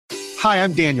Hi,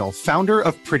 I'm Daniel, founder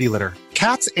of Pretty Litter.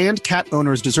 Cats and cat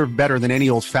owners deserve better than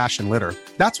any old-fashioned litter.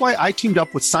 That's why I teamed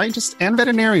up with scientists and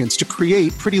veterinarians to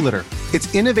create Pretty Litter. Its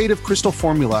innovative crystal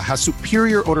formula has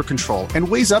superior odor control and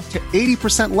weighs up to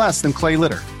 80% less than clay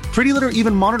litter. Pretty Litter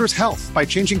even monitors health by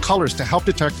changing colors to help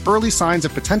detect early signs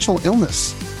of potential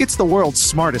illness. It's the world's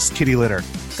smartest kitty litter.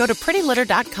 Go to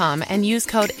prettylitter.com and use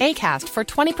code ACAST for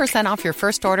 20% off your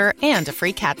first order and a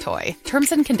free cat toy.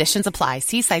 Terms and conditions apply.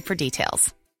 See site for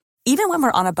details. Even when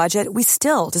we're on a budget, we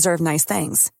still deserve nice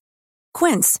things.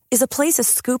 Quince is a place to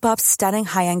scoop up stunning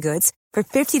high-end goods for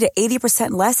 50 to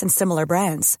 80% less than similar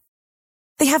brands.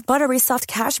 They have buttery soft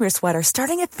cashmere sweaters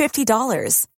starting at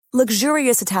 $50,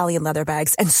 luxurious Italian leather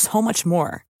bags, and so much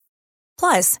more.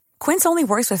 Plus, Quince only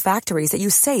works with factories that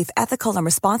use safe, ethical, and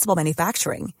responsible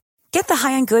manufacturing. Get the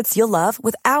high-end goods you'll love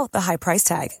without the high price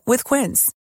tag with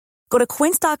Quince. Go to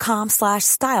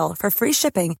quince.com/style for free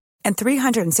shipping and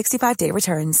 365-day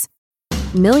returns.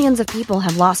 Millions of people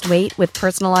have lost weight with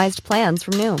personalized plans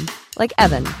from Noom. Like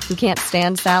Evan, who can't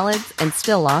stand salads and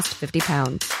still lost 50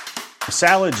 pounds.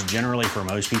 Salads generally for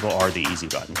most people are the easy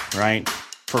button, right?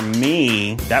 For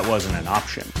me, that wasn't an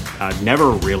option. I never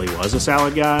really was a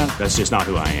salad guy. That's just not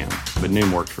who I am. But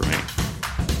Noom worked for me.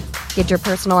 Get your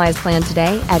personalized plan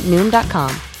today at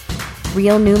Noom.com.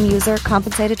 Real Noom user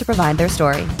compensated to provide their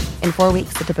story. In 4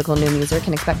 weeks, the typical Noom user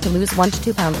can expect to lose 1 to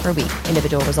 2 pounds per week.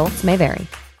 Individual results may vary.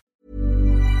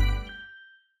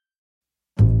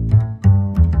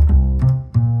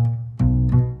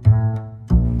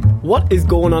 What is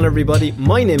going on, everybody?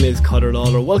 My name is Conor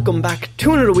Lawler. Welcome back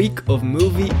to another week of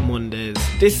Movie Mondays.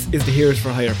 This is the Heroes for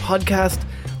Hire podcast.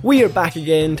 We are back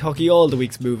again talking all the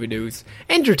week's movie news,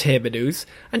 entertainment news,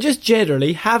 and just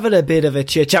generally having a bit of a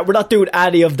chit chat. We're not doing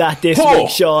any of that this week,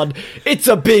 Sean. It's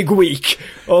a big week,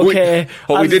 okay?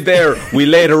 What we did there, we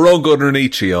laid a rug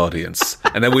underneath the audience,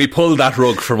 and then we pulled that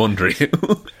rug from under you.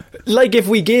 Like if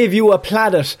we gave you a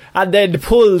planet and then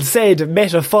pulled said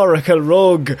metaphorical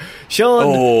rug.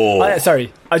 Sean,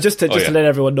 sorry, just to let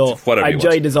everyone know, I'm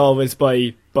joined as always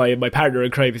by my partner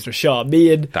in crime, Mr. Sean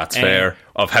Meehan. That's fair.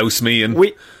 Of House Meehan.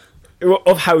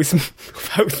 Of House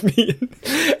Meehan.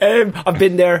 I've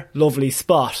been there, lovely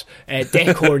spot.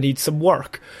 Decor needs some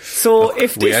work. So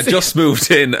if we had just moved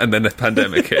in and then the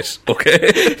pandemic hit,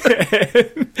 okay?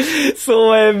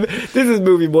 So this is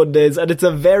Movie Mondays, and it's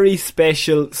a very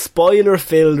special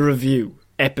spoiler-filled review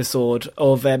episode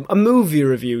of a movie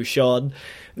review, Sean.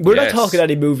 We're not talking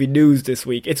any movie news this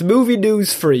week. It's movie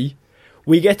news free.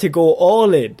 We get to go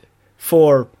all in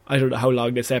for, I don't know how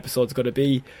long this episode's going to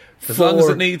be. As long as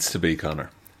it needs to be,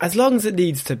 Connor. As long as it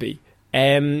needs to be.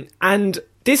 And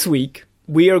this week,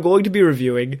 we are going to be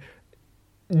reviewing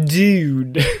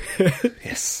Dune.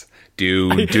 Yes.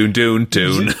 Dune. Thank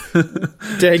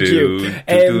you.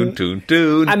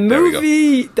 Dune. A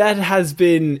movie that has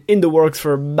been in the works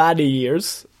for many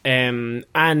years. And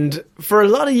for a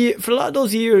lot of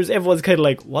those years, everyone's kind of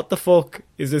like, what the fuck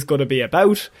is this going to be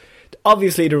about?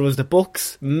 Obviously, there was the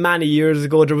books many years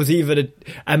ago. There was even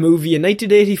a movie in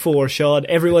 1984, Sean,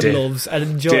 everyone loves and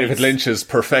enjoys. David Lynch's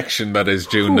perfection, that is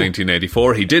June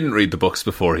 1984. He didn't read the books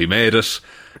before he made it.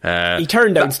 He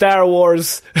turned down Star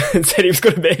Wars and said he was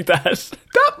going to make that.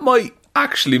 That might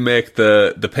actually make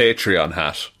the Patreon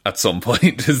hat at some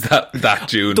point. Is that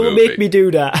Dune Don't movie. Make me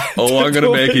do that. Oh, I'm going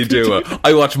to make you do it.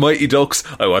 I watch Mighty Ducks.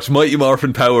 I watch Mighty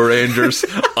Morphin Power Rangers.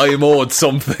 I am owed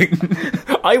something.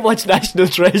 I watch National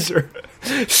Treasure.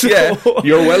 So, yeah,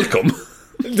 you're welcome.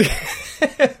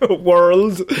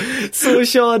 World. So,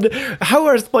 Sean, how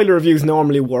our spoiler reviews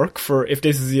normally work, for if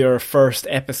this is your first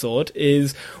episode,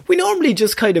 is we normally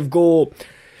just kind of go,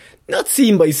 not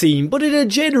scene by scene, but in a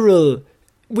general,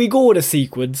 we go in a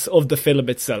sequence of the film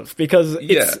itself, because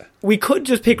we could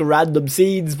just pick random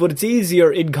scenes, but it's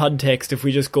easier in context if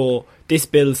we just go, this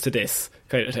builds to this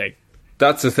kind of thing.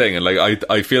 That's the thing, and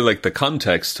I feel like the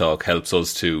context talk helps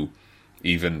us to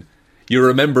even, you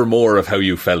remember more of how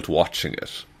you felt watching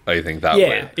it, I think, that way.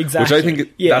 Yeah, exactly. Which I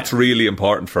think that's really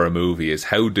important for a movie, is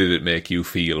how did it make you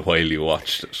feel while you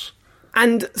watched it?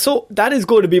 And so that is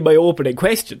going to be my opening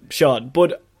question, Sean,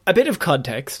 but a bit of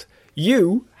context.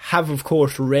 You have, of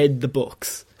course, read the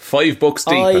books. 5 books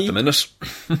deep at the minute.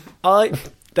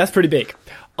 That's pretty big.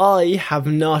 I have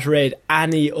not read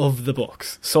any of the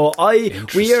books. So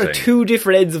we are two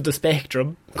different ends of the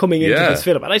spectrum coming into this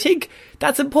film. And I think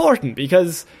that's important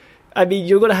because, I mean,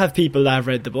 you're going to have people that have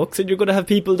read the books and you're going to have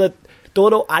people that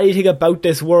don't know anything about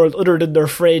this world other than their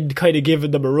friend kind of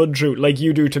giving them a run through, like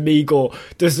you do to me. Go,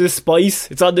 there's this spice,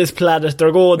 it's on this planet,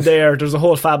 they're going there, there's a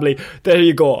whole family, there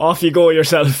you go, off you go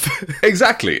yourself.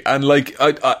 Exactly. And like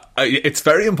it's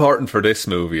very important for this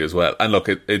movie as well. And look,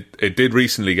 it did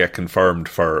recently get confirmed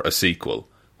for a sequel,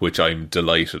 which I'm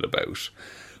delighted about.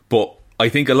 But I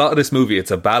think a lot of this movie,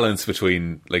 it's a balance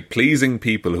between like pleasing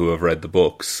people who have read the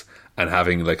books and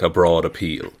having like a broad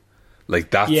appeal.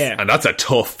 Like that's and that's a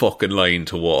tough fucking line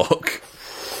to walk.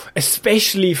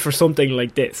 Especially for something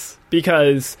like this,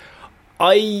 because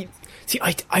I've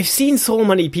seen so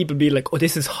many people be like, oh,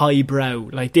 this is highbrow,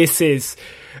 like this is,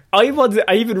 I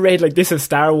even read like this is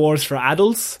Star Wars for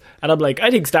adults, and I'm like, I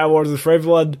think Star Wars is for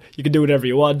everyone, you can do whatever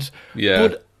you want.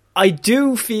 But I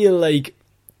do feel like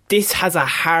this has a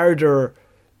harder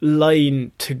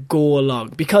line to go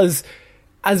along, because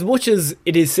as much as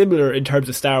it is similar in terms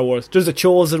of Star Wars, there's a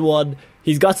chosen one,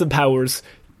 he's got some powers,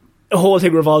 the whole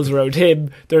thing revolves around him.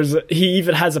 He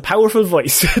even has a powerful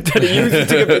voice that he uses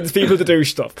to convince people to do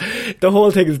stuff. The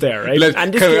whole thing is there, right?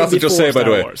 And this can we also just say, by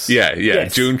the way,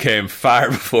 yes. Dune came far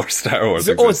before Star Wars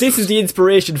existed. This is the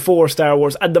inspiration for Star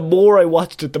Wars, and the more I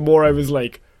watched it, the more I was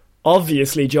like,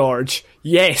 obviously, George,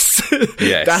 yes.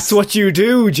 That's what you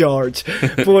do, George.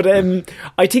 But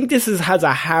I think this has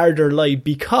a harder line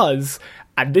because,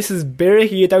 and this is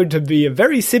breaking it down to be a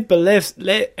very simple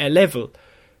level,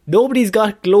 nobody's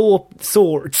got glow-up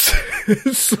swords.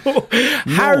 So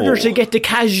harder to get the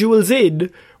casuals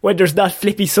in when there's not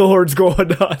flippy swords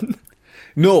going on.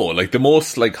 No, like the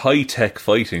most like high-tech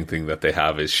fighting thing that they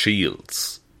have is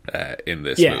shields in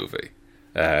this movie.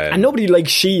 And nobody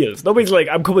likes shields. Nobody's like,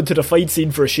 I'm coming to the fight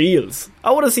scene for shields.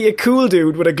 I want to see a cool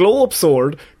dude with a glow-up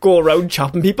sword go around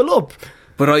chopping people up.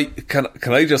 But can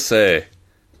I just say,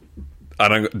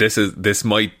 and this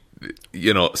might,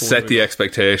 set the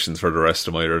expectations for the rest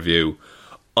of my review.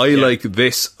 I like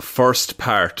this first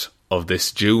part of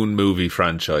this Dune movie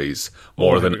franchise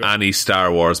more than any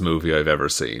Star Wars movie I've ever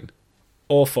seen.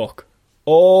 Oh fuck.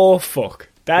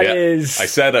 That is... I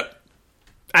said it.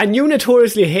 And you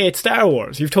notoriously hate Star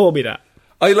Wars. You've told me that.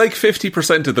 I like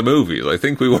 50% of the movies. I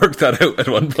think we worked that out at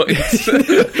one point.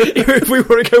 If we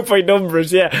work out by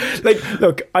numbers, yeah. Like,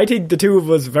 look, I think the two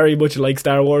of us very much like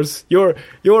Star Wars. You're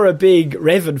a big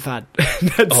Revan fan.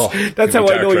 That's how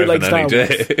I know you like Star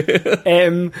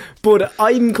Wars. But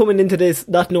I'm coming into this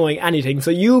not knowing anything.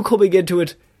 So you coming into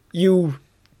it,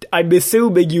 I'm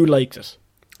assuming you liked it.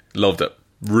 Loved it.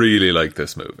 Really liked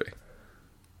this movie.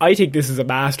 I think this is a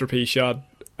masterpiece, Sean.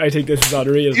 I think this is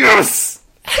unreal. Yes!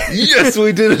 Yes,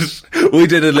 we did it. We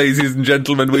did it, ladies and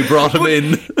gentlemen. We brought him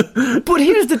in. But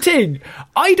here's the thing.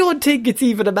 I don't think it's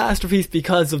even a masterpiece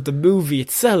because of the movie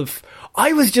itself.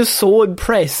 I was just so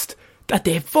impressed that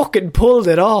they fucking pulled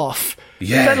it off.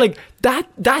 Yeah.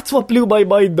 That's what blew my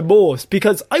mind the most,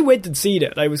 because I went and seen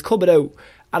it and I was coming out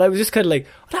and I was just kind of like,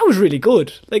 that was really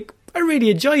good. Like, I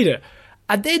really enjoyed it.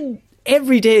 And then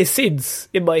every day since,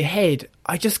 in my head,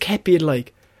 I just kept being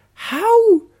like,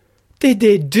 how did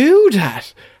they do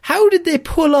that? How did they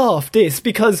pull off this?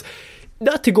 Because,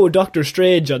 not to go Doctor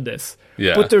Strange on this,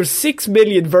 but there's 6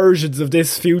 million versions of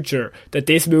this future that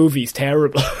this movie's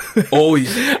terrible. Oh,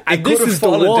 yeah. And this is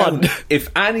the one. If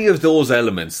any of those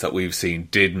elements that we've seen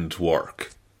didn't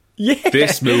work,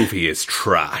 this movie is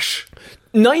trash.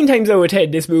 9 times out of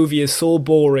 10, this movie is so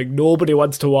boring, nobody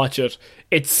wants to watch it.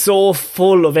 It's so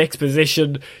full of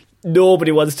exposition,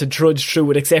 nobody wants to trudge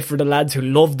through it except for the lads who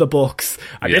love the books.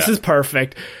 And this is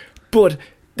perfect. But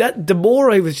the more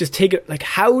I was just taking, like,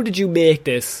 how did you make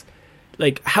this?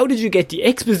 Like, how did you get the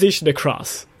exposition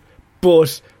across,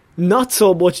 but not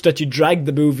so much that you drag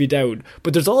the movie down?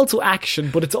 But there's also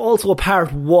action, but it's also a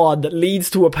part 1 that leads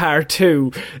to a part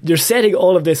 2. You're setting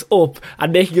all of this up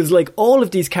and making us like all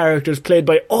of these characters played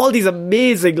by all these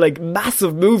amazing, like,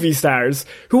 massive movie stars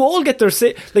who all get their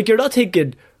like, you're not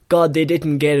thinking, God, they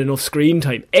didn't get enough screen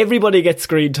time. Everybody gets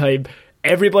screen time.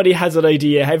 Everybody has an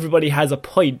idea. Everybody has a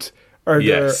point or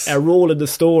a role in the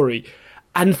story.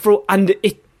 And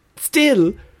it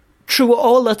still, through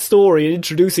all that story and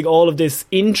introducing all of this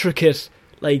intricate,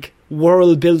 like,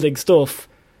 world building stuff,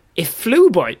 it flew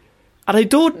by. And I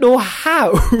don't know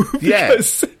how.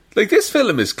 Because like, this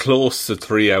film is close to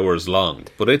 3 hours long,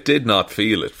 but it did not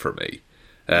feel it for me.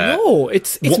 No,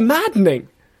 it's maddening.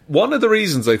 One of the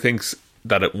reasons I think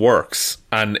that it works,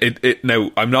 and it now,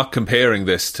 I'm not comparing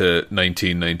this to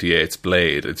 1998's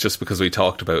Blade, it's just because we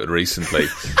talked about it recently.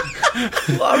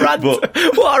 What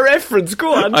a reference,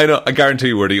 go on. I know, I guarantee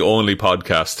you we're the only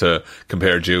podcast to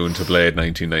compare Dune to Blade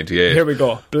 1998. Here we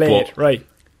go, Blade, but right.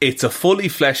 It's a fully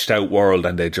fleshed out world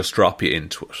and they just drop you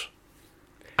into it.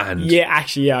 And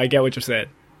I get what you're saying.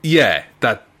 Yeah,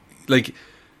 that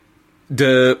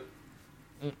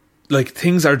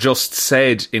things are just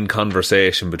said in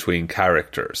conversation between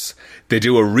characters. They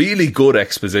do a really good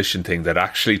exposition thing that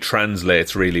actually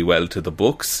translates really well to the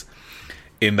books,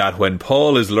 in that when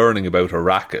Paul is learning about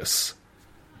Arrakis,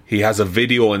 he has a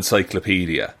video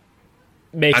encyclopedia.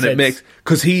 Makes and sense. It makes,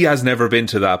 because he has never been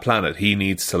to that planet, he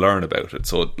needs to learn about it.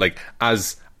 So, like,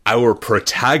 as our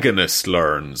protagonist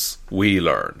learns, we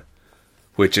learn,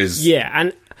 which is... Yeah,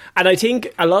 and I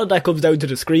think a lot of that comes down to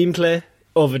the screenplay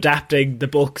of adapting the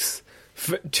books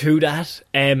to that.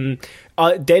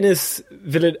 Denis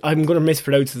Villeneuve, I'm going to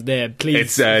mispronounce his name,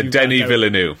 please. It's Denis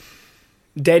Villeneuve.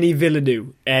 Denis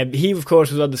Villeneuve. He, of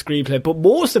course, was on the screenplay, but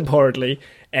most importantly,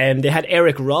 they had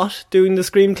Eric Roth doing the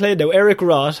screenplay. Now, Eric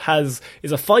Roth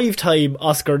is a 5-time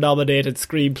Oscar-nominated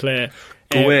screenplay.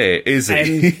 Is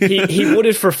he? He won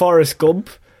it for Forrest Gump,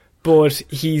 but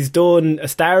he's done A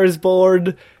Star Is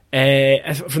Born.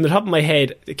 From the top of my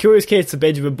head, The Curious Case of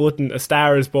Benjamin Button, A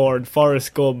Star Is Born,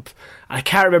 Forrest Gump. I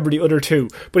can't remember the other two,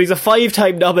 but he's a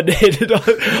 5-time nominated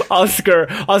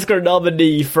Oscar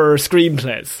nominee for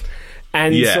screenplays.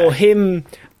 And so him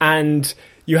and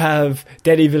you have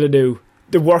Denis Villeneuve,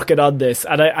 they're working on this,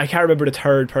 and I can't remember the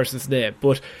third person's name,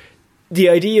 but the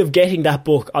idea of getting that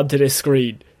book onto this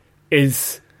screen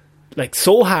is like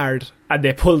so hard, and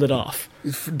they pulled it off.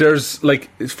 There's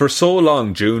for so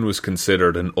long, Dune was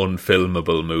considered an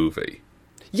unfilmable movie.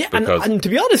 Yeah, and to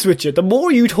be honest with you, the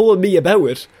more you told me about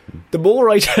it, the more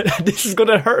I this is going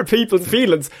to hurt people's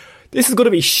feelings. This is going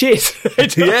to be shit.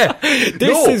 Yeah,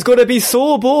 this is going to be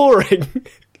so boring.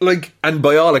 And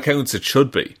by all accounts, it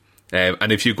should be.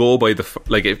 And if you go by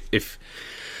if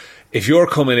you're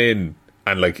coming in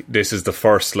and this is the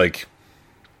first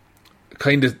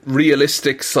kind of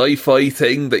realistic sci-fi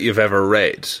thing that you've ever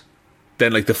read,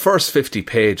 then the first 50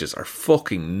 pages are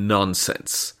fucking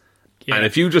nonsense. Yeah. And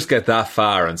if you just get that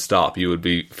far and stop, you would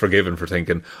be forgiven for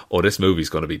thinking, oh, this movie's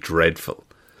going to be dreadful.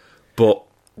 But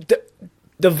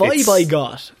the vibe I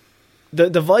got, the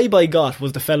vibe I got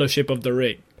was the Fellowship of the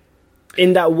Ring.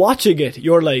 In that watching it,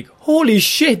 you're like, holy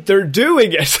shit, they're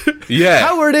doing it. Yeah.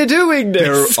 How are they doing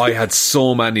this? I had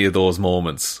so many of those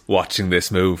moments watching this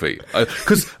movie.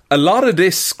 Because a lot of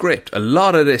this script, a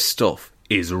lot of this stuff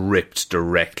is ripped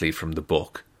directly from the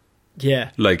book.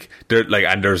 Yeah.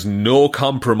 And there's no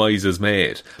compromises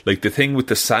made. Like the thing with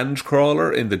the sand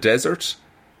crawler in the desert,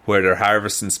 where they're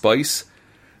harvesting spice,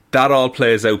 that all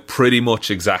plays out pretty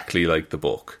much exactly like the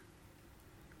book.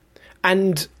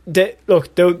 And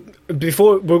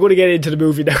before we're going to get into the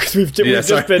movie now, because we've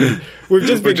just been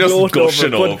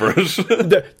gushing over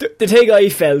it. The thing I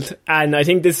felt, and I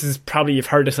think this is probably you've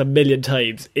heard this a million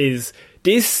times, is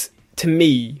this to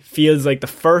me feels like the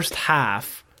first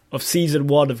half of season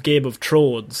 1 of Game of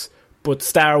Thrones, but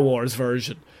Star Wars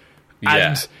version. Yeah.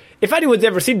 And if anyone's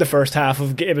ever seen the first half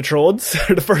of Game of Thrones,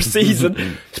 or the first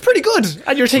season, it's pretty good.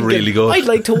 And you're thinking, really good. I'd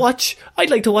like to watch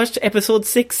episode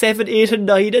 6, 7, 8 and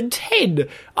 9 and 10.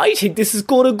 I think this is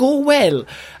going to go well.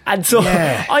 And so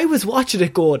I was watching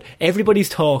it going, everybody's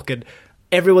talking.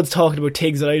 Everyone's talking about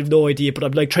things that I have no idea, but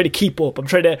I'm trying to keep up. I'm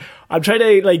trying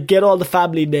to get all the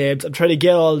family names. I'm trying to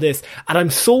get all this. And I'm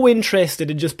so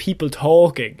interested in just people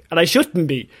talking. And I shouldn't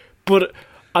be. But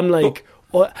I'm like,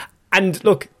 and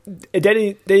look,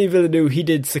 Denis Villeneuve, he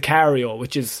did Sicario,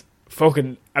 which is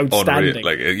fucking outstanding.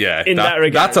 Unreal. That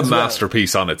regard, that's a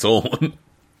masterpiece on its own.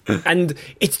 And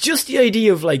it's just the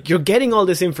idea of you're getting all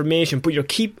this information, but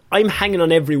I'm hanging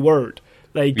on every word.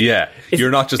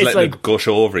 You're not just letting it gush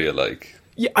over you.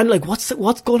 Yeah, I'm like, what's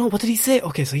going on? What did he say?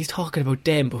 Okay, so he's talking about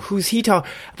them, but who's he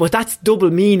talking? But that's double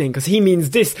meaning because he means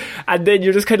this, and then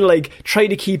you're just kind of trying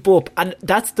to keep up, and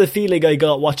that's the feeling I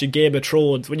got watching Game of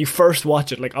Thrones when you first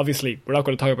watch it. Obviously, we're not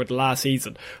going to talk about the last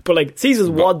season, but seasons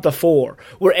 1 to 4,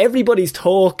 where everybody's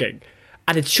talking,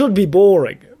 and it should be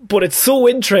boring, but it's so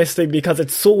interesting because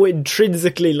it's so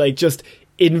intrinsically just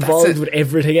involved with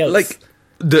everything else.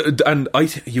 And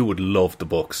you would love the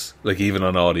books, even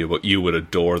on audiobook, you would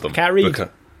adore them. Can't read.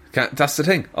 That's the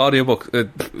thing, audiobook.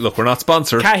 Look, we're not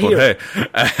sponsored, Can't but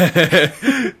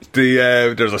hey,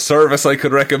 there's a service I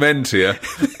could recommend to you.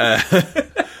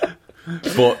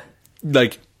 But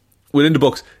within the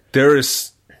books, there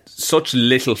is such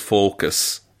little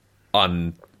focus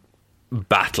on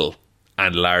battle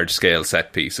and large scale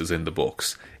set pieces in the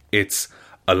books. It's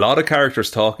a lot of characters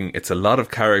talking. It's a lot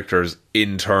of characters'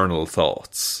 internal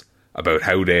thoughts about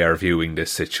how they are viewing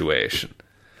this situation.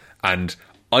 And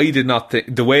I did not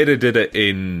think... The way they did it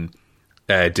in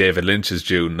David Lynch's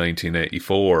Dune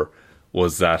 1984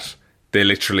 was that they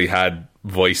literally had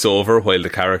voiceover while the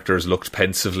characters looked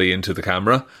pensively into the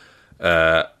camera.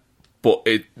 But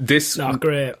this... Not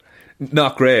great.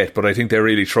 not great, but I think they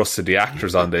really trusted the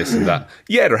actors on this, and that,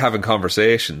 yeah, they're having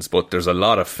conversations, but there's a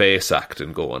lot of face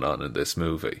acting going on in this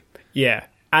movie. Yeah,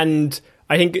 and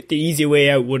I think the easy way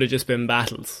out would have just been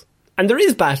battles. And there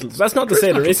is battles. That's not to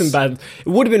say there isn't battles. It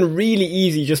would have been really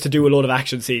easy just to do a load of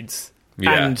action scenes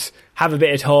and have a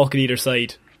bit of talk on either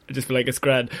side. I just feel like it's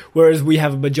grand. Whereas we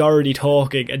have a majority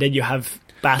talking, and then you have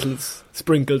battles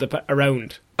sprinkled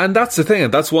around. And that's the thing,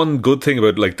 and that's one good thing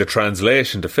about like the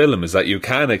translation to film, is that you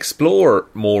can explore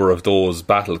more of those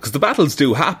battles, because the battles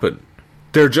do happen.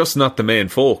 They're just not the main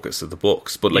focus of the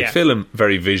books. But like film,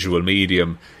 very visual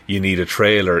medium, you need a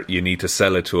trailer, you need to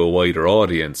sell it to a wider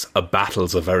audience. A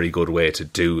battle's a very good way to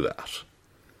do that.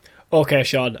 Okay,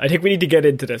 Sean, I think we need to get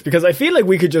into this, because I feel like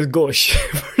we could just gush.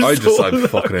 I'm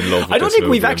fucking in love with this. I don't think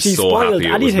movie. we've actually spoiled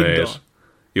anything, though.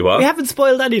 You what? We haven't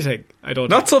spoiled anything, I don't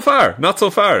think. Not so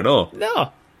far, no.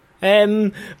 No.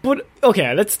 But,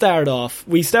 okay, let's start off.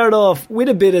 We start off with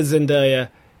a bit of Zendaya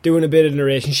doing a bit of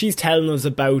narration. She's telling us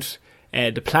about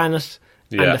the planet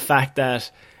and the fact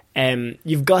that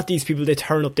you've got these people, they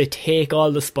turn up, they take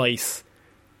all the spice,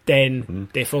 then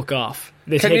they fuck off.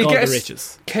 They take all the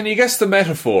riches. Can you guess the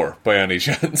metaphor by any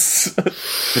chance?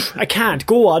 I can't.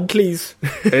 Go on, please.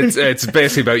 It's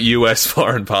basically about US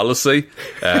foreign policy.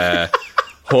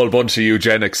 Whole bunch of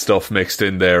eugenics stuff mixed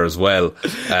in there as well.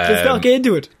 Let's not get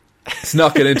into it. Let's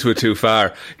not get into it too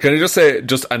far. Can I just say,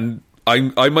 and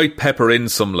I might pepper in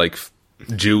some like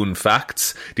June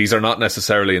facts. These are not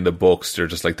necessarily in the books. They're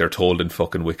just like they're told in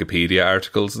fucking Wikipedia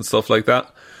articles and stuff like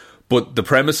that. But the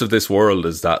premise of this world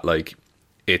is that like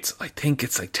I think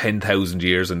it's like 10,000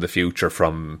 years in the future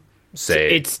from,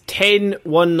 say, it's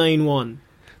 10191.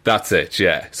 That's it.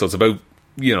 Yeah. So it's about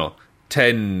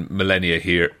 10 millennia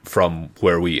here from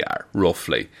where we are,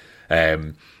 roughly.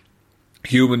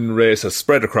 Human race has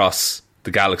spread across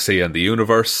the galaxy and the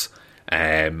universe,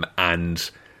 and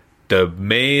the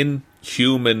main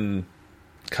human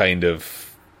kind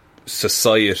of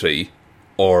society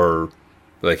or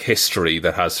like history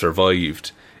that has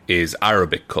survived is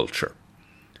Arabic culture.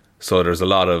 So there's a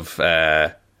lot of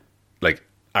like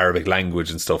Arabic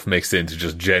language and stuff mixed into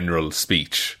just general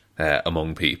speech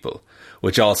among people,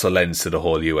 which also lends to the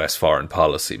whole US foreign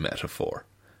policy metaphor.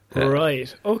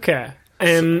 Right, okay.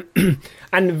 And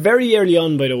very early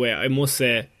on, by the way, I must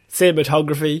say,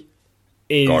 cinematography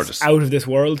is gorgeous. Out of this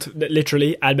world,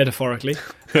 literally and metaphorically.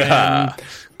 Good.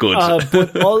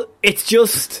 But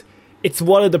it's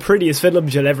one of the prettiest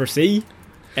films you'll ever see.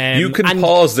 You can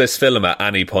pause this film at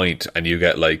any point and you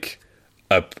get like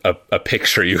a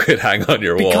picture you could hang on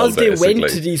your wall. Because they went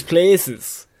to these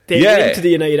places. They went to the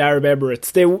United Arab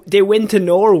Emirates. They went to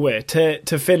Norway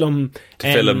to film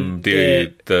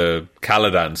the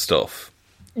Caladan stuff.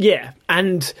 Yeah,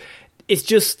 and it's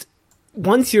just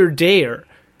once you're there,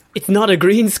 it's not a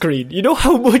green screen. You know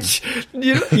how much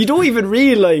you don't even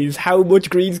realise how much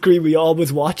green screen we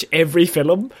always watch every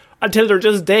film until they're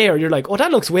just there. You're like, oh,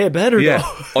 that looks way better now.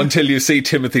 Until you see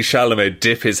Timothée Chalamet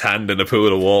dip his hand in a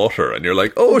pool of water and you're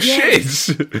like, oh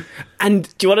shit.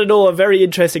 And do you want to know a very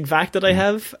interesting fact that I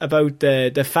have about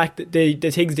the fact that the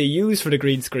things they use for the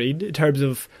green screen in terms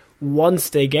of once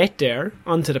they get there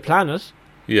onto the planet,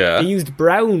 they used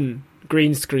brown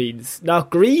green screens, not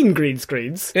green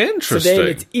screens. Interesting. So then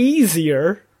it's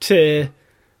easier to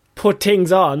put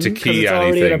things on to key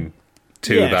anything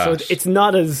to that. So it's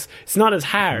not as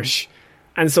harsh,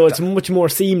 and so it's much more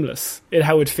seamless in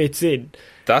how it fits in.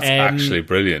 That's actually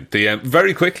brilliant. The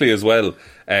very quickly as well,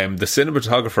 the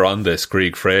cinematographer on this,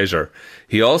 Greig Fraser,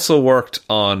 he also worked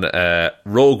on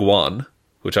Rogue One,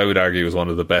 which I would argue is one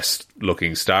of the best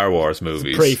looking Star Wars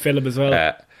movies. Pretty film as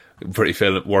well. Pretty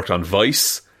film. Worked on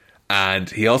Vice, and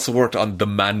he also worked on The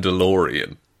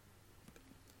Mandalorian.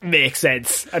 Makes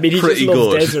sense. I mean, he just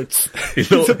loves deserts.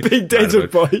 He's a big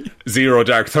desert boy. Zero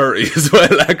Dark 30 as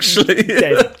well, actually.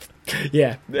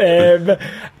 Yeah.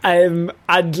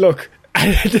 And look,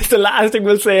 just the last thing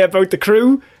we'll say about the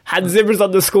crew. Hans Zimmer's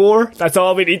on the score. That's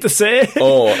all we need to say.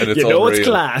 Oh, and it's it's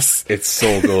class. It's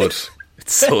so good.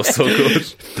 It's so good.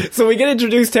 So we get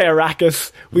introduced to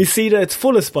Arrakis. We see that it's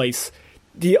full of spice.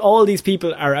 All these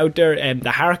people are out there, the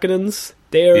Harkonnens.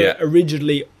 They're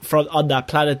originally on that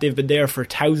planet. They've been there for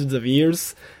thousands of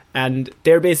years, and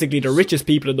they're basically the richest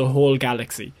people in the whole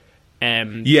galaxy.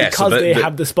 Because they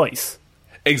have the spice.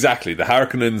 Exactly. The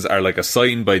Harkonnens are like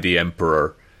assigned by the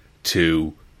Emperor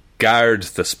to guard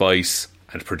the spice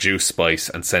and produce spice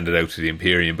and send it out to the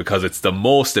Imperium because it's the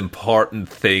most important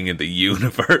thing in the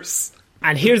universe.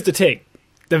 And here's the thing.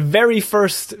 The very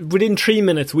first, within 3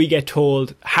 minutes, we get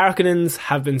told Harkonnens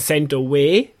have been sent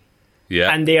away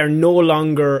and they are no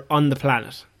longer on the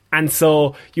planet. And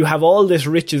so you have all this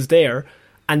riches there,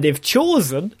 and they've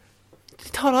chosen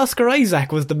thought Oscar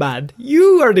Isaac was the man.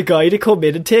 You are the guy to come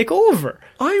in and take over.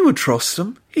 I would trust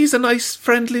him. He's a nice,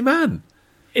 friendly man.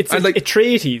 It's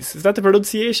Atreides. Is that the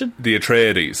pronunciation? The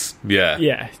Atreides,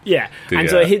 yeah. Yeah.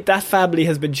 That family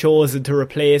has been chosen to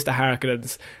replace the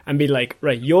Harkonnens and be like,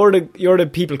 right, you're the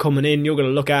people coming in, you're going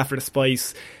to look after the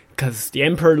spice because the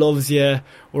Emperor loves you,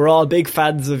 we're all big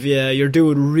fans of you, you're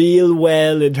doing real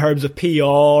well in terms of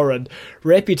PR and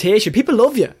reputation. People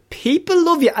love you,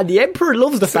 and the Emperor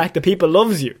loves the fact that people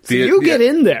loves you. So you get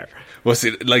in there. Well, see,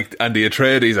 and the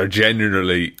Atreides are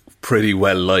genuinely pretty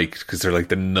well liked because they're like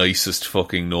the nicest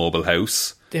fucking noble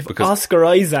house. They've Oscar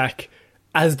Isaac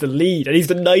as the lead, and he's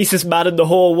the nicest man in the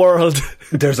whole world.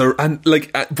 There's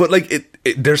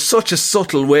such a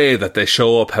subtle way that they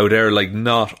show up how they're like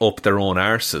not up their own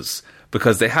arses,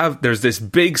 because there's this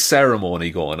big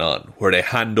ceremony going on where they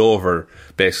hand over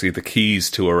basically the keys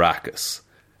to Arrakis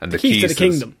and the keys to the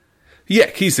kingdom.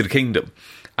 Yeah, keys to the kingdom,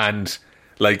 and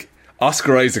like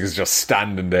Oscar Isaac is just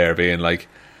standing there being like,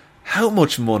 how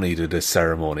much money did this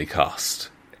ceremony cost?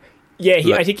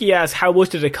 Yeah, I think he asked, how much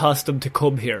did it cost them to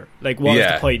come here? Like, what was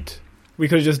the point? We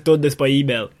could have just done this by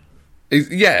email.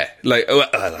 Yeah,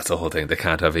 that's the whole thing. They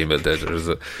can't have email.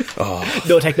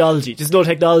 No technology. Just no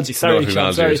technology. Sorry, no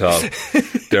technology at all.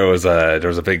 There was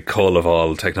a big cull of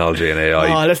all technology and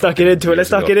AI. Oh, let's not get into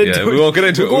it. We won't get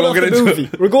into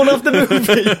it. We're going off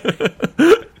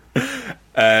the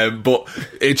movie. But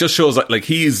it just shows like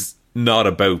he's not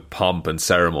about pomp and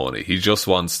ceremony. He just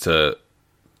wants to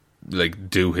like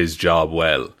do his job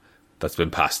well. That's been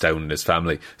passed down in his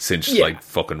family since like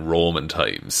fucking Roman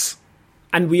times.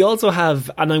 And we also have,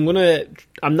 and I'm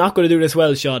not gonna do this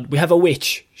well, Sean. We have a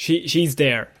witch. She's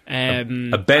there. A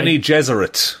Bene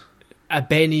Gesserit. A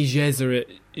Bene Gesserit.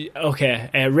 Okay,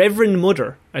 Reverend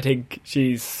Mother. I think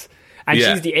she's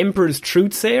the Emperor's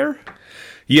truthsayer.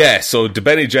 Yeah. So the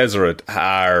Bene Gesserit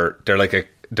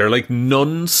they're like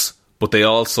nuns, but they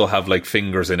also have like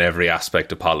fingers in every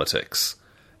aspect of politics.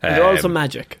 And they're also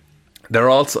magic. They're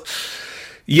also,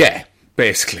 yeah,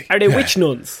 basically. Are they witch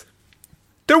nuns?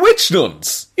 They're witch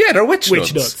nuns. Yeah, they're witch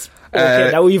nuns. Okay,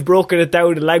 now we've broken it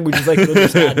down in languages I can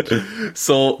understand.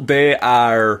 So they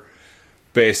are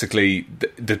basically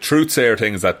the truthsayer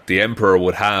thing is that the Emperor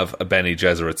would have a Bene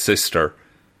Gesserit sister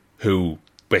who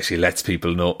basically lets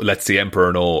the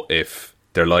Emperor know if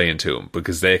they're lying to him,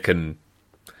 because they can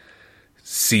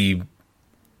see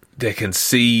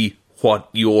what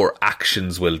your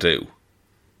actions will do.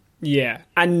 Yeah,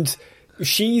 and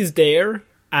she's there,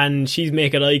 and she's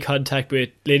making eye contact with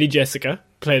Lady Jessica,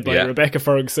 played by Rebecca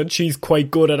Ferguson. She's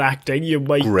quite good at acting, you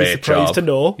might be surprised to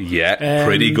know. Yeah,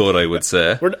 pretty good, I would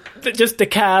say. Just the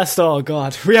cast, oh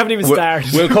god, we haven't even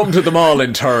started. We'll come to them all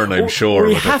in turn, I'm sure.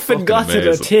 We haven't got to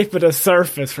the tip of the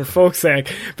surface, for fuck's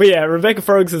sake. But yeah, Rebecca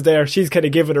Ferguson's there, she's kind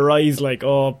of giving her eyes like,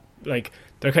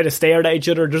 they're kind of staring at each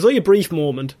other. There's only a brief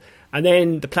moment, and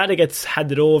then the planet gets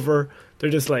handed over. They're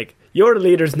just like, you're the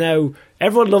leaders now,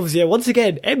 everyone loves you. Once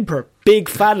again, Emperor, big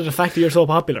fan of the fact that you're so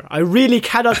popular. I really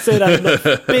cannot say that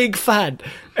enough. Big fan.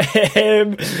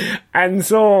 And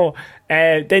so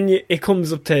then it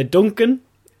comes up to Duncan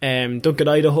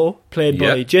Idaho, played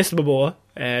by Jason Momoa,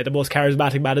 the most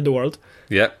charismatic man in the world.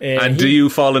 Yeah. And do you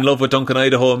fall in love with Duncan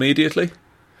Idaho immediately?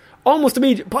 Almost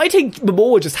immediately. But I think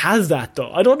Momoa just has that,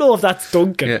 though. I don't know if that's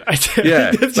Duncan. Yeah,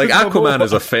 like Aquaman Momoa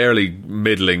is a fairly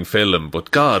middling film,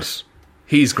 but God,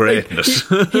 he's great in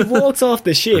it. He walks off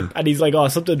the ship and he's like, oh,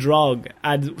 something's wrong.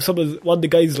 And one of the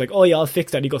guys is like, oh yeah, I'll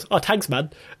fix that. And he goes, oh, thanks,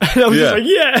 man. And I was just like,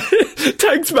 yeah,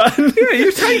 thanks, man. Yeah,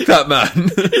 you thank that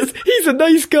man. he's a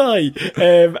nice guy.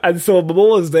 And so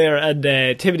Momoa's there, and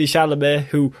Timothée Chalamet,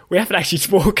 who we haven't actually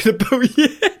spoken about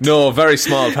yet. No, very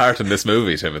small part in this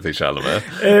movie, Timothée Chalamet.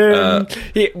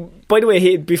 By the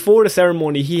way, before the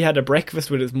ceremony, he had a breakfast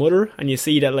with his mother, and you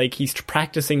see that like he's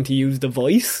practicing to use the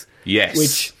voice. Yes.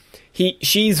 Which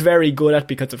she's very good at,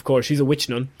 because of course she's a witch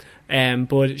nun,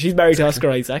 but she's married to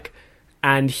Oscar Isaac,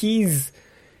 and he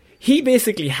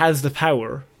basically has the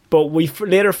power, but we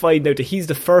later find out that he's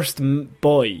the first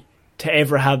boy to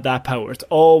ever have that power. It's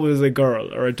always a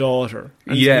girl or a daughter,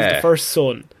 and so he's the first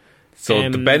son. So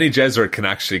the Bene Gesserit can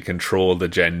actually control the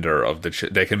gender of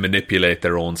they can manipulate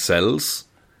their own cells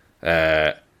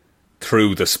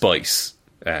through the spice.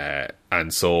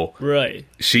 And so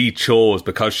she chose,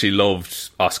 because she loved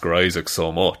Oscar Isaac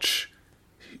so much,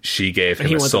 she gave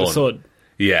him a son.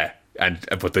 Yeah,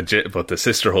 but the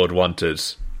sisterhood wanted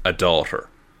a daughter,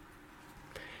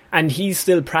 and he's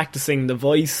still practicing the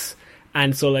voice.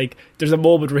 And so like there's a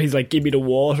moment where he's like, give me the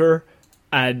water,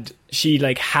 and she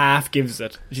like half gives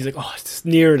it. She's like, oh, it's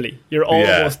nearly, you're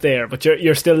almost there, but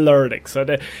you're still learning. So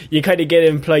you kind of get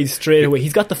implied straight away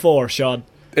he's got the force, Sean.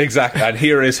 Exactly, and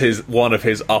here is one of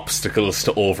his obstacles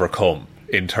to overcome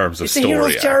in terms of story. It's a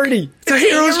hero's journey. It's a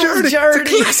hero's journey. It's a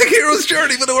classic hero's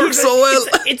journey, but it works so well.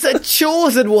 It's a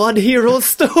chosen one hero's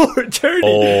story journey.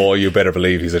 Oh, you better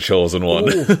believe he's a chosen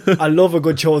one. I love a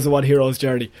good chosen one hero's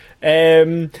journey.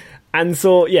 And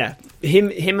so, yeah,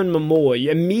 him and Momoa,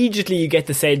 immediately you get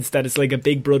the sense that it's like a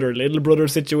big brother, little brother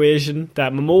situation,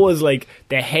 that Momoa is like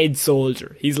the head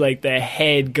soldier. He's like the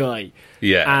head guy.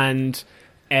 Yeah. And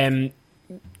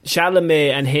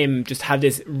Chalamet and him just have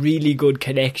this really good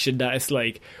connection that it's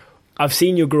like, I've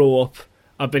seen you grow up.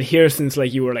 I've been here since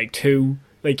like you were like 2.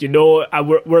 Like, you know,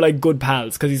 we're like good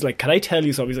pals. Because he's like, can I tell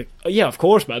you something? He's like, oh, yeah, of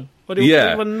course, man. What do you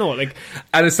want to know? Like,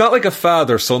 and it's not like a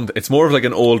father-son. It's more of like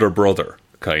an older brother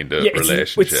kind of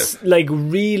relationship. It's like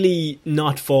really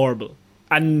not formal.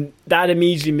 And that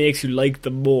immediately makes you like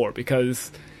them more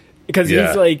because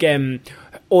he's like,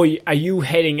 oh, are you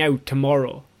heading out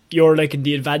tomorrow? You're like in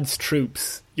the advanced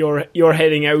troops. You're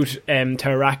heading out to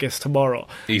Arrakis tomorrow.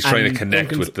 He's trying to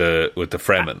connect with the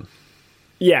Fremen.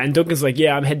 Yeah, and Duncan's like,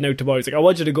 yeah, I'm heading out tomorrow. He's like, I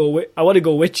want to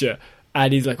go with you.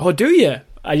 And he's like, oh, do you?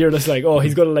 And you're just like, oh,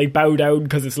 he's gonna like bow down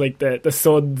because it's like the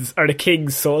son's or the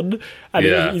king's son.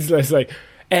 And he's just like,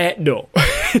 no.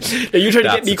 You're trying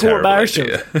to get me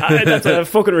court-martialed. That's a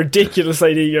fucking ridiculous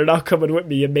idea. You're not coming with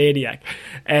me, you maniac.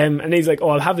 And he's like,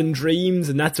 oh, I'm having dreams.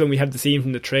 And that's when we have the scene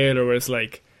from the trailer where it's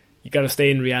like, you gotta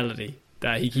stay in reality.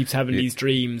 That he keeps having these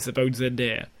dreams about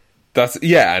Zendaya.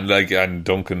 And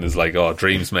Duncan is like, oh,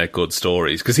 dreams make good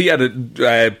stories, because he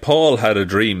had Paul had a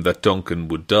dream that Duncan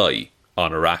would die on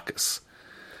Arrakis.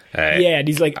 And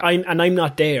he's like, I'm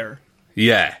not there.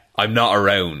 Yeah, I'm not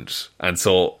around, and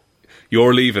so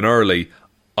you're leaving early.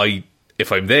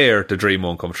 If I'm there, the dream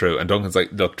won't come true. And Duncan's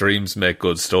like, look, dreams make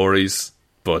good stories,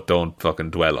 but don't fucking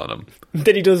dwell on them.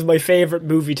 Then he does my favourite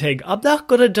movie thing. I'm not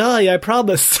going to die, I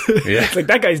promise. Yeah. It's like,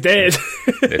 that guy's dead.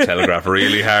 They telegraph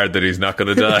really hard that he's not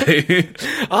going to die.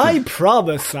 I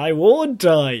promise I won't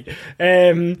die.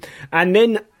 And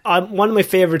then one of my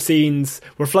favourite scenes,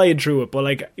 we're flying through it, but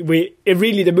like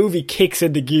the movie kicks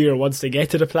into gear once they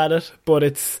get to the planet. But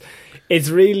it's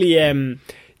really,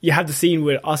 you have the scene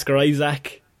with Oscar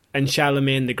Isaac and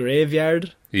Chalamet in the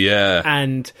graveyard. Yeah.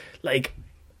 And like,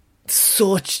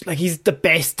 he's the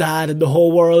best dad in the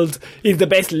whole world. He's the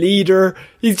best leader.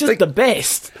 He's just like, the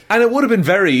best. And it would have been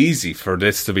very easy for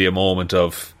this to be a moment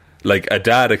of like a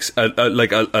dad, fucking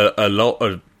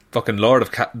Lord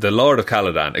of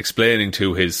Caladan explaining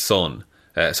to his son,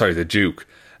 the Duke,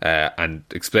 and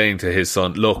explaining to his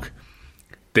son, look,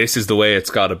 this is the way it's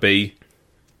got to be.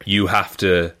 You have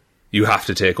to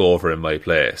take over in my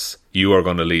place. You are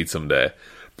going to lead someday.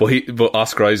 But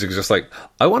Oscar Isaac is just like,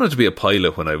 I wanted to be a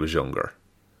pilot when I was younger.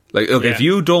 Like, look, if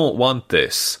you don't want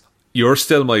this, you're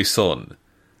still my son.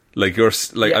 Like,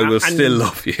 I will still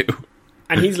love you.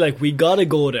 And he's like, we gotta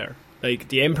go there. Like,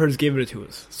 the Emperor's given it to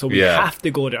us, so we have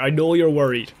to go there. I know you're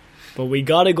worried, but we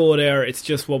gotta go there. It's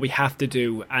just what we have to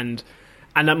do. And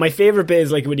my favourite bit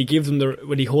is like when he gives him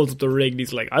when he holds up the ring.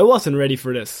 He's like, I wasn't ready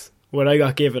for this when I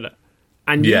got given it.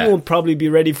 And you won't probably be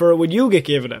ready for it when you get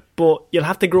given it, but you'll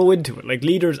have to grow into it. Like,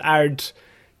 leaders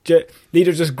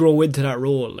just grow into that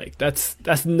role. Like,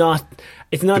 it's not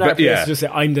our place to just say,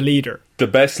 I'm the leader. The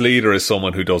best leader is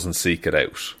someone who doesn't seek it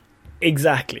out.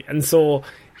 Exactly. And so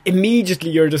immediately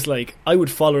you're just like, I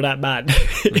would follow that man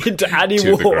into any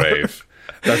to war. The grave.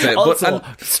 That's it. Also,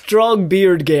 strong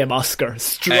beard game, Oscar.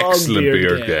 Excellent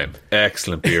beard game.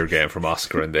 Excellent beard game from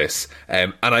Oscar in this.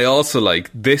 And I also like,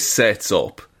 this sets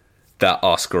up that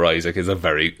Oscar Isaac is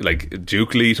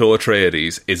Duke Leto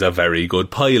Atreides is a very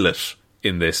good pilot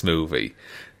in this movie.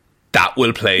 That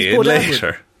will play in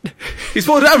later. He's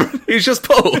Poe Dameron. He's just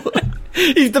Poe.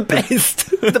 He's the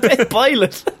best. The best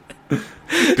pilot.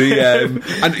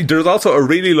 And there's also a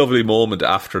really lovely moment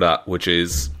after that, which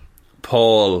is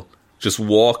Paul just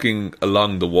walking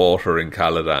along the water in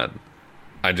Caladan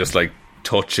and just like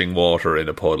touching water in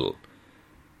a puddle.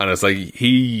 And it's like,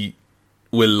 he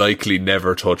will likely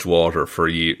never touch water for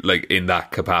in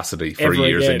that capacity for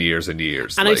years and years and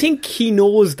years. And I think he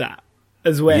knows that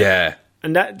as well. Yeah.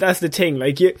 And that's the thing.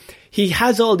 Like, he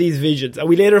has all these visions, and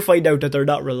we later find out that they're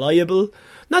not reliable.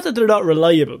 Not that they're not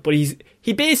reliable, but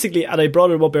he basically, and I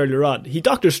brought him up earlier on, he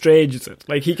Doctor Stranges it.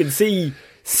 Like, he can see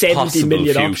 70 possible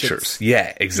million futures. Options.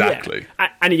 Yeah, exactly. Yeah.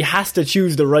 And he has to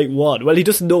choose the right one. Well, he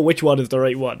doesn't know which one is the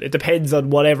right one. It depends on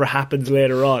whatever happens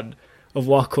later on of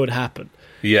what could happen.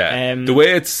 Yeah, the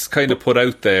way it's kind of put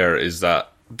out there is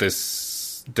that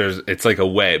it's like a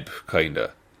web, kind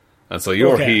of. And so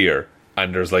you're here,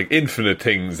 and there's like infinite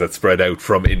things that spread out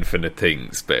from infinite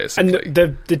things, basically. And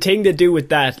the thing they do with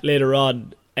that later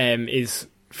on is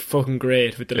fucking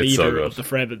great with the It's so leader good. of the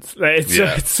Fremens.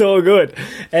 It's so good.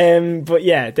 But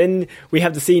yeah, then we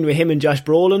have the scene with him and Josh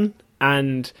Brolin.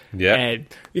 And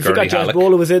you forgot Gurney Josh Halleck.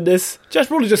 Brolin was in this. Josh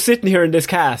Brolin's just sitting here in this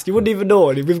cast. You wouldn't even know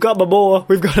it. We've got Momoa,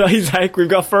 we've got Isaac, we've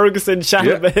got Ferguson,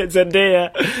 Chalamet,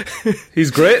 Zendaya.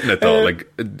 He's great in it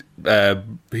though.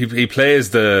 He plays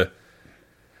the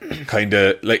kind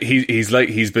of like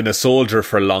he's been a soldier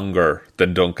for longer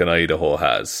than Duncan Idaho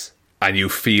has, and you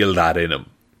feel that in him.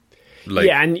 Like,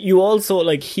 yeah, and you also,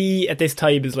 like, he at this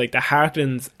time is like, the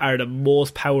Harkonnens are the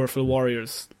most powerful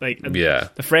warriors. Like, and Yeah.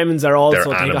 the Fremens are also, They're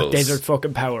they got animals. desert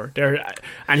fucking power.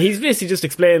 And he's basically just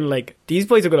explaining, like, these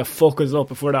boys are going to fuck us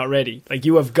up if we're not ready. Like,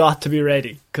 you have got to be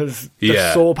ready because they're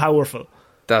Yeah. so powerful.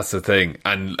 that's the thing.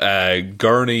 And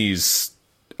Gurney's,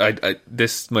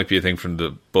 this might be a thing from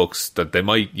the books that they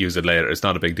might use it later. It's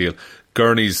not a big deal.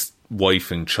 Gurney's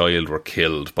wife and child were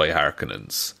killed by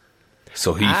Harkonnens,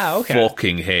 so he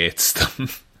fucking hates them.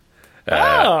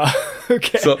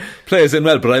 Okay. So plays in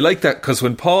well, but I like that because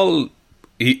when Paul,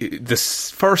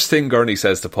 the first thing Gurney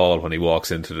says to Paul when he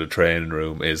walks into the training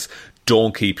room is,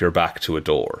 "Don't keep your back to a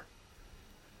door,"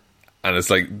 and it's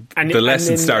like the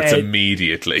lesson starts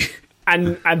immediately.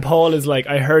 And Paul is like,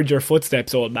 "I heard your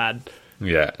footsteps, old man."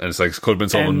 Yeah, and it's like, it could have been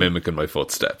someone mimicking my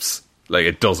footsteps. Like,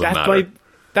 it doesn't matter.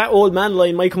 That old man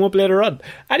line might come up later on.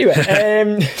 Anyway,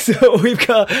 so we've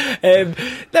got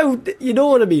now, you know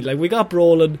what I mean. Like, we got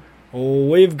Brolin. Oh,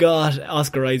 we've got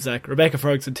Oscar Isaac, Rebecca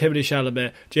Ferguson, Timothy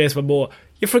Chalamet, Jason Momoa.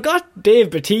 You forgot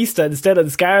Dave Bautista and Stellan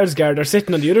Skarsgård are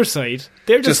sitting on the other side.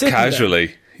 They're just casually.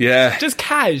 There. Yeah. Just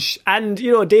cash. And,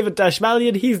 you know, David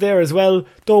Dashmalian, he's there as well.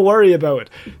 Don't worry about it.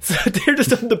 So they're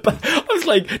just on the back. I was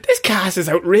like, this cast is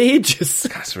outrageous.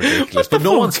 That's ridiculous. But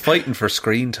no one's fighting for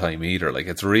screen time either. Like,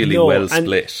 it's really well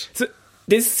split. So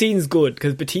this scene's good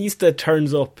because Bautista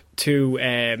turns up to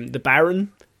the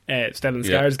Baron, Stellan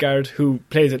Skarsgård, who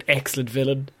plays an excellent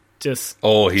villain. He's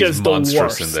just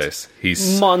monstrous in this.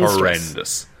 He's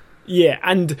horrendous. Yeah,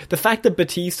 and the fact that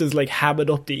Bautista's like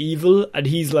hamming up the evil, and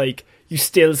he's like, you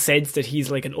still sense that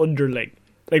he's like an underling.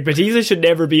 Like, Bautista should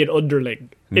never be an underling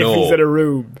if he's in a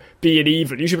room being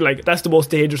evil. You should be like, that's the most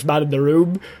dangerous man in the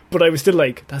room. But I was still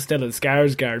like, that's Stellan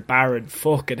Skarsgård, Baron,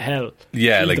 fucking hell.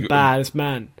 Yeah, he's like the baddest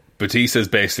man. Batista's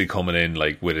basically coming in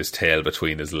like with his tail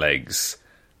between his legs,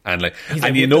 and like, he's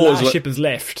and like, you know, the as well, ship is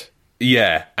left.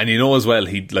 Yeah, and you know as well,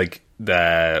 he like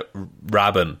the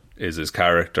Rabin is his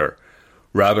character.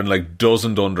 Rabin like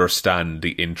doesn't understand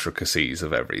the intricacies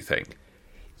of everything.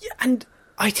 Yeah, and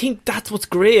I think that's what's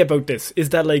great about this, is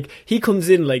that like he comes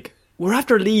in like, we're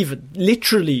after leaving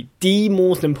literally the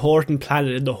most important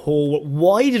planet in the whole world.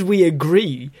 Why did we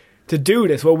agree to do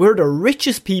this? Well, we're the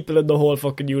richest people in the whole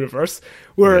fucking universe.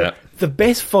 We're the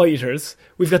best fighters.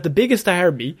 We've got the biggest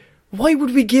army. Why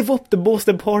would we give up the most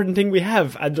important thing we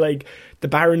have? And like, the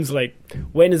Baron's like,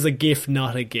 when is a gift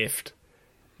not a gift?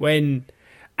 When?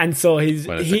 And so he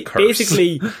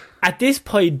basically, at this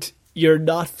point, you're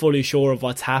not fully sure of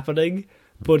what's happening,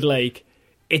 but like,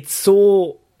 it's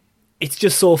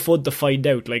just so fun to find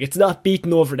out. Like, it's not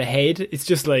beaten over the head. It's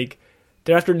just like,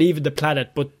 they're after leaving the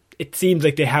planet, but it seems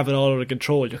like they have it all under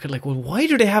control. You're kind of like, well, why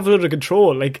do they have it under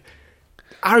control? Like,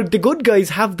 the good guys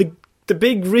have the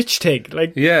big rich thing?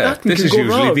 Like, yeah, this is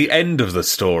usually wrong. the end of the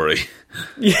story.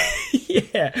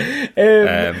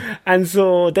 And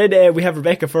so then we have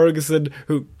Rebecca Ferguson,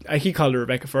 who I keep calling her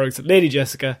Rebecca Ferguson, Lady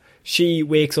Jessica. She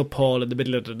wakes up Paul in the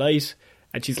middle of the night,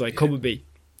 and she's like, "Come with me,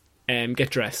 get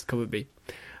dressed, come with me."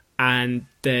 And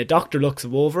the doctor looks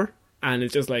him over, and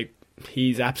it's just like,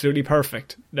 he's absolutely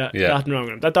perfect. Nothing wrong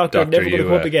with him. That doctor never going to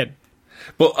come up again.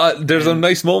 But there's a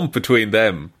nice moment between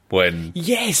them when...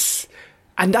 Yes!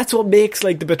 And that's what makes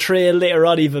like the betrayal later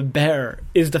on even better,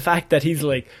 is the fact that he's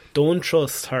like, don't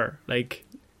trust her. Like,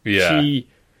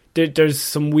 there's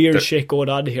some weird shit going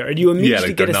on here. And you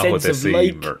immediately get a sense of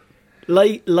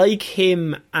like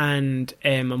him and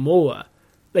Momoa.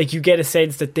 Like, you get a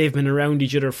sense that they've been around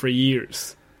each other for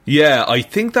years. Yeah, I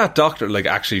think that doctor like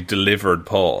actually delivered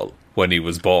Paul when he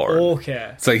was born.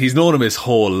 Okay. It's like he's known him his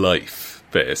whole life,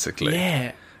 basically.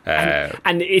 Yeah.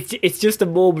 And it's just a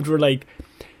moment where like,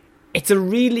 it's a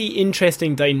really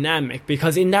interesting dynamic,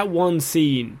 because in that one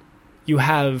scene you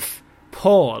have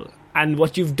Paul, and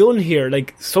what you've done here,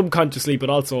 like subconsciously but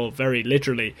also very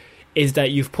literally, is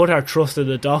that you've put our trust in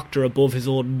the doctor above his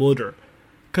own mother,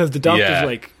 because the doctor's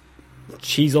like,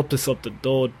 she's up to something,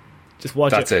 don't just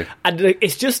watch it. And like,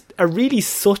 it's just a really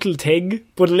subtle thing,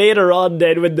 but later on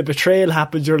then when the betrayal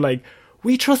happens, you're like,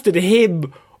 we trusted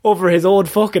him over his own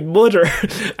fucking mother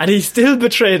and he still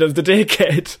betrayed us, the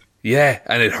dickhead. Yeah,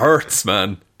 and it hurts,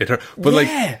 man. It hurts. But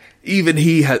like, even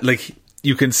he had like,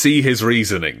 you can see his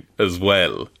reasoning as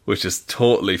well, which is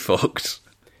totally fucked.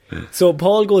 So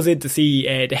Paul goes in to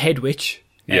see the head witch.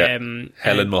 Yeah,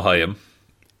 Helen Mohayim.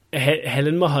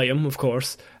 Helen Mohayim, of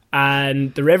course.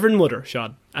 And the Reverend Mother,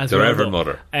 Sean. The Reverend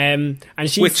Mother. And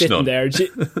she's Witch sitting nun. there.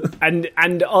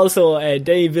 And also,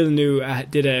 Denis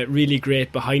Villeneuve did a really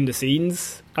great behind the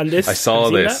scenes on this. I saw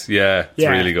this. That? Yeah, it's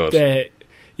really good.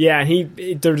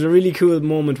 And there's a really cool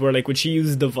moment where, like, when she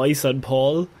used the voice on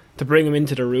Paul to bring him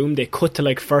into the room, they cut to,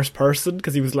 like, first person,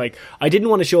 because he was like, I didn't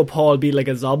want to show Paul be like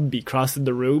a zombie crossing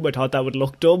the room. I thought that would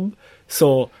look dumb.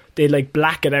 So they, like,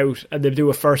 black it out and they do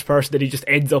a first person that he just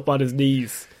ends up on his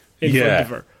knees in front of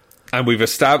her. And we've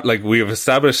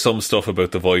established some stuff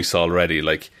about the voice already,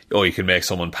 like, oh, you can make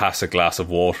someone pass a glass of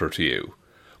water to you.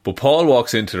 But Paul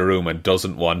walks into the room and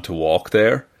doesn't want to walk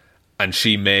there, and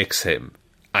she makes him,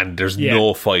 and there's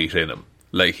no fight in him.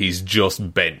 Like, he's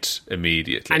just bent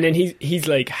immediately. And then he's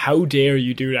like, how dare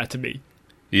you do that to me?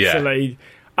 Yeah. So, like,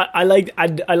 I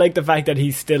like the fact that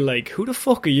he's still like, who the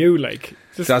fuck are you? Like,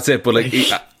 that's it. But, like,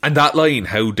 and that line,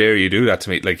 how dare you do that to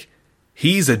me? Like,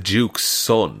 he's a duke's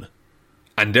son.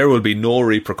 And there will be no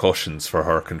repercussions for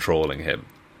her controlling him.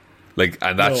 Like,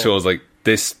 and that shows, like,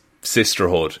 this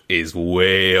sisterhood is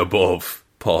way above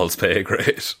Paul's pay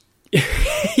grade.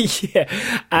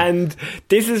 Yeah. And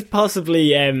this is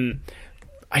possibly,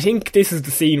 I think this is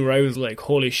the scene where I was like,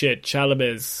 holy shit,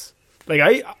 Chalamet's,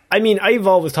 like, I mean, I've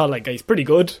always thought, like, he's pretty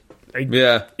good. Like,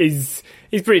 yeah. He's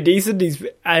pretty decent.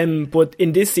 But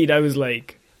in this scene, I was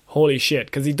like, holy shit.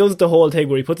 Because he does the whole thing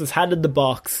where he puts his hand in the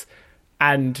box,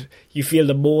 and you feel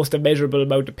the most immeasurable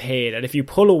amount of pain. And if you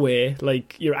pull away,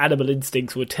 like, your animal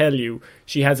instincts would tell you,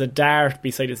 she has a dart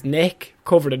beside his neck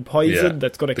covered in poison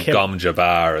that's going to kill him. The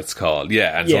Gomjabar, it's called.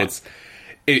 Yeah, and so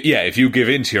if you give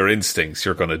in to your instincts,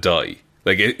 you're going to die.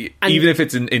 Like, even if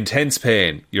it's an intense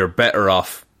pain, you're better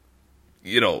off,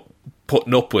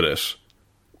 putting up with it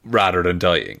rather than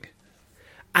dying.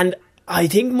 And I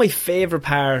think my favourite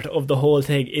part of the whole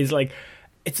thing is, like,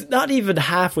 it's not even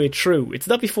halfway through. It's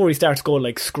not before he starts going,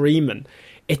 like, screaming.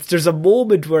 There's a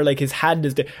moment where, like, his hand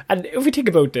is there. And if we think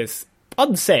about this,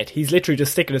 on set, he's literally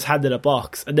just sticking his hand in a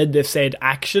box, and then they've said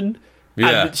action.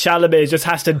 Yeah. And Chalamet just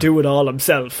has to do it all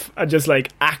himself and just, like,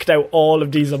 act out all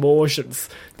of these emotions.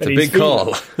 It's a big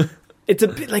call. It's a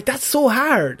bit, like, that's so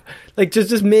hard. Like,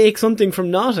 just make something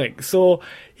from nothing. So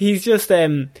he's just,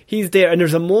 he's there, and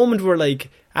there's a moment where,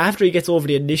 like, after he gets over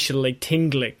the initial, like,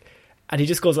 tingling, and he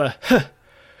just goes, huh.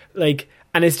 Like,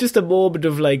 and it's just a moment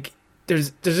of, like,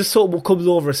 there's just something that comes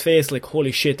over his face, like,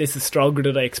 holy shit, this is stronger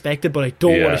than I expected, but I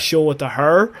don't want to show it to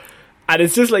her. And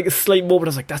it's just like a slight moment. I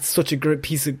was like, that's such a great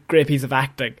piece of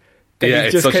acting. Yeah,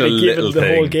 it's such a little the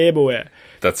thing whole game away.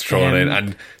 That's thrown in,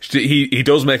 and he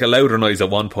does make a louder noise at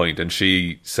one point, and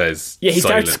she says, "Yeah, he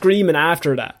silent. Starts screaming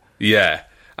after that." Yeah,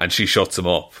 and she shuts him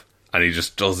up, and he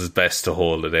just does his best to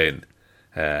hold it in.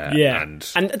 And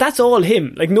that's all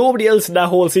him. Like, nobody else in that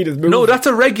whole scene is moving. No, that's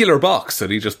a regular box that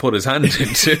he just put his hand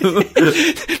into.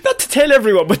 Not to tell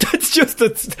everyone, but that's just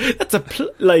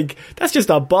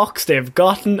a box they've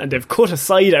gotten and they've cut a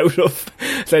side out of.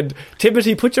 Said,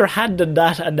 Timothy, put your hand in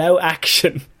that, and now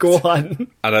action. Go on.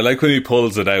 And I like when he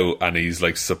pulls it out and he's,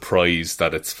 like, surprised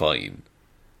that it's fine.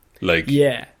 Like,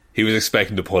 he was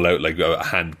expecting to pull out, like, a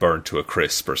hand burnt to a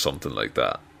crisp or something like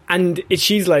that. And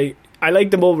she's like, I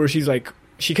like the moment where she's like,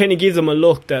 she kind of gives him a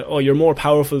look that, oh, you're more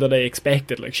powerful than I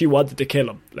expected. Like, she wanted to kill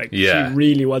him. Like, she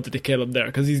really wanted to kill him there,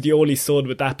 because he's the only son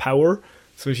with that power.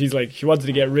 So she's like, she wanted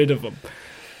to get rid of him.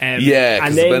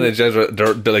 Because the Bene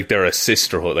Gesserit, they're a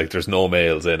sisterhood. Like, there's no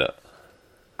males in it.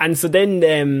 And so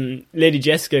then Lady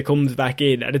Jessica comes back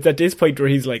in, and it's at this point where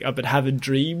he's like, I've been having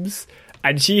dreams.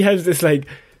 And she has this, like,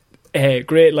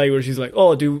 great line where she's like,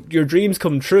 oh, do your dreams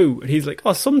come true? And he's like,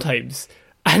 oh, sometimes.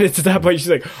 And it's at that point she's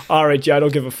like, alright, I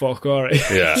don't give a fuck, alright.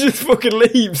 Yeah. She just fucking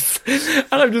leaves. And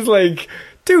I'm just like,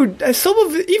 dude,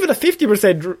 even a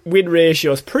 50% win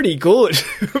ratio is pretty good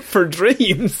for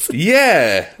dreams.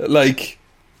 Yeah, like,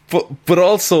 but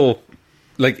also,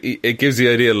 like, it gives the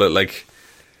idea that, like,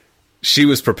 she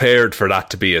was prepared for that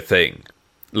to be a thing.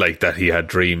 Like, that he had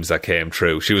dreams that came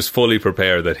true. She was fully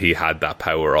prepared that he had that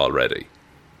power already.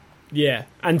 Yeah,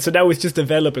 and so now it's just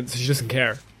developing, so she doesn't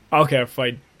care. Okay,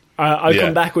 fine. I'll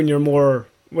come back when you're more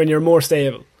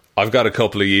stable. I've got a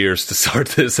couple of years to sort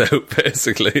this out,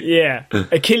 basically. Yeah,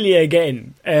 I kill you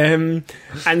again. And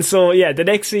so the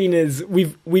next scene is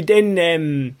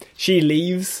she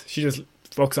leaves. She just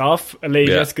fucks off, and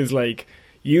Lady Jessica's like,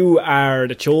 "You are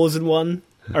the chosen one,"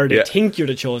 or they think you're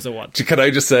the chosen one. Can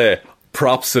I just say,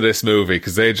 props to this movie,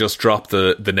 because they just dropped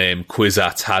the name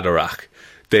Kwisatz Haderach.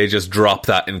 They just dropped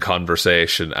that in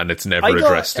conversation, and it's never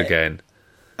addressed again.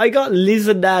 I got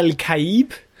Lisan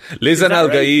al-Gaib. Lisan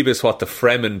al-Gaib is what the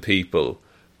Fremen people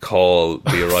call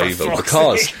the arrival.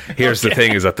 Because here's the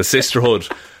thing, is that the Sisterhood,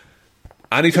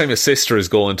 anytime a sister is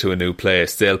going to a new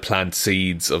place, they'll plant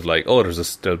seeds of like, oh,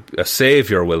 there's a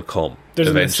saviour will come. There's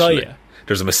eventually. a Messiah.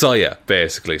 There's a Messiah,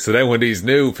 basically. So then when these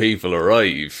new people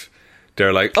arrive,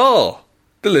 they're like, oh,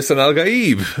 the Lisan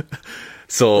al-Gaib.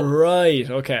 So right,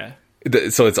 okay.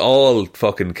 So it's all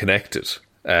fucking connected.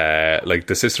 Like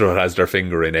the Sisterhood has their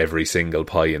finger in every single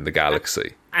pie in the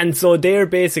galaxy. And so they're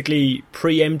basically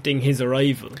preempting his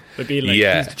arrival. By being like,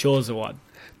 he's the chosen one.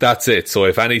 That's it. So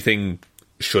if anything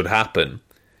should happen,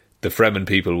 the Fremen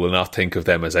people will not think of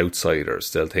them as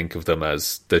outsiders. They'll think of them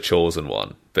as the chosen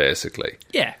one, basically.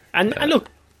 Yeah, and look,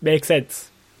 makes sense.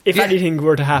 If anything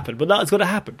were to happen. But that's going to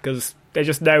happen, because they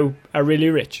just now are really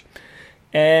rich.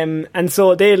 And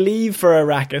so they leave for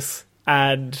Arrakis,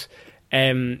 and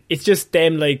it's just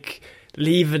them, like,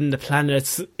 leaving the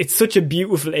planet. It's such a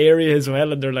beautiful area as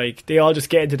well, and they're like, they all just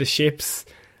get into the ships,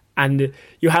 and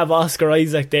you have Oscar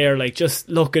Isaac there, like, just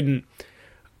looking...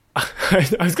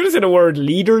 I was going to say the word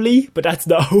leaderly, but that's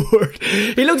not a word.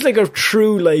 He looks like a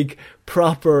true, like,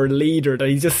 proper leader, that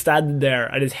he's just standing there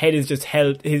and his head is just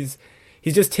held, he's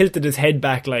just tilted his head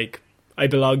back like, I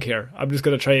belong here. I'm just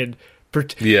going to try and...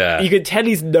 You could tell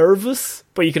he's nervous,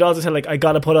 but you could also tell, like, I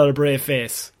got to put on a brave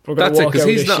face. We're going to walk out of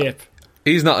this ship.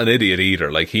 He's not an idiot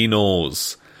either. Like, he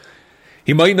knows...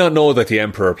 He might not know that the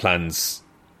Emperor plans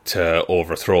to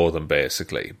overthrow them,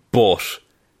 basically, but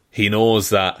he knows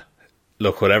that,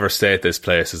 look, whatever state this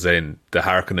place is in, the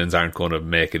Harkonnens aren't going to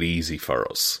make it easy for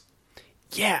us.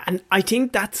 Yeah, and I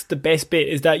think that's the best bit,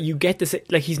 is that you get to say,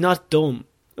 like, he's not dumb.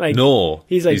 Like, no.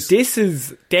 He's like, this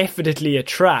is definitely a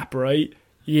trap, right?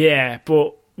 Yeah,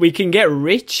 but we can get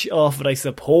rich off it, I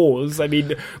suppose. I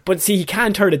mean, but see, he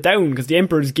can't turn it down because the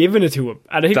Emperor's given it to him.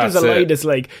 And I think there's a line that's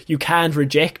like, you can't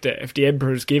reject it if the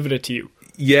Emperor's given it to you.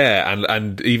 Yeah,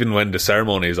 and even when the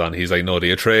ceremony is on, he's like, no,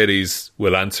 the Atreides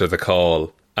will answer the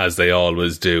call as they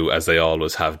always do, as they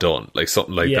always have done. Like,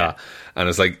 something like that. And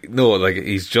it's like, no, like,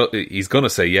 he's going to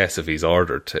say yes if he's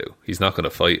ordered to. He's not going to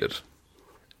fight it.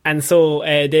 And so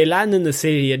they land in the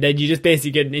city, and then you just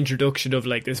basically get an introduction of,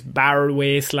 like, this barren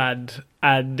wasteland,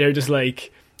 and they're just,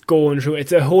 like, going through.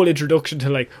 It's a whole introduction to,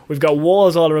 like, we've got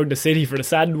walls all around the city for the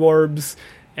sandworms,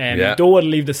 and you don't want to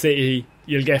leave the city,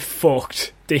 you'll get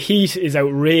fucked. The heat is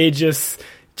outrageous.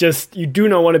 Just, you do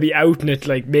not want to be out in it,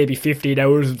 like, maybe 15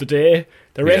 hours of the day.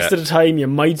 The rest of the time, you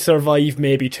might survive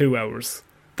maybe 2 hours.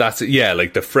 That's it, yeah,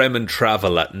 like, the Fremen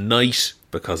travel at night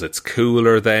because it's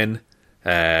cooler then.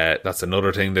 That's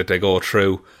another thing that they go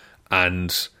through.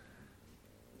 And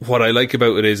what I like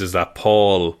about it is that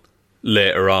Paul,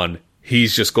 later on,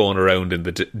 he's just going around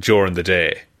during the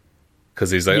day.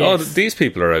 Because he's like, oh, these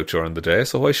people are out during the day,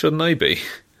 so why shouldn't I be?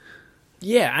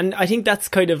 Yeah, and I think that's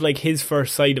kind of like his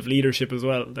first side of leadership as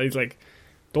well. He's like,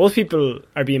 those people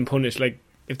are being punished. Like,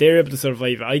 if they're able to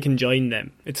survive, I can join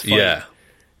them. It's fine. Yeah.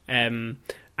 And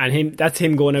that's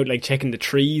him going out, like, checking the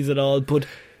trees and all. But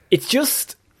it's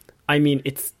just, I mean,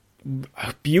 it's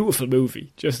a beautiful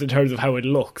movie, just in terms of how it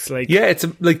looks. Like, yeah, it's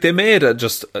like they made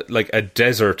a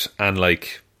desert and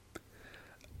like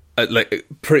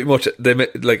pretty much they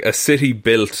made like a city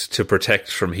built to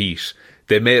protect from heat.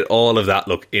 They made all of that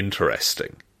look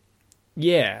interesting.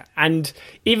 Yeah, and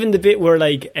even the bit where,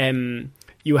 like,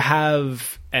 you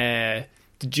have the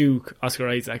Duke, Oscar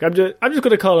Isaac. I'm just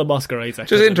going to call him Oscar Isaac.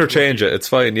 Just interchange it. It's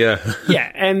fine. Yeah.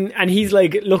 Yeah, and he's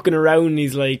like looking around.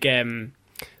 He's like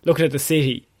looking at the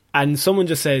city, and someone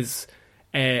just says,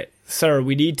 "Sir,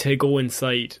 we need to go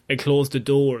inside and close the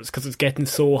doors because it's getting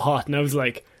so hot." And I was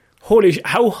like, holy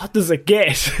how hot does it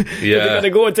get? Yeah. They're going to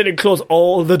go inside and close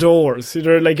all the doors.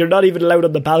 You're not even allowed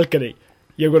on the balcony.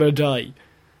 You're going to die.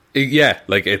 Yeah,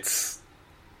 like it's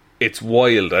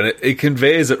wild, and it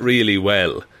conveys it really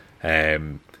well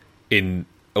in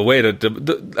a way that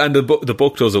the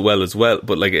book does it well as well,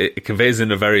 but like it conveys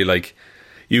in a very, like,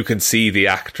 you can see the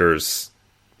actors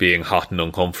being hot and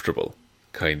uncomfortable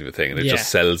kind of a thing, and it just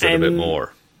sells it a bit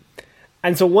more.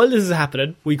 And so while this is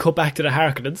happening, we cut back to the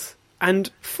Harkonnens,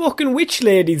 and fucking witch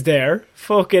lady's there,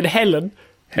 fucking Helen.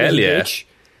 Hell yeah. Witch.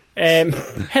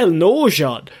 Hell no,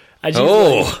 Sean. And she's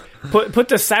like, put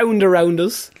the sound around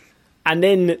us, and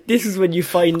then this is when you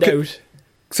find out.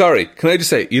 Sorry, can I just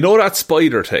say, you know that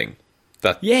spider thing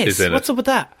that is in it? What's up with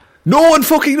that? No one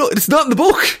fucking knows. It's not in the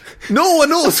book. No one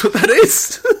knows what that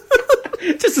is.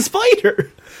 Just a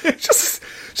spider. Just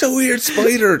a weird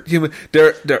spider.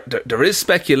 There is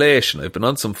speculation. I've been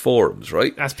on some forums,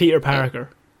 right? That's Peter Parker.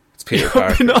 It's Peter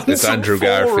Parker. It's Andrew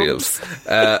Garfield.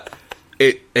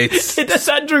 it's That's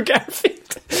Andrew Garfield.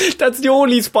 That's the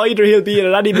only spider he'll be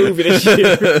in any movie this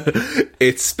year.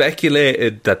 it's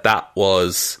speculated that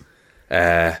was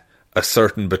a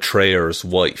certain betrayer's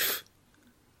wife,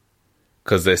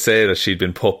 because they say that she'd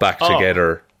been put back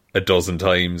together a dozen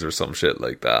times or some shit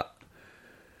like that.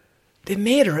 They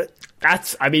made her.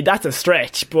 That's a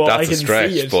stretch, but I can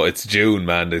see it. But it's June,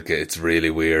 man. It's really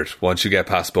weird. Once you get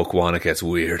past book 1, it gets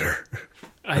weirder.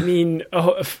 I mean,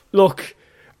 look,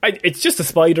 it's just a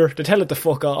spider. To tell it to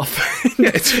fuck off.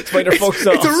 Spider fucks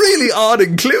off. It's a really odd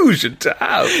inclusion to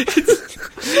have.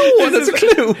 No one has a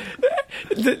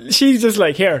clue. She's just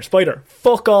like, here, spider,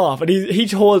 fuck off. And he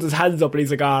holds his hands up and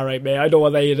he's like, all right, mate, I don't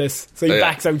want any of this. So he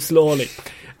backs out slowly.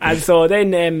 And so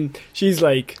then she's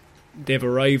like, they've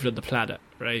arrived on the planet,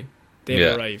 right?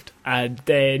 They've arrived. And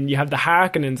then you have the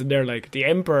Harkonnens, and they're like, the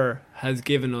Emperor has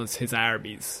given us his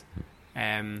armies.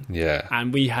 And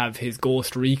we have his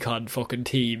Ghost Recon fucking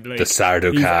team. Like, the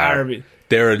Sardaukar.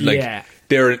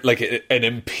 They're like an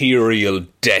Imperial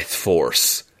death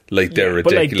force. Like, they're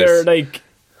ridiculous. But like, they're like,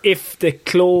 if the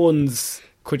clones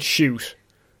could shoot,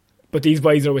 but these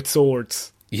guys are with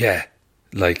swords. Yeah.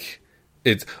 Like,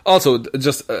 it's also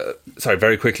just,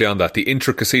 very quickly on that, the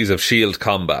intricacies of shield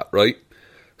combat, right?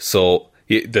 So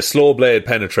the slow blade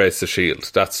penetrates the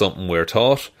shield. That's something we're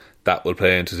taught. That will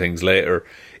play into things later.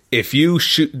 If you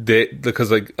shoot,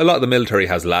 because like a lot of the military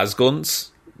has las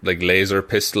guns, like laser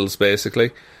pistols basically.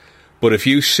 But if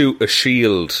you shoot a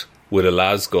shield with a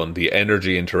las gun, the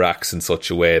energy interacts in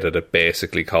such a way that it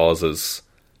basically causes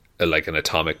like an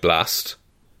atomic blast.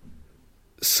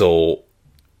 So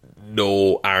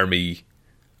no army,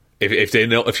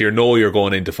 if you know you're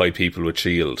going in to fight people with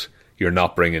shield, you're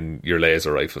not bringing your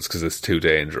laser rifles because it's too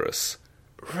dangerous.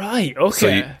 Right,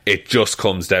 okay. So it just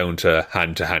comes down to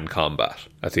hand-to-hand combat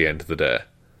at the end of the day.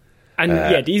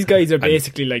 And these guys are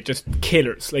basically like just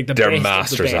killers. Like they're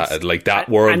masters at it. Like that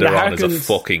world they're on is a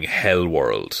fucking hell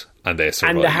world, and they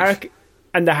survive.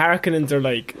 And the Harkonnens are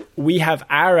like, we have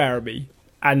our army,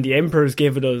 and the Emperor's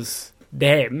given us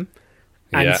them,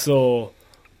 and so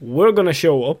we're going to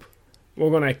show up, we're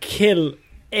going to kill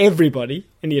everybody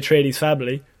in the Atreides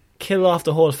family, kill off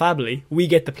the whole family, we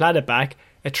get the planet back.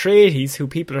 Atreides, who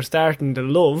people are starting to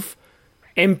love,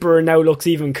 Emperor now looks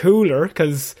even cooler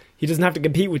because he doesn't have to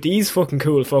compete with these fucking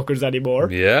cool fuckers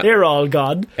anymore. Yeah, they're all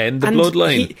gone. End the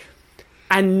bloodline.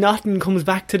 And nothing comes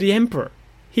back to the Emperor.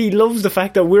 He loves the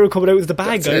fact that we're coming out as the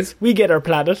bad guys. We get our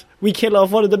planet. We kill off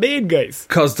one of the main guys.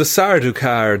 Because the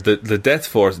Sardaukar, the Death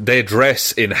Force, they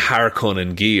dress in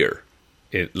Harkonnen gear.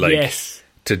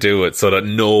 To do it so that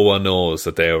no one knows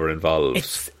that they were involved.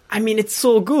 It's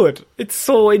so good. It's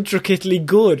so intricately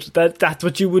good that that's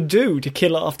what you would do to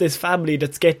kill off this family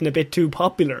that's getting a bit too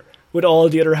popular with all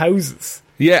the other houses.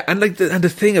 Yeah, and like the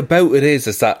thing about it is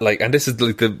that like, and this is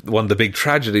like one of the big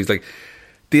tragedies, like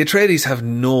the Atreides have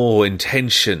no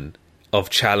intention of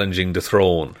challenging the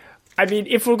throne. I mean,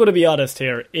 if we're going to be honest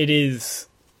here, it is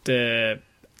the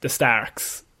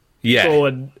Starks. Yeah. So,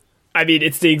 I mean,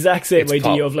 it's the exact same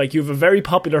idea of like, you have a very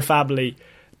popular family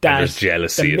that and there's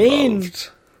jealousy involved.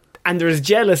 And there's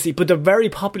jealousy, but they're very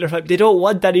popular. They don't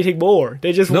want anything more.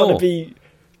 They just want to be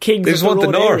kings of their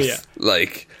own area.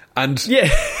 Like, and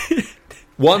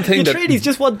one thing the Atreides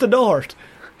just want the North.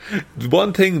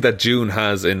 One thing that June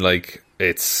has in like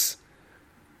its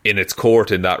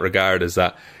court in that regard is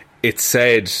that it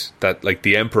said that like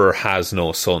the Emperor has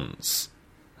no sons.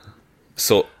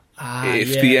 So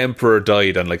if the Emperor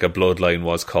died and like a bloodline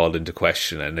was called into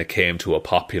question and it came to a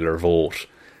popular vote,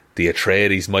 the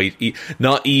Atreides might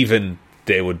not even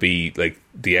they would be like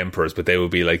the emperors, but they would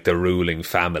be like the ruling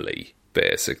family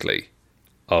basically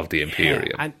of the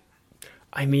Imperium. And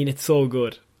I mean, it's so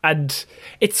good, and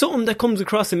it's something that comes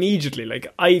across immediately. Like,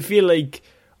 I feel like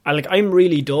I'm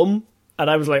really dumb, and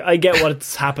I was like, I get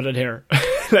what's happening here.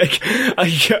 Like,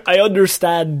 I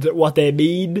understand what they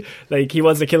mean. Like, he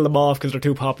wants to kill them off because they're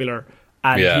too popular,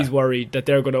 and he's worried that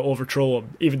they're going to overthrow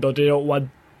him, even though they don't want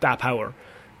that power.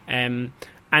 And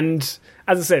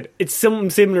as I said, it's something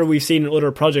similar we've seen in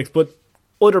other projects, but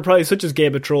other projects such as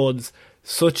Game of Thrones,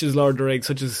 such as Lord of the Rings,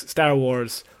 such as Star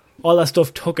Wars, all that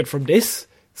stuff took it from this.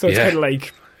 So it's kind of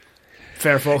like,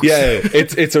 fair folks. Yeah,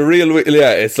 it's a real...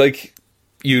 Yeah, it's like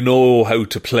you know how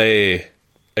to play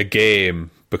a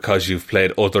game because you've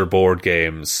played other board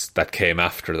games that came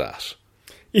after that.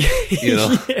 You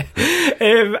know?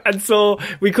 And so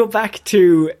we come back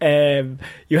to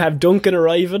you have Duncan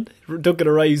arriving. Duncan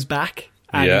arrives back,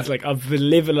 and he's like, I've been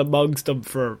living amongst them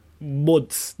for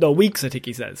weeks, I think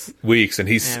he says. Weeks, and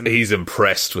he's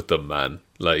impressed with them, man.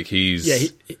 Like,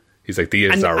 he's like,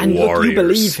 these are warriors. Look, you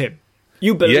believe him.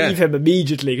 You believe him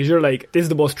immediately because you're like, this is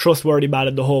the most trustworthy man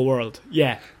in the whole world.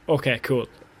 Yeah, okay, cool.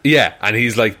 Yeah, and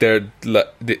he's like, I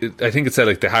think it said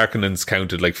like the Harkonnens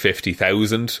counted like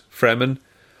 50,000 Fremen,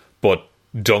 but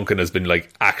Duncan has been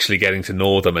like actually getting to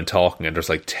know them and talking, and there's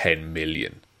like 10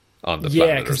 million on the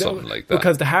planet or something like that.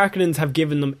 Because the Harkonnens have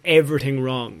given them everything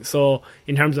wrong. So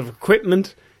in terms of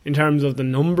equipment, in terms of the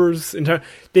numbers,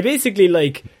 they basically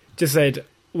like just said,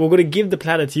 we're going to give the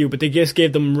planet to you, but they just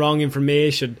gave them wrong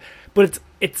information. But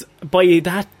it's by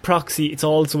that proxy, it's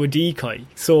also a decoy.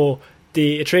 So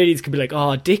the Atreides could be like,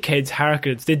 oh, dickheads,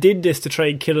 Harkonnens, they did this to try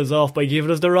and kill us off by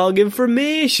giving us the wrong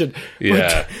information.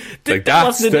 Yeah, like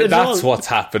that's what's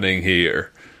happening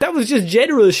here. That was just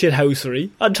general shithousery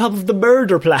on top of the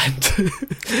murder plant.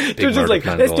 They're just like,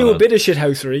 let's do a bit of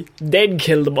shithousery, then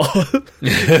kill them all.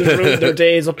 Just ruin their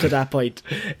days up to that point.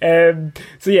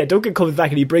 So yeah, Duncan comes back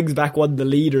and he brings back one of the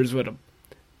leaders with him.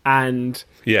 And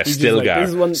yeah, Stilgar.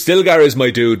 Stilgar is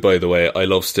my dude, by the way. I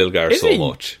love Stilgar so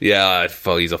much. Yeah,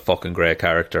 he's a fucking great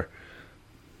character.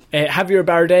 Javier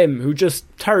Bardem, who just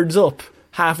turns up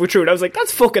halfway through, and I was like,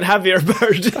 that's fucking Javier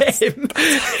Bardem. Javier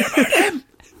Bardem.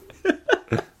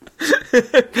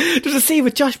 There's a scene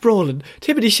with Josh Brolin,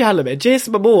 Timothée Chalamet,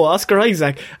 Jason Momoa, Oscar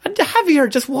Isaac, and Javier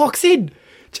just walks in.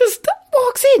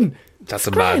 That's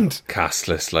a mad cast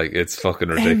list. Like, it's fucking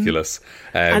ridiculous.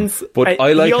 But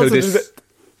I like how this...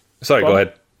 Sorry, go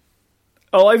ahead.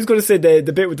 Oh, I was going to say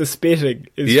the bit with the spitting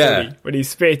is funny when he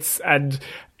spits, and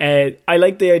I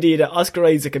like the idea that Oscar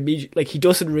Isaac immediately, like, he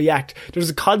doesn't react.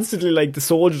 There's constantly like the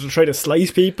soldiers are trying to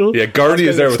slice people. Yeah, Gurney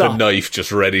is there with a knife,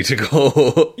 just ready to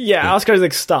go. Yeah, Oscar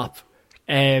Isaac's stop,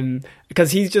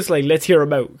 because he's just like, let's hear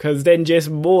him out. Because then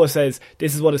Jason Momoa says,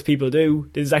 "This is what his people do.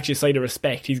 This is actually a sign of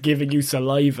respect. He's giving you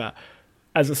saliva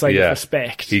as a sign of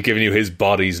respect. He's giving you his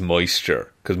body's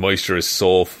moisture, because moisture is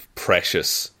so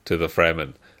precious to the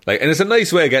Fremen." Like, and it's a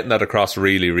nice way of getting that across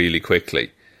really, really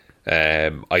quickly.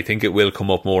 I think it will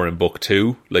come up more in book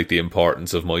 2, like the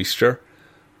importance of moisture,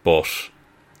 but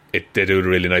they do it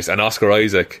really nice. And Oscar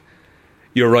Isaac,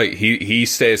 you're right, he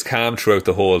stays calm throughout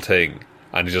the whole thing,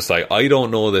 and he's just like, I don't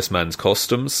know this man's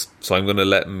customs, so I'm going to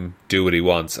let him do what he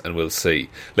wants, and we'll see.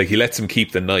 Like, he lets him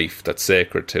keep the knife that's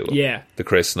sacred to him, the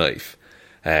Chris knife.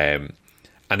 And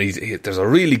there's a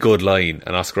really good line,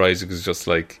 and Oscar Isaac is just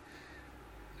like,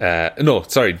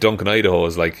 Duncan Idaho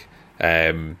is like,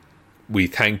 we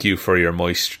thank you for your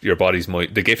body's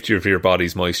the gift of your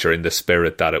body's moisture in the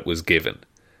spirit that it was given.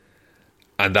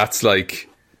 And that's like,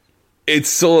 it's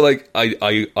so like,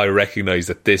 I recognise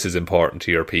that this is important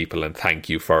to your people, and thank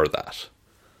you for that.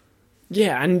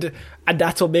 Yeah, and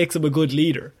that's what makes him a good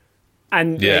leader.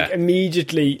 And like,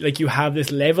 immediately, like, you have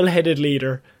this level-headed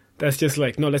leader that's just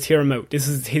like, no, let's hear him out. This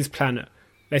is his planet.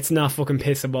 Let's not fucking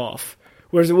piss him off.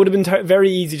 Whereas it would have been very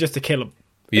easy just to kill him.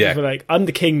 Yeah. Like, I'm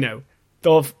the king now.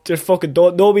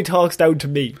 Nobody talks down to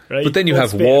me, right? But then you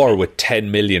have war with 10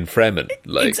 million Fremen.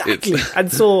 Like, exactly.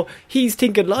 And so he's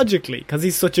thinking logically, because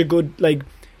he's such a good, like,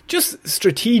 just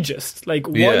strategist. Like,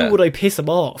 why would I piss him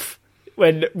off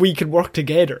when we can work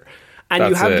together? And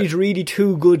you have these really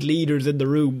two good leaders in the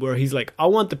room where he's like, I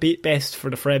want the best for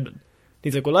the Fremen.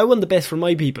 He's like, well, I want the best for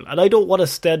my people, and I don't want to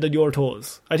stand on your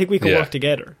toes. I think we can work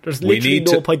together. There's literally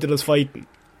no point in us fighting.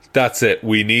 That's it.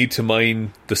 We need to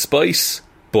mine the spice,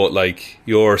 but like,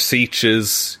 your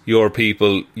Sietches, your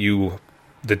people,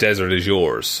 the desert is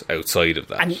yours outside of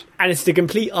that. And it's the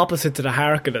complete opposite to the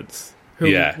Harkonnens,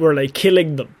 who were like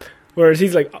killing them. Whereas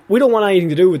he's like, we don't want anything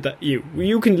to do with that.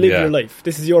 You can live your life.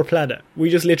 This is your planet. We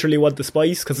just literally want the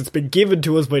spice because it's been given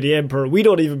to us by the Emperor. We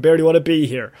don't even barely want to be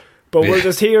here. But we're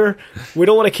just here, we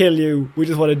don't want to kill you, we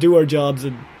just want to do our jobs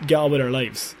and get on with our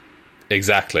lives.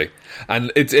 Exactly.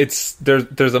 And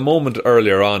there's a moment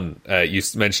earlier on, you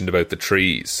mentioned about the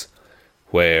trees,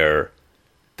 where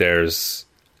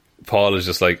Paul is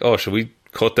just like, oh, should we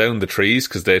cut down the trees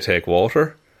because they take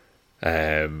water?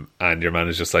 And your man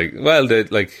is just like, well,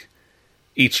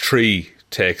 each tree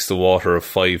takes the water of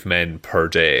 5 men per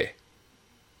day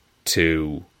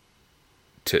to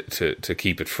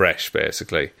keep it fresh,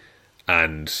 basically.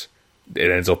 And it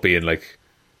ends up being like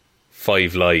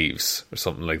 5 lives or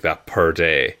something like that per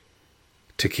day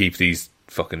to keep these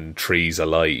fucking trees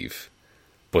alive.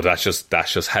 But that's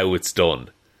just how it's done.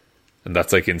 And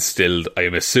that's like instilled, I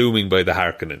am assuming, by the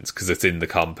Harkonnens, because it's in the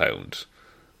compound.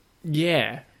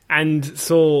 Yeah. And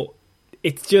so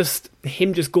it's just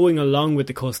him just going along with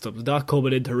the customs, not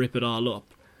coming in to rip it all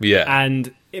up. Yeah.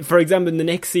 And for example, in the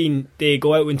next scene, they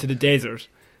go out into the desert,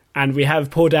 and we have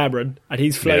Poe Dameron, and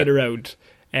he's flying around.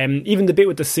 Even the bit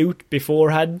with the suit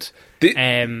beforehand.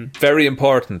 Very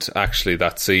important, actually,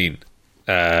 that scene.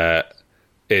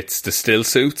 It's the still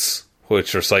suits,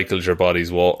 which recycles your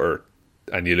body's water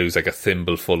and you lose like a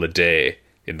thimbleful a day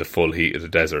in the full heat of the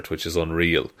desert, which is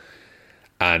unreal.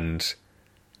 And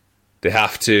they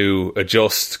have to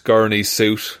adjust Gurney's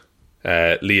suit.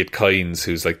 Liet Kynes,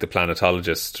 who's like the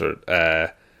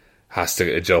planetologist, has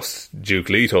to adjust Duke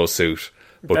Leto's suit.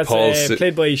 But That's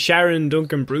played by Sharon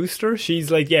Duncan Brewster. She's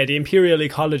like, the Imperial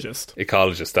Ecologist.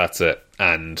 Ecologist, that's it.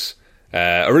 And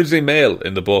originally male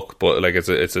in the book, but like it's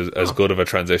as good of a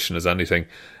transition as anything.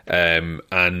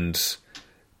 And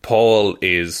Paul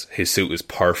his suit is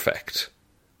perfect.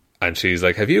 And she's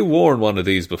like, have you worn one of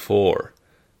these before?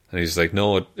 And he's like,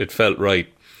 no, it felt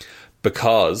right.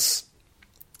 Because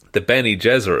the Bene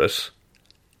Gesserit,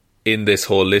 in this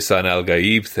whole Lisan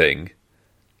al-Gaib thing,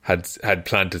 had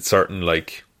planted certain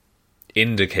like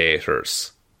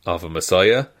indicators of a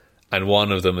Messiah, and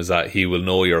one of them is that he will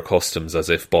know your customs as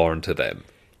if born to them.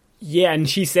 Yeah, and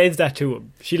she says that to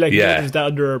him. She like mutters that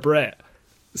under her breath.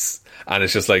 And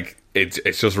it's just like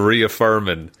it's just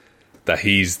reaffirming that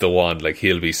he's the one, like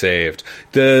he'll be saved.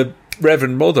 The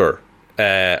Reverend Mother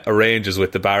arranges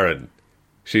with the Baron.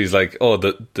 She's like, oh,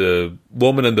 the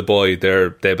woman and the boy,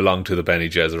 they belong to the Bene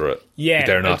Gesserit. Yeah,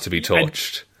 they're not to be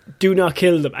touched. Do not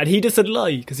kill them. And he doesn't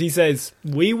lie, because he says,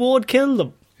 we won't kill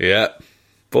them. Yeah.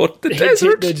 But the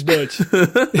desert.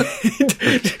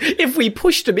 If we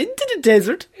pushed them into the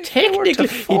desert, technically,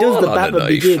 he does the Batman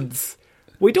Begins.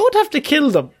 We don't have to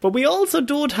kill them, but we also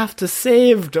don't have to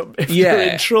save them if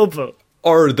they're in trouble.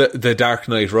 Or the Dark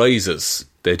Knight Rises.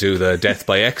 They do the death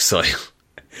by exile.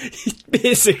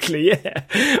 Basically, yeah.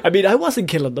 I mean, I wasn't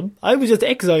killing them. I was just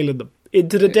exiling them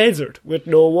into the desert with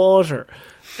no water.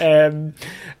 And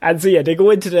so, yeah, they go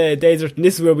into the desert, and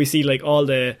this is where we see, like, all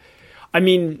the... I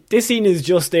mean, this scene is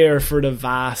just there for the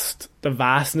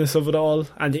vastness of it all,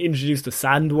 and to introduce the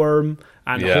sandworm,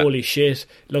 and holy shit,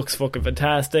 looks fucking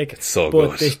fantastic. It's so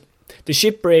good. But the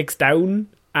ship breaks down,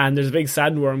 and there's a big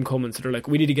sandworm coming, so they're like,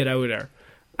 we need to get out of there.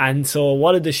 And so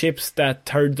one of the ships that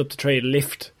turns up to try and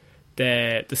lift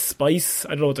the spice, I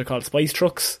don't know what they're called, spice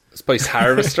trucks? Spice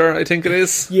harvester, I think it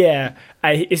is. Yeah,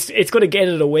 it's going to get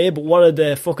it away, but one of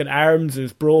the fucking arms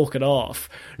is broken off.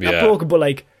 Not broken, but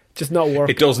like, just not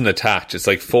working. It doesn't attach. It's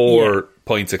like 4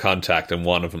 points of contact and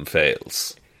one of them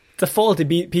fails. It's a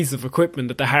faulty piece of equipment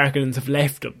that the Harkonnens have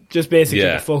left them, just basically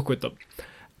to fuck with them.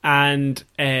 And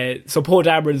so Poe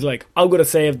Dameron's like, I'm going to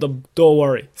save them, don't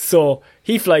worry. So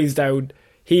he flies down,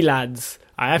 he lands.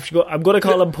 I'm going to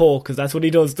call him Poe, because that's what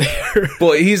he does there.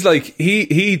 But he's like,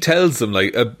 he tells them,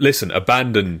 like, listen,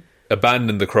 abandon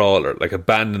the crawler, like,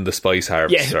 abandon the spice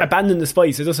harvester. Yeah, abandon the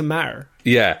spice, it doesn't matter.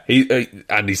 Yeah,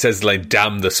 and he says, like,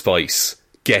 damn the spice,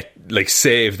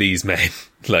 save these men.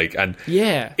 Like, and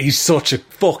he's such a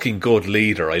fucking good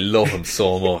leader. I love him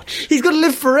so much. He's going to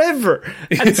live forever.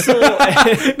 And so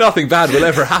nothing bad will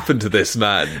ever happen to this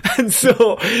man. And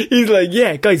so he's like,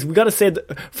 yeah, guys, we got to say,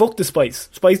 fuck the spice.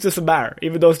 Spice doesn't matter,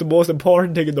 even though it's the most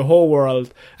important thing in the whole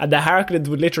world. And the Harkonnens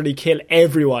would literally kill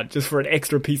everyone just for an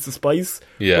extra piece of spice.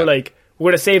 Yeah. We're like, we're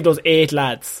going to save those 8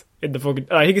 lads in the fucking,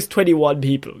 I think it's 21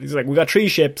 people. He's like, we got 3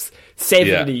 ships,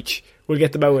 7 each. We'll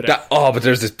get them out of there. But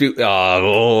there's this it's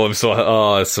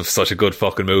such a good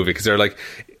fucking movie, because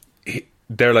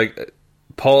they're like,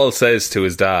 Paul says to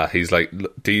his dad, he's like,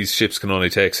 these ships can only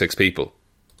take 6 people,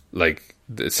 like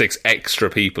 6 extra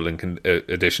people in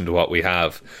addition to what we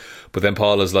have. But then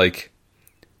Paul is like,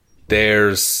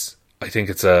 there's, I think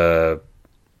it's a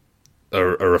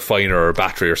refiner or a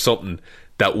battery or something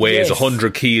that weighs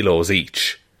 100 kilos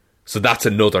each, so that's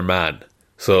another man.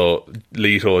 So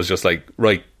Leto is just like,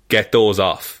 right, get those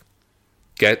off.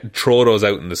 Throw those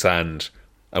out in the sand,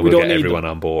 and we'll get everyone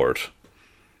on board.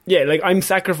 Yeah, like, I'm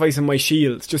sacrificing my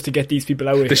shields just to get these people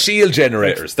out of here. The shield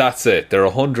generators, that's it. They're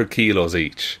 100 kilos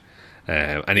each.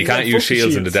 And you can't use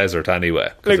shields in the desert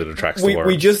anyway, because it attracts the worms.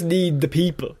 We just need the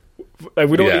people. Like,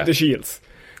 we don't need the shields.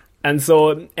 And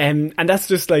so, and that's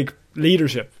just like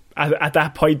leadership at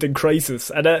that point in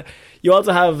crisis. And you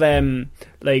also have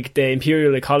like the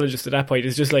Imperial Ecologist at that point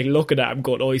is just like looking at him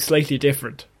going, oh, he's slightly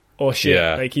different. Oh shit,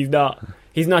 like he's not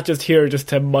just here just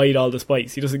to mine all the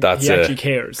spice. He doesn't. He actually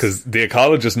cares, because the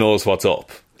ecologist knows what's up.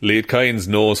 Liet Kynes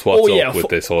knows what's up with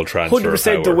this whole transfer.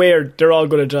 100% aware they're all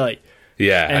going to die.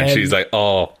 Yeah, and she's like,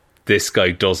 oh, this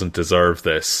guy doesn't deserve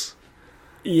this.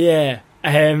 Yeah,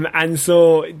 and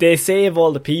so they save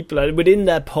all the people, and within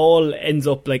that, Paul ends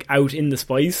up like out in the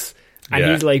spice, and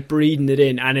he's like breathing it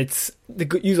in, and it's,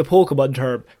 use a Pokemon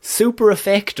term, super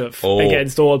effective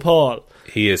against old Paul.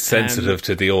 He is sensitive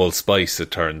to the old spice,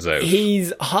 it turns out.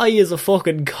 He's high as a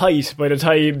fucking kite by the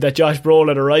time that Josh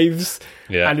Brolin arrives.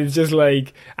 Yeah. And it's just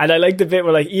like, and I like the bit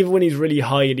where, like, even when he's really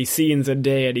high and he's seeing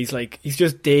Zendaya and he's like, he's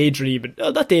just daydreaming.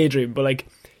 Oh, not daydreaming, but like,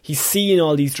 he's seeing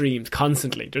all these dreams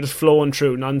constantly. They're just flowing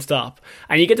through non-stop.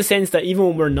 And you get the sense that even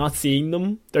when we're not seeing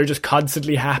them, they're just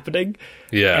constantly happening.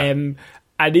 Yeah. And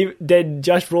then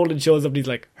Josh Brolin shows up and he's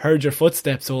like, "Heard your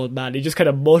footsteps, old man." He just kind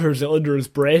of mutters it under his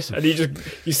breath. And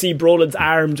you see Brolin's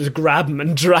arm just grab him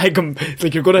and drag him. It's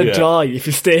like, you're going to die if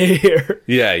you stay here.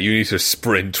 Yeah, you need to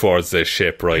sprint towards this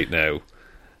ship right now.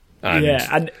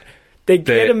 And they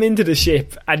get him into the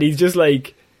ship and he's just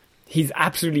like, he's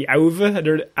absolutely out of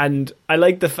it. And I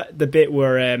like the bit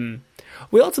where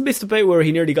we also missed the bit where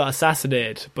he nearly got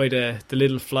assassinated by the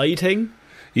little fly thing.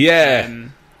 Yeah.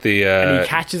 And he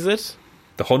catches it.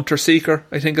 The Hunter Seeker,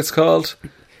 I think it's called.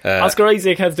 Oscar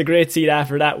Isaac has the great scene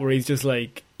after that where he's just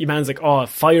like, your man's like, "Oh,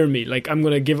 fire me, like I'm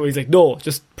going to give it." He's like, "No,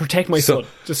 just protect my son."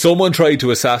 Someone tried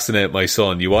to assassinate my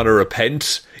son. You want to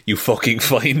repent? You fucking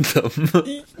find them.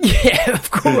 Yeah, of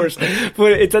course.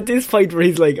 But it's at this point where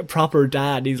he's like a proper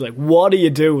dad. He's like, "What are you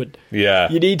doing?"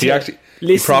 Yeah. You need to listen.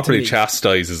 He properly to me.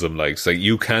 chastises him, like, it's like,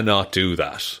 you cannot do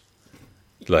that.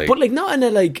 Like, but like not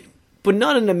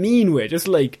in a mean way. Just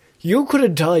like, you could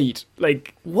have died.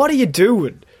 Like, what are you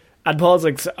doing? And Paul's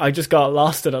like, "I just got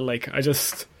lost in it. Like,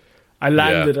 I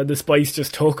landed and the spice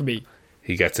just took me."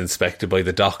 He gets inspected by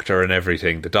the doctor and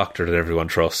everything. The doctor that everyone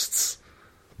trusts.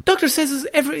 Doctor says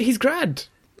he's grand.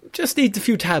 Just needs a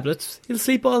few tablets. He'll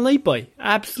sleep all night by.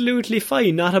 Absolutely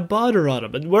fine. Not a bother on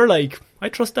him. And we're like, I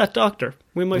trust that doctor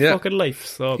with my fucking life.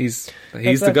 So he's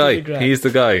the guy. Grand. He's the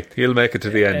guy. He'll make it to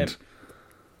the end.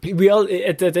 We all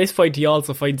at this point he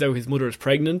also finds out his mother is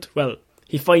pregnant. Well,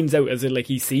 he finds out as in like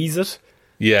he sees it.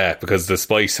 Yeah, because the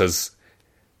spice has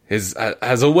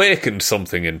awakened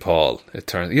something in Paul. It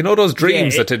turns, those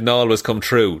dreams that didn't always come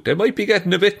true. They might be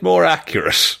getting a bit more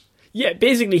accurate. Yeah,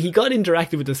 basically he got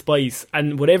interacted with the spice,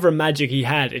 and whatever magic he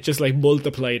had, it just like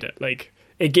multiplied it. Like,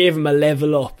 it gave him a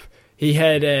level up. He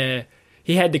had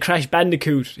the Crash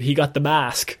Bandicoot. He got the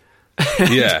mask.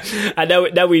 Yeah,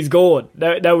 and now he's going.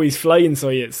 Now he's flying. So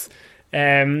he is.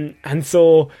 And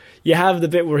so you have the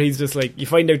bit where he's just like, you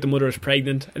find out the mother is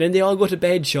pregnant, and then they all go to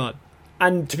bed, Sean.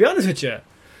 And to be honest with you,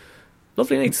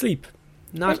 lovely night's sleep.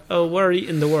 Not a worry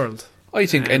in the world. I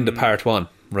think end of part one.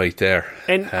 Right there.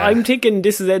 And I'm thinking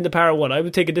this is the end of part one.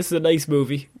 I'm thinking this is a nice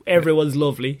movie. Everyone's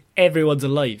lovely. Everyone's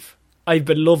alive. I've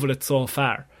been loving it so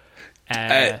far.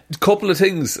 Couple of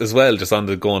things as well, just on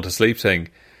the going to sleep thing.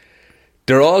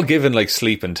 They're all given like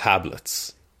sleeping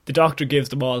tablets. The doctor gives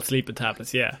them all sleeping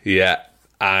tablets, yeah. Yeah.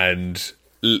 And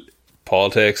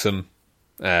Paul takes them.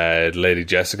 Lady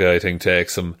Jessica, I think,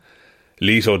 takes them.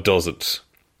 Leto doesn't.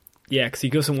 Yeah, because he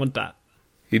doesn't want that.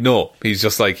 He's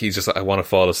just like, I want to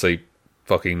fall asleep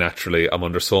fucking naturally. I'm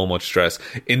under so much stress.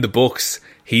 In the books,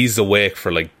 he's awake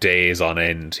for like days on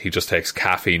end. He just takes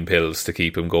caffeine pills to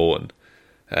keep him going.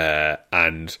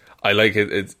 And I like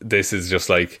it. This is just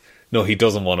like, no, he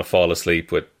doesn't want to fall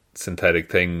asleep with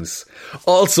synthetic things.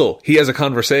 Also, he has a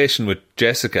conversation with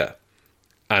Jessica,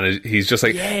 and he's just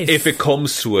like, if it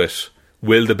comes to it,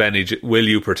 will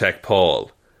you protect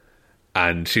Paul?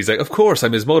 And she's like, of course,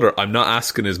 I'm his mother. I'm not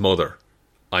asking his mother.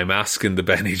 I'm asking the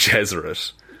Bene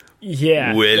Gesserit.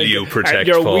 Yeah. Will you protect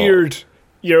Paul?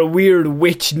 You're a weird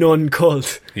witch nun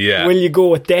cult. Yeah. Will you go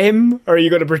with them, or are you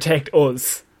going to protect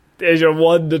us? There's your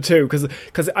one to two.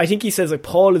 Because I think he says, like,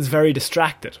 Paul is very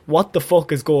distracted. What the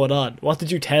fuck is going on? What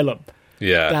did you tell him?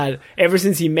 Yeah. That ever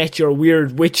since he met your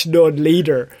weird witch nun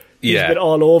leader, he's been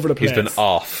all over the place. He's been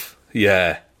off.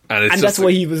 Yeah. And that's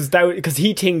why he was down, because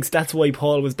he thinks that's why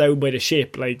Paul was down by the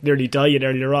ship, like nearly dying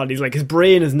earlier on. He's like, his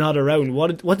brain is not around.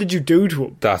 What did you do to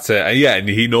him? That's it. And yeah, and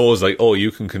he knows, like, oh,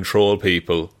 you can control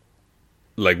people,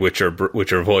 like, with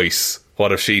your voice.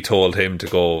 What if she told him to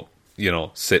go,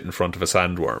 sit in front of a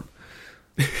sandworm?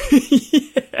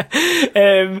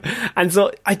 And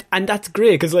so, and that's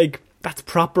great, because like that's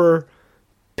proper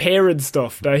parent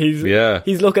stuff. That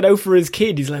he's looking out for his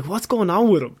kid. He's like, what's going on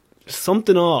with him?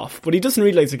 Something off, but he doesn't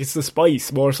realise, like, it's the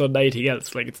spice more so than anything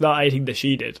else. Like, it's not anything that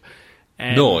she did.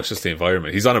 No, it's just the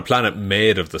environment. He's on a planet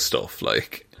made of the stuff,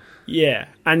 like. Yeah,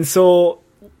 and so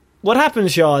what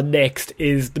happens, Sean, next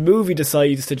is the movie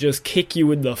decides to just kick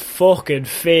you in the fucking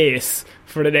face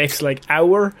for the next like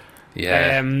hour.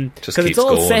 Yeah, because it's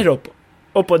all going. Set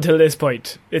up until this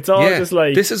point. It's all just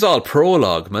like, this is all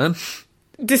prologue, man.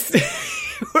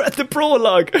 We're at the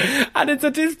prologue, and it's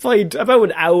at this point, about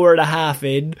an hour and a half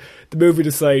in, the movie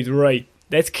decides, right,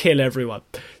 let's kill everyone.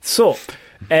 So,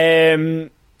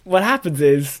 what happens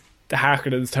is the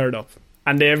Harkonnens turn up,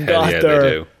 and they've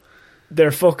got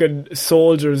their fucking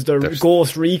soldiers, their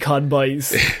ghost recon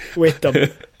boys with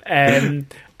them, and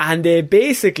they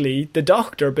basically, the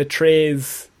Doctor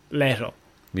betrays Leto.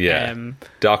 Yeah,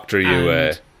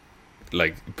 Doctor,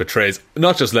 betrays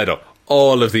not just Leto,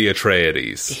 all of the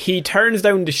Atreides. He turns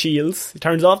down the shields, he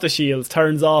turns off the shields,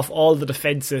 turns off all the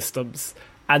defense systems,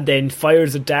 and then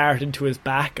fires a dart into his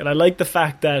back. And I like the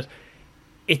fact that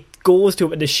it goes to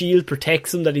him and the shield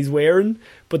protects him that he's wearing,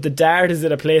 but the dart is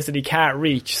in a place that he can't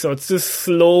reach, so it's just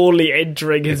slowly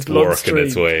entering his bloodstream. Working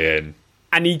its way in.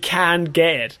 And he can't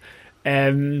get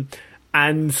it.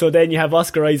 And so then you have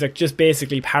Oscar Isaac just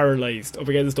basically paralysed up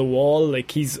against the wall. Like,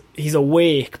 he's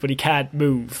awake, but he can't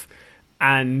move.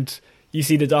 And you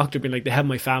see the doctor being like, they have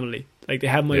my family. Like, they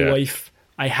have my wife.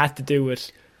 I had to do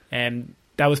it.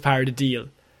 That was part of the deal.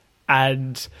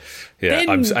 And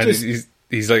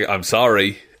he's like, I'm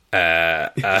sorry.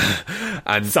 And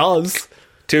Soz.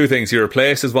 Two things. He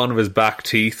replaces one of his back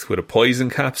teeth with a poison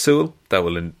capsule that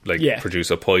will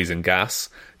produce a poison gas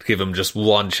to give him just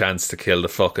one chance to kill the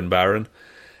fucking Baron.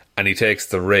 And he takes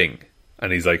the ring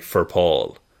and he's like, for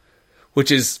Paul.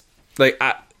 Which is like,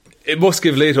 it must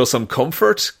give Leto some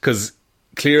comfort, because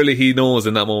clearly he knows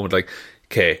in that moment, like,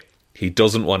 okay, he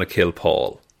doesn't want to kill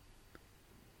Paul.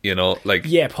 You know, like...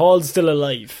 Yeah, Paul's still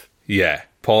alive. Yeah,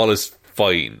 Paul is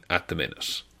fine at the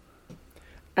minute.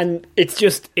 And it's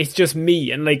just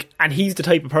me, and he's the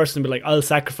type of person to be like, I'll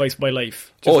sacrifice my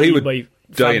life. He would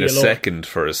die in a second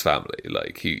for his family.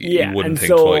 Like, he wouldn't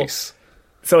think twice.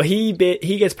 So he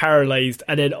gets paralysed,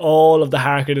 and then all of the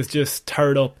Harkonnens just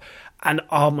turn up. And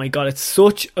oh my god, it's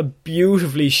such a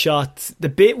beautifully shot. The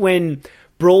bit when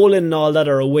Brolin and all that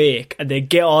are awake, and they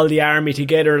get all the army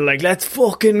together, like, let's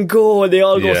fucking go, and they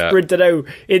all go sprinting out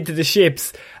into the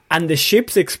ships, and the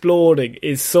ships exploding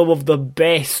is some of the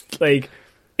best. Like,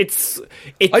 it's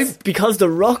because the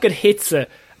rocket hits it,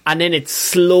 and then it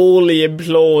slowly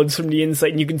implodes from the inside,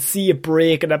 and you can see it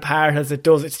breaking apart as it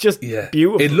does. It's just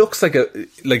beautiful. It looks like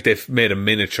they've made a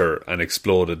miniature and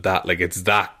exploded that. Like, it's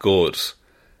that good.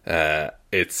 I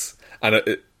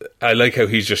like how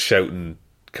he's just shouting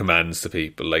commands to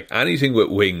people, like, anything with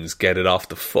wings, get it off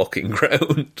the fucking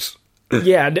ground.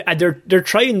 Yeah, and they're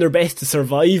trying their best to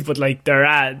survive, but like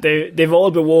they've all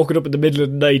been woken up in the middle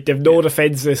of the night. They've no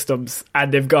defense systems,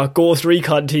 and they've got Ghost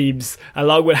Recon teams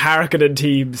along with Harkonnen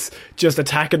teams just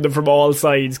attacking them from all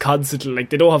sides constantly. Like,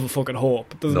 they don't have a fucking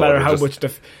hope. It doesn't matter how much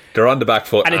they're on the back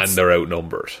foot, and they're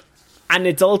outnumbered. And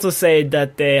it's also said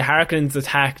that the Harkonnens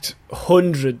attacked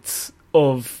hundreds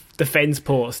of defense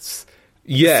posts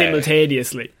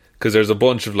simultaneously, because there's a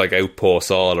bunch of like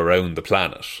outposts all around the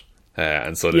planet.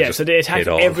 And so they attacked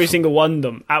every single one of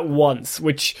them at once,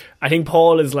 which I think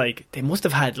Paul is like, they must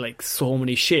have had like so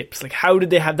many ships. Like, how did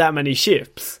they have that many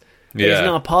ships? It's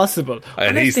not possible.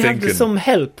 And he's thinking some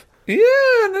help.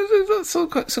 Yeah, some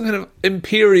kind of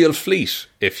imperial fleet,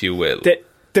 if you will.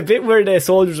 The bit where the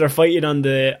soldiers are fighting on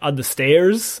the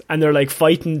stairs, and they're like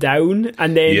fighting down,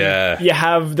 and then you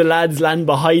have the lads land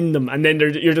behind them, and then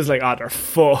you're just like, oh, they're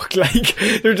fucked. Like,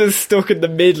 they're just stuck in the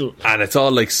middle. And it's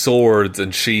all like swords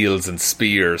and shields and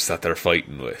spears that they're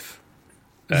fighting with.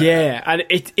 And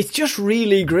it's just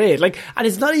really great. Like, and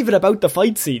it's not even about the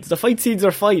fight scenes. The fight scenes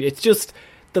are fine. It's just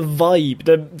the vibe,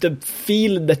 the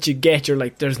feeling that you get. You're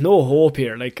like, there's no hope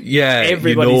here. Like,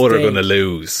 everybody's you know they're dead. going to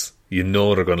lose. You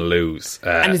know they're going to lose.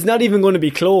 And it's not even going to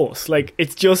be close. Like,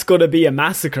 it's just going to be a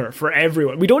massacre for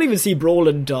everyone. We don't even see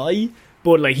Brolin die,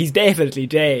 but like, he's definitely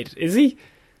dead. Is he?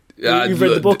 You've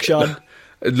read the book, Sean.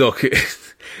 Look,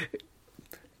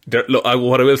 what I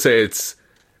will say, it's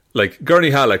like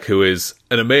Gurney Halleck, who is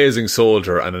an amazing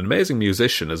soldier and an amazing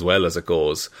musician as well as it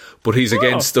goes, but he's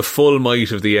against the full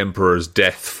might of the Emperor's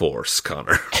death force,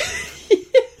 Connor.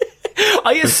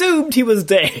 I assumed he was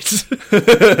dead.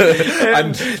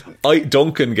 And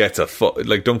Duncan gets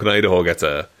Duncan Idaho gets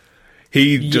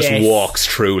he just walks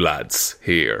through, lads,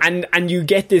 here. And you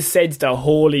get this sense that,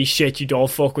 holy shit, you don't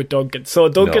fuck with Duncan. So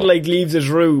Duncan leaves his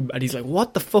room, and he's like,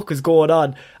 what the fuck is going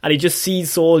on? And he just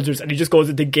sees soldiers, and he just goes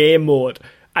into game mode.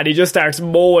 And he just starts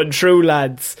mowing through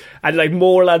lads. And like,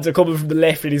 more lads are coming from the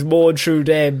left, and he's mowing through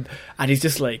them. And he's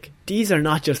just like, these are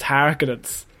not just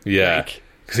Harkonnens. Yeah.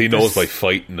 Because he knows by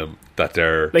fighting them that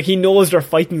they're... Like, he knows their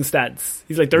fighting stance.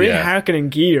 He's like, they're in Harkonnen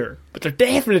gear, but they're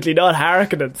definitely not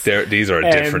Harkonnens. These are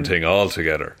a different thing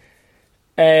altogether.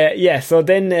 So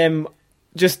then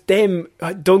just them...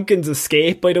 Duncan's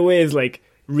escape, by the way, is like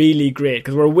really great,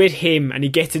 because we're with him, and he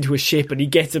gets into a ship, and he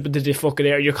gets up into the fucking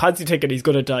air. You're constantly thinking he's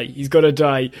going to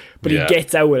die, but he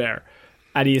gets out of there,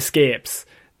 and he escapes.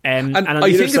 And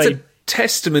I think it's a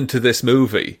testament to this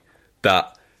movie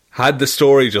that had the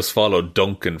story just followed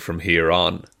Duncan from here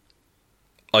on,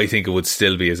 I think it would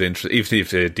still be as interesting. Even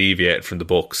if they deviate from the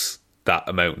books that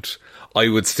amount, I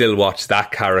would still watch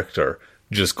that character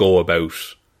just go about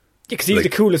because he's like, the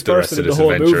coolest the rest person of in the this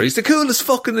whole adventure. movie. He's the coolest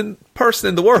fucking person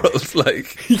in the world.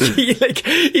 Like,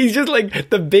 He's just like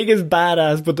the biggest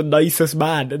badass, but the nicest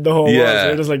man in the whole world. Yeah. So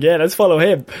you're just like, yeah, let's follow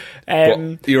him.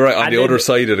 but you're right. On and the then- other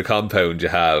side of the compound, you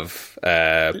have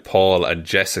Paul and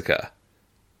Jessica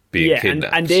being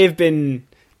kidnapped. and they've been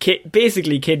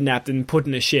basically kidnapped and put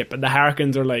in a ship, and the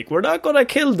Harkins are like, we're not going to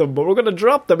kill them, but we're going to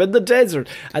drop them in the desert.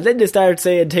 And then they start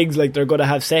saying things like they're going to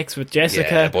have sex with Jessica.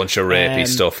 Yeah, a bunch of rapey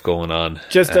stuff going on.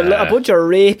 Just a bunch of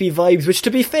rapey vibes, which,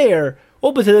 to be fair,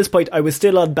 up until this point, I was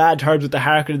still on bad terms with the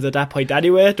Harkins at that point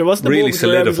anyway. There wasn't a Really moment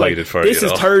where I was solidified like, it for this you,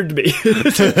 has though. turned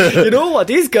me. You know what?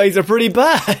 These guys are pretty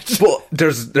bad. But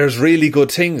there's really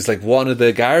good things. Like, one of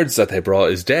the guards that they brought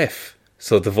is deaf,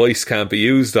 so the voice can't be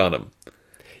used on him.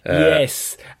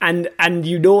 Yes, and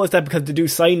you know it's that because they do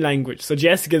sign language. So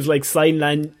Jessica's like sign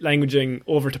languaging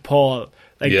over to Paul,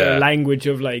 like Yeah. the language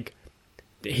of like,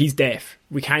 he's deaf,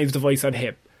 we can't use the voice on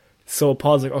him. So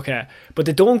Paul's like, okay, but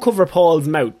they don't cover Paul's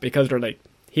mouth because they're like,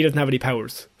 he doesn't have any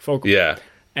powers. Fuck him. Yeah.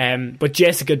 But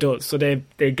Jessica does, so they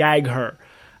gag her,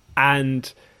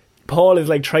 and Paul is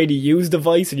like trying to use the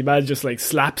voice, and your man just like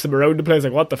slaps him around the place,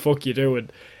 like, what the fuck you doing?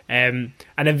 And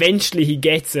eventually he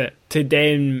gets it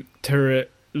to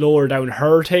lower down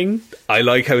her thing. I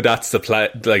like how that's the play,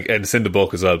 like, and it's in the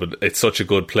book as well, but it's such a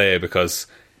good play because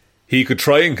he could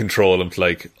try and control him to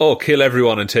like, oh, kill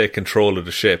everyone and take control of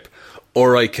the ship,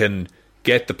 or I can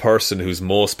get the person who's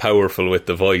most powerful with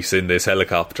the voice in this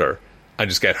helicopter and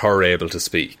just get her able to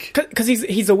speak. Because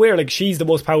he's aware, like, she's the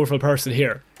most powerful person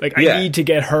here. Like, I need to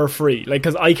get her free, like,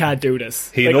 because I can't do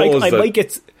this. He like,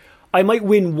 knows I might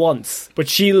win once, but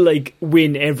she'll like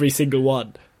win every single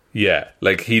one. Yeah,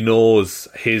 like, he knows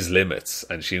his limits,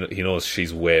 and he knows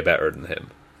she's way better than him.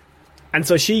 And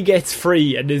so she gets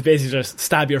free and is basically just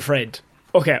stab your friend.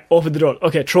 Okay, open the door.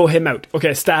 Okay, throw him out.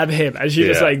 Okay, stab him. And she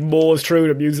just like mows through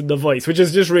them using the voice, which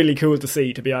is just really cool to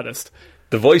see, to be honest.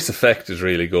 The voice effect is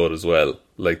really good as well,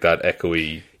 like that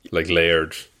echoey, like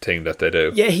layered thing that they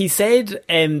do. Yeah, he said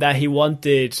that he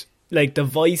wanted like the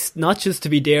voice not just to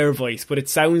be their voice, but it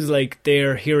sounds like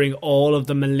they're hearing all of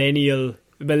the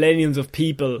millenniums of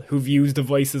people who've used the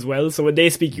voice as well. So when they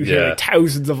speak, you hear like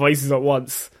thousands of voices at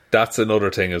once. That's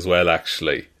another thing as well,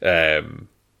 actually.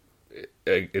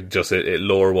 It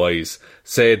lore wise,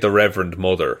 say the Reverend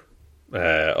Mother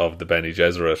of the Bene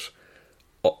Gesserit,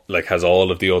 like, has all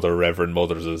of the other Reverend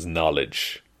Mothers'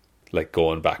 knowledge, like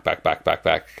going back,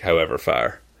 however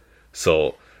far.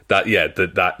 So that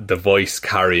the voice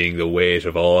carrying the weight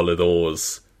of all of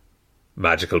those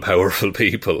magical, powerful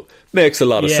people makes a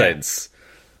lot of sense.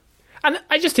 And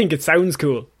I just think it sounds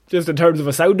cool, just in terms of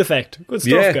a sound effect. Good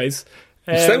stuff, guys.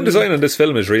 The sound design on this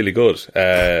film is really good.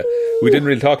 We didn't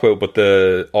really talk about, but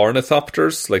the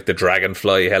ornithopters, like the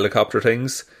dragonfly helicopter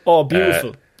things. Oh,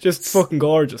 beautiful. Just fucking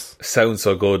gorgeous. Sounds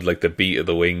so good, like the beat of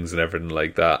the wings and everything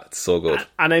like that. It's so good.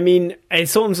 And I mean,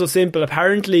 it's something so simple.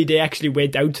 Apparently, they actually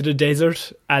went out to the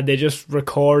desert and they just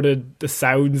recorded the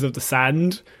sounds of the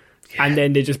sand, and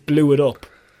then they just blew it up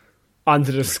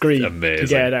onto the screen to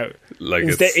get it out. Like,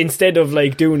 instead of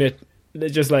like doing it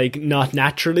just like not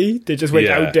naturally, they just went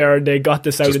out there and they got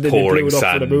the sound just and then they blew it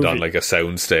up for the movie. on like a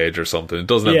sound stage or something. It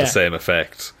doesn't have the same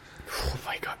effect. Oh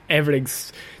my god,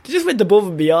 everything's... They just went above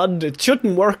and beyond. It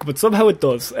shouldn't work, but somehow it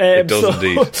does. It does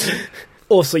indeed.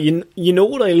 Also, you know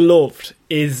what I loved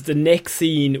is the next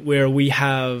scene where we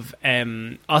have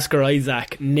Oscar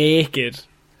Isaac naked,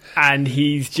 and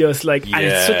he's just like, and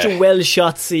it's such a well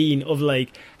shot scene of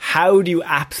like, how do you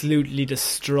absolutely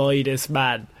destroy this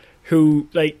man who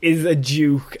like is a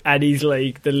duke and he's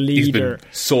like the leader. He's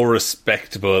been so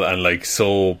respectable and like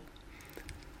so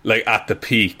like at the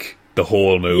peak the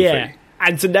whole movie. Yeah.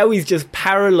 And so now he's just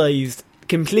paralysed,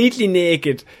 completely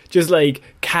naked, just like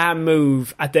can't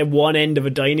move at the one end of a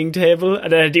dining table,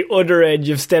 and then at the other end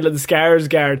you've Stellan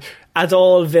Skarsgård, as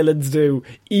all villains do,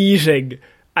 eating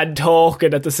and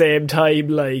talking at the same time,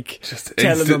 like just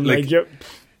telling them like you're...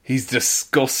 He's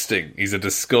disgusting. He's a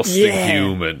disgusting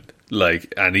human.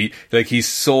 Like, and he's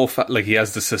so fat. Like, he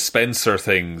has the suspensor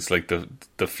things, like the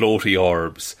floaty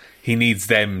orbs. He needs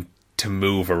them to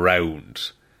move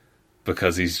around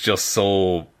because he's just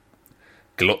so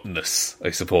gluttonous, I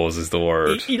suppose is the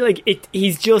word.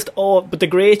 He's just all. But the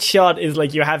great shot is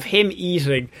like you have him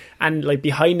eating, and like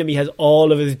behind him he has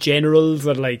all of his generals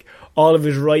and like all of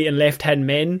his right and left hand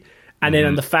men. And then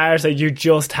on the far side, you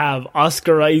just have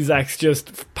Oscar Isaac's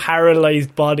just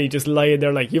paralysed body just lying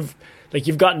there like you've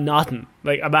got nothing.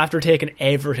 Like, I'm after taking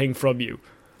everything from you.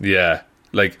 Yeah.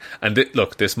 Like, and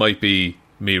look, this might be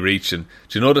me reaching.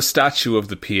 Do you know the statue of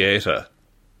the Pieta?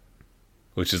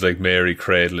 Which is like Mary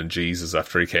cradling Jesus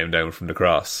after he came down from the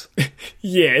cross.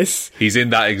 Yes. He's in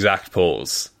that exact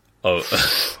pose.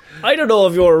 I don't know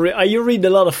if are you reading a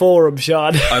lot of forums,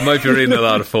 Sean? I might be reading a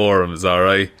lot of forums,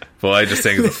 alright? But I just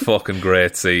think it's a fucking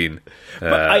great scene.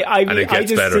 And it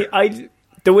gets better.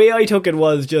 The way I took it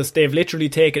was just they've literally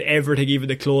taken everything, even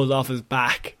the clothes off his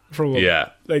back from him. Yeah.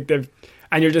 Like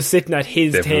and you're just sitting at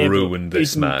his table. They've ruined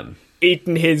this man.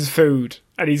 Eating his food,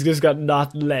 and he's just got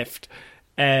nothing left.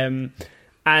 And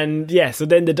yeah, so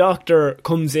then the doctor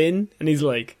comes in and he's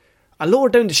like, I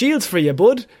lowered down the shields for you,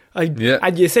 bud.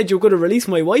 And you said you were going to release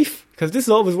my wife, because this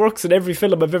always works in every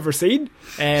film I've ever seen.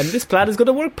 This plan is going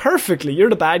to work perfectly. You're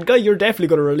the bad guy. You're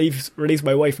definitely going to release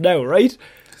my wife now, right?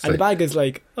 And the bad guy's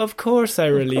like, of course I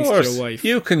released your wife.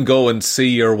 You can go and see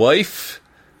your wife.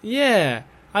 Yeah,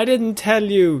 I didn't tell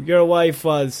you your wife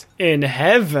was in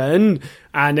heaven.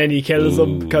 And then he kills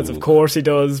him, because of course he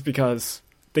does, because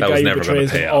the guy who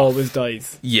betrays him always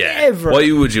dies. Yeah. Ever.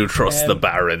 Why would you trust the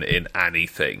Baron in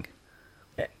anything?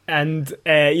 And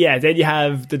then you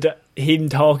have him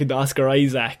talking to Oscar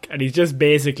Isaac, and he's just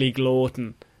basically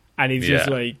gloating, and he's just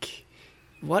like,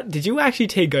 what, did you actually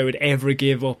think I would ever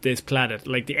give up this planet?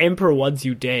 Like, the Emperor wants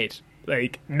you dead.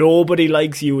 Like, nobody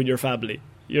likes you and your family.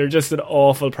 You're just an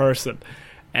awful person.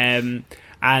 And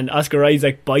Oscar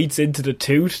Isaac bites into the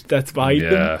tooth that's behind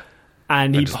him,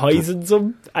 and he poisons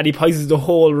him, and he poisons the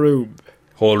whole room.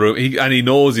 He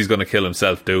knows he's going to kill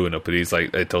himself doing it, but he's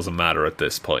like, it doesn't matter at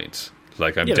this point.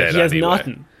 Like, I'm dead anyway. He has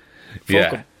nothing.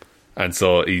 Fuck him. And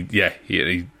so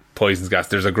he poisons gas.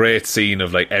 There's a great scene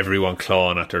of like everyone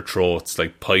clawing at their throats,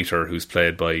 like Piter, who's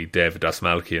played by David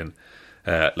Dastmalchian,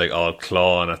 like all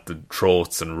clawing at the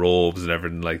throats and robes and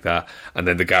everything like that. And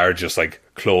then the guard just like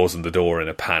closing the door in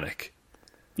a panic.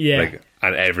 Yeah.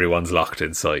 And everyone's locked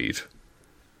inside.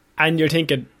 And you're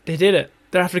thinking, they did it.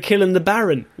 They're after killing the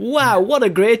Baron. Wow, what a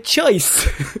great choice.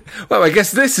 Well, I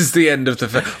guess this is the end of the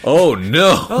film. Oh,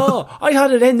 no. Oh, I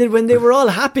thought it ended when they were all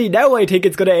happy. Now I think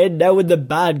it's going to end now when the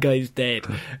bad guy's dead.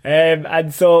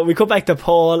 And so we come back to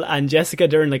Paul and Jessica.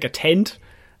 They're in like a tent.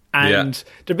 And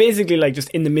they're basically like just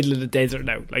in the middle of the desert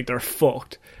now. Like, they're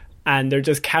fucked. And they're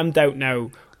just camped out now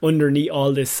underneath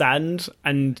all this sand.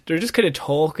 And they're just kind of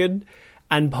talking.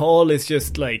 And Paul is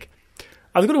just like,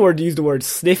 I was going to use the word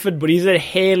sniffing, but he's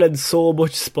inhaling so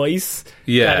much spice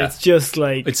that it's just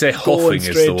like, I'd say huffing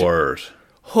is the word.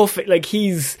 Huffing, like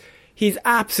he's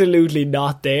absolutely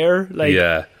not there. Like,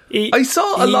 I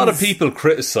saw a lot of people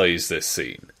criticise this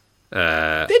scene.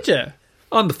 Did you?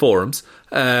 On the forums.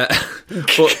 But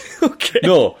okay.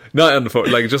 No, not on the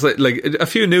forums. Like, just like a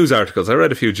few news articles. I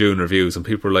read a few June reviews, and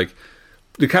people were like,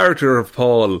 the character of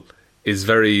Paul is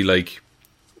very like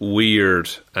weird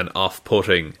and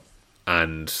off-putting.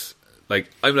 And like,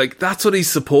 I'm like, that's what he's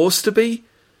supposed to be,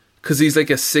 because he's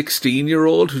like a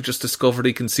 16-year-old who just discovered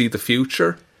he can see the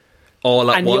future all at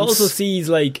once. And he also sees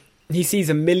like, he sees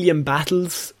a million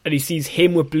battles, and he sees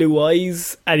him with blue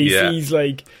eyes, and he sees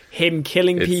like him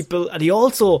killing people, and he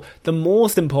also, the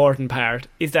most important part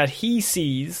is that he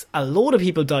sees a load of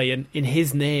people dying in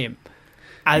his name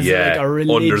as like a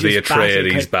religious under the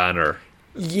Atreides banner.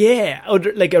 Yeah,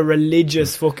 like a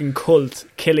religious fucking cult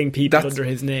killing people under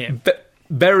his name.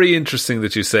 Very interesting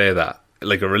that you say that.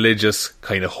 Like a religious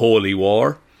kind of holy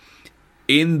war.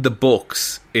 In the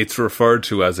books, it's referred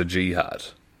to as a jihad.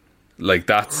 Like,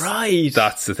 that's right.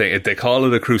 That's the thing. They call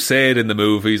it a crusade in the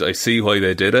movies. I see why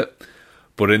they did it.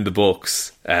 But in the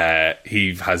books,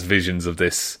 he has visions of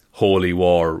this holy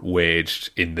war waged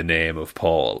in the name of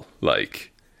Paul. Like...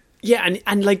 Yeah,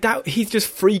 and like that, he's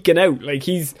just freaking out. Like,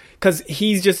 because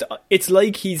he's just, it's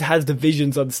like he has the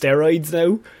visions on steroids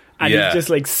now. And he's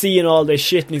just like seeing all this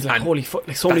shit, and he's like, holy fuck,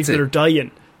 like so many people are dying.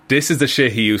 This is the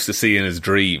shit he used to see in his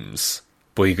dreams,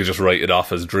 but he could just write it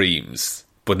off as dreams.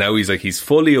 But now he's like, he's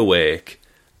fully awake,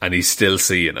 and he's still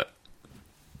seeing it.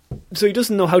 So he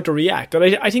doesn't know how to react.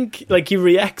 And I think, like, he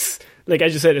reacts, like,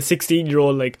 as you said, a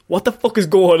 16-year-old, like, what the fuck is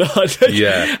going on?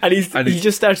 And he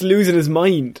just starts losing his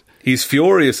mind. He's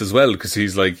furious as well, because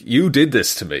he's like, you did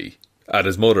this to me, at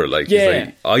his mother. Like, he's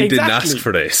like, I didn't ask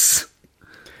for this.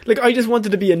 Like, I just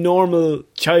wanted to be a normal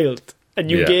child,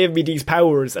 and you gave me these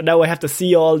powers, and now I have to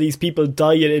see all these people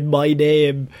dying in my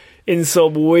name in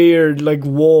some weird, like,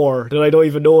 war that I don't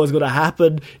even know is going to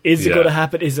happen. Is it going to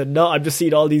happen? Is it not? I'm just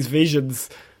seeing all these visions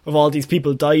of all these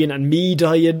people dying, and me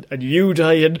dying, and you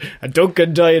dying, and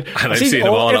Duncan dying. And I've seen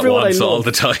them all at once all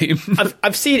the time.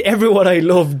 I've seen everyone I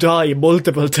love die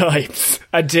multiple times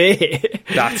a day.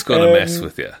 That's going to mess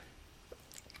with you.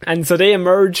 And so they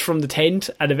emerge from the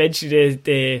tent, and eventually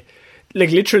they like,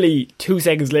 literally 2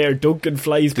 seconds later, Duncan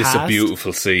flies past. This is a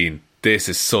beautiful scene. This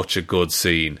is such a good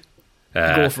scene.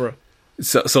 Go for it.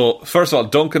 So first of all,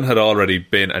 Duncan had already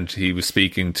been, and he was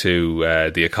speaking to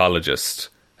the ecologist,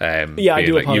 I do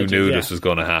you apologise, knew this was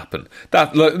going to happen.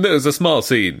 That it was a small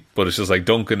scene, but it's just like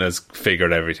Duncan has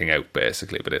figured everything out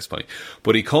basically by this point.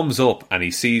 But he comes up and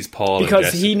he sees Paul because and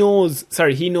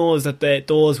Jessica. he knows that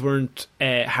those weren't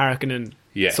Harkonnen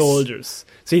soldiers.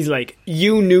 So he's like,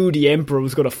 you knew the Emperor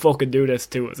was going to fucking do this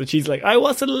to us, and she's like, I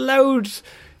wasn't allowed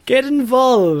get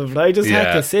involved. I just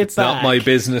had to sit it's back. Not my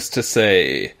business to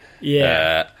say.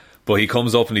 Yeah. But he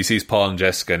comes up and he sees Paul and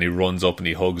Jessica, and he runs up and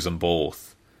he hugs them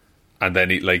both. And then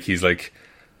he's like,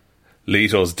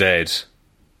 Leto's dead.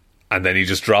 And then he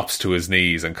just drops to his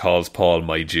knees and calls Paul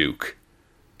my Duke.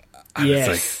 And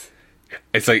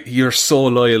it's like, you're so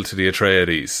loyal to the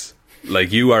Atreides.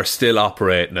 Like, you are still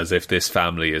operating as if this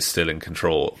family is still in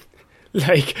control.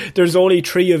 Like, there's only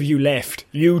 3 of you left.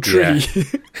 You 3. Yeah.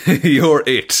 You're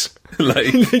it.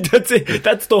 Like that's it.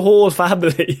 That's the whole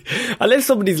family. Unless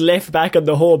somebody's left back on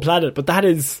the whole planet, but that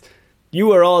is,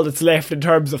 you are all that's left in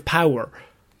terms of power.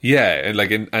 Yeah, and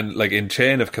in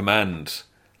Chain of Command,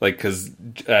 like, because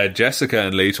Jessica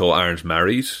and Leto aren't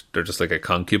married; they're just like a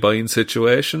concubine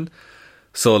situation.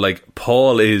 So, like,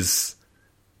 Paul is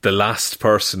the last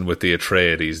person with the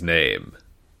Atreides name.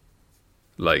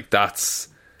 Like, that's,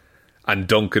 and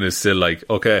Duncan is still like,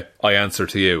 okay, I answer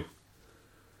to you.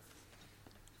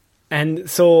 And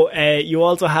so you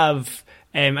also have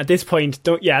at this point,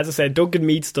 as I said, Duncan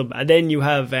meets them, and then you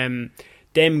have them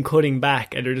cutting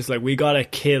back, and they're just like, we gotta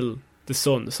kill the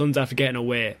son. The son's after getting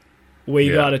away. We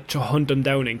gotta hunt him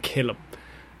down and kill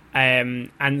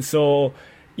him. And so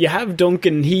you have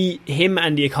Duncan, him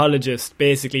and the ecologist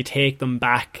basically take them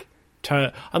back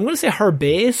to, I'm going to say her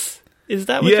base. Is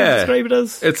that what you describe it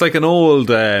as? It's like an old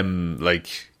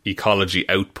like ecology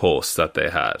outpost that they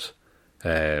had.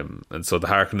 And so the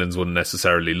Harkonnens wouldn't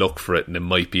necessarily look for it, and it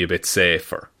might be a bit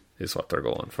safer, is what they're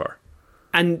going for.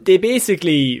 And they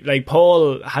basically, like,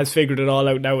 Paul has figured it all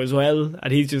out now as well,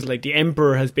 and he's just like, the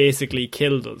Emperor has basically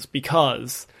killed us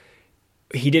because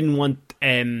he didn't want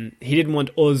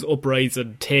us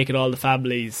uprising, taking all the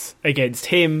families against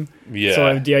him. Yeah.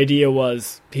 So the idea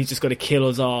was he's just going to kill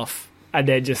us off and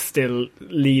then just still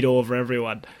lead over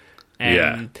everyone.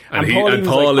 And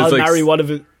Paul is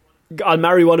like, I'll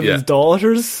marry one of his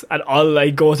daughters and I'll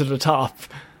like go to the top.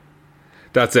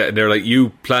 That's it. And they're like,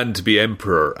 you plan to be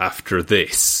emperor after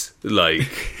this, like,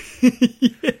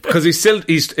 because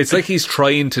it's like he's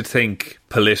trying to think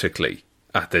politically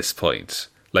at this point.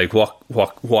 Like,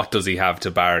 what does he have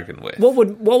to bargain with? What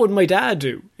would my dad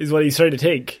do? Is what he's trying to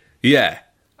think. Yeah,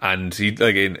 and he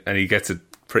gets it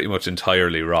pretty much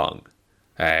entirely wrong.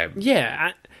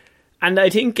 And I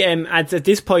think at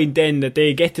this point then that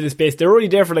they get to the space, they're only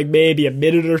there for like maybe a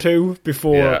minute or two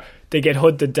before they get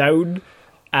hunted down.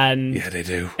 And yeah, they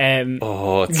do.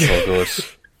 Oh, it's so good.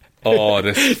 Oh,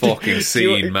 this fucking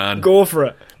scene, man. Go for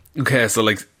it. Okay, so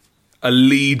like a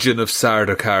legion of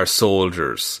Sardaukar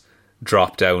soldiers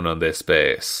drop down on this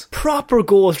base. Proper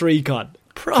Ghost Recon.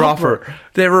 Proper.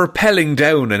 They're rappelling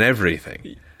down and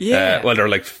everything. Yeah. Well, they're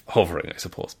like hovering, I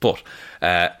suppose. But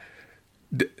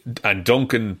and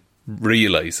Duncan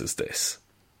realises this,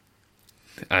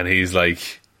 and he's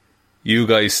like, "You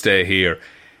guys stay here."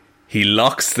 He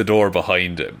locks the door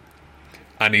behind him,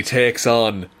 and he takes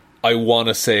on, I want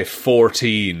to say,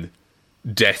 14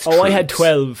 death troops. I had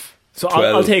 12. So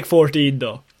 12. I'll take 14,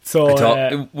 though.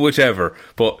 So whichever.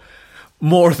 But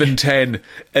more than 10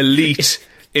 elite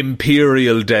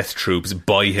Imperial death troops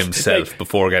by himself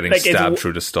before getting stabbed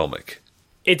through the stomach.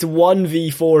 It's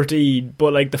 1v14,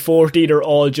 but like the 14 are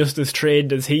all just as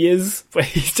trained as he is. But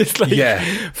he's just like,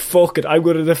 fuck it, I'm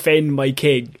going to defend my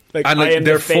king. Like, and like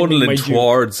they're funneling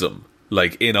towards him,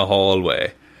 like in a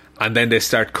hallway, and then they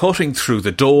start cutting through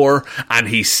the door, and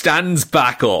he stands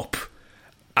back up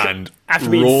and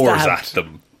roars at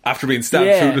them after being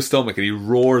stabbed through the stomach, and he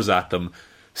roars at them,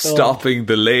 stopping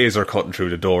the laser cutting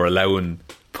through the door, allowing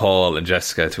Paul and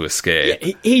Jessica to escape.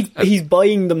 Yeah, he's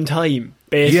buying them time,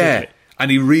 basically. Yeah. And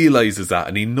he realises that,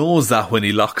 and he knows that when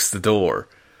he locks the door,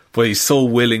 but he's so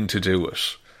willing to do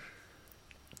it.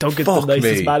 Duncan's the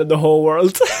nicest man in the whole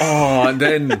world. Oh, and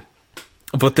then,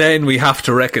 but then we have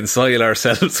to reconcile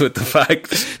ourselves with the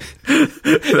fact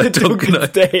that Duncan's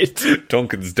dead.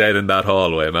 Duncan's dead in that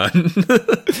hallway, man.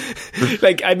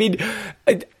 Like, I mean,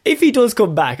 if he does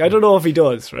come back, I don't know if he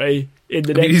does, right? In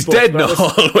the next he's book, dead in the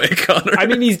hallway, Connor. I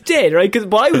mean, he's dead, right?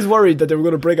 But I was worried that they were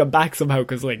going to bring him back somehow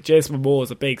because, like, Jason Momoa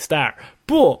is a big star.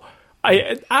 But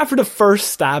after the first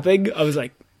stabbing, I was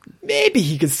like, maybe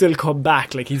he can still come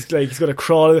back. Like he's going to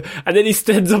crawl, and then he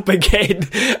stands up again,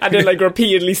 and then like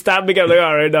repeatedly stabbing him. Like,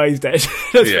 all right, no, he's dead.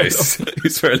 Yeah,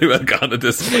 he's fairly well gone at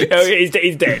this point. Oh, he's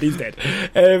dead.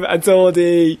 And so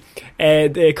the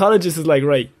ecologist is like,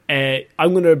 right,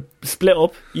 I'm going to split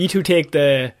up. You two take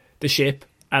the ship,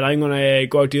 and I'm going to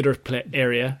go out the other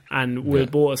area, and we'll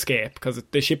both escape because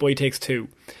the ship only takes two.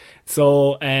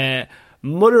 So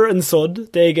mother and son,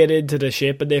 they get into the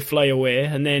ship and they fly away,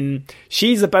 and then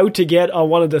she's about to get on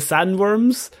one of the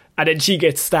sandworms, and then she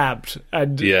gets stabbed,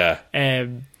 and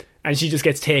she just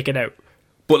gets taken out.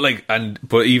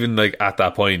 But even like at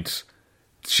that point,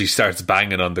 she starts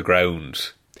banging on the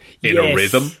ground in a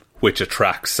rhythm which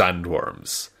attracts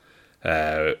sandworms.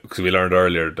 Because we learned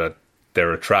earlier that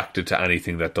they're attracted to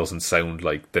anything that doesn't sound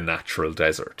like the natural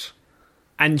desert.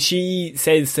 And she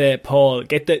says to Paul,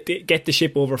 get the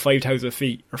ship over 5,000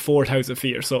 feet or 4,000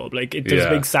 feet or so. Like, there's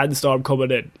a big sandstorm coming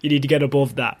in. You need to get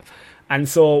above that. And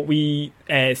so we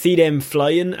see them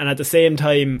flying, and at the same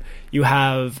time, you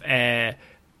have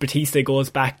Batista goes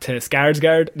back to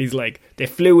Skarsgård, and he's like, they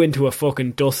flew into a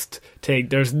fucking dust thing.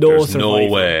 There's no survival.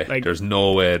 No way. Like, there's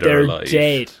no way they're alive.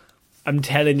 Dead. I'm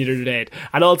telling you, they're dead.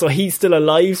 And also, he's still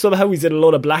alive somehow. He's in a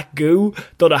load of black goo.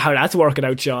 Don't know how that's working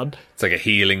out, Sean. It's like a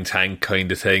healing tank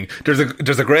kind of thing. There's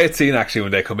a great scene, actually,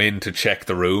 when they come in to check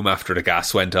the room after the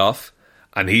gas went off.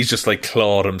 And he's just, like,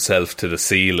 clawed himself to the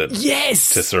ceiling.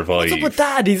 Yes! To survive. What's up with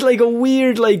that? He's like a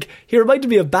weird, like... He reminded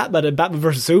me of Batman and Batman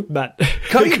vs. Superman.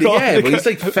 Kind of, yeah. But he's,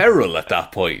 like, feral at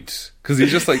that point. Because he's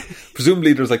just, like...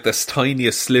 Presumably there's, like, this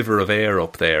tiniest sliver of air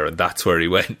up there, and that's where he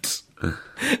went.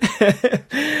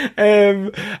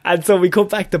 And so we come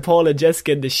back to Paul and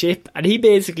Jessica in the ship, and he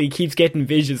basically keeps getting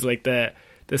visions like the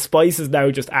Spice is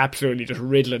now just absolutely just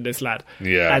riddling this lad.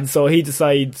 Yeah. And so he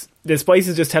decides the Spice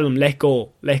is just telling him let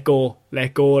go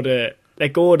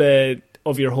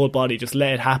of your whole body, just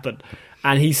let it happen.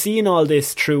 And he's seeing all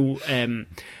this through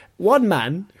one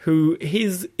man who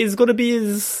is going to be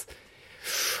his,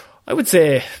 I would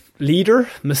say, leader,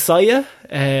 messiah,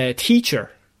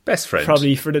 teacher. Best friend.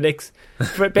 Probably for the next...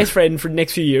 best friend for the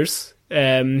next few years.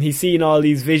 He's seeing all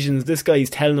these visions. This guy's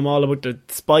telling him all about the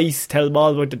spice, telling him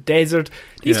all about the desert.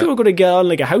 These two are going to get on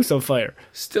like a house on fire.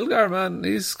 Stilgar, man,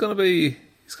 he's going to be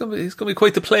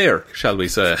quite the player, shall we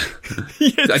say?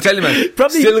 Yes. I tell you, man,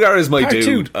 Stilgar is my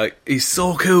dude. He's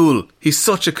so cool. He's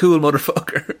such a cool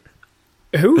motherfucker.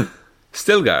 Who?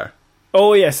 Stilgar.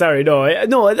 Oh yeah, sorry,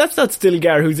 no, that's not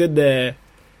Stilgar. Who's in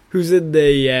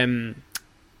the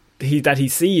that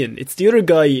he's seeing. It's the other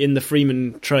guy in the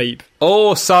Freeman tribe.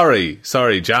 Oh, sorry,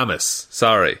 Jamis.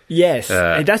 Sorry. Yes,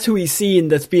 and that's who he's seeing.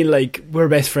 That's been like, we're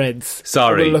best friends.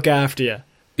 Sorry, we'll look after you.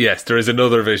 Yes, there is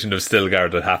another vision of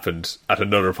Stilgar that happened at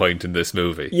another point in this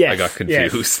movie. Yes, I got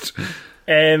confused. Yes.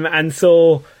 And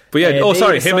so, but yeah,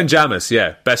 sorry, him and Jamis,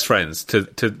 yeah, best friends to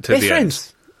best the friends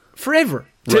end. forever,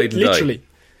 literally. Die.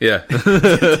 Yeah.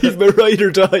 He's my ride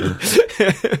or die.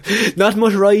 Not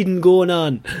much riding going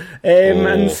on.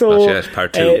 And so not yet,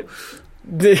 part 2.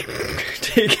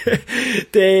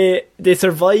 They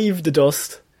survive the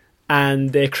dust,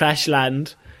 and they crash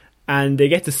land, and they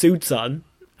get the suits on,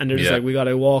 and they're just like, we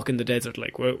gotta walk in the desert,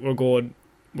 like we're going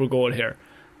here.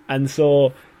 And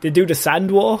so they do the sand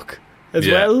walk as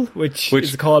well, which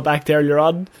is called back to earlier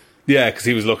on. Yeah, because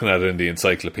he was looking at it in the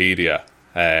encyclopedia,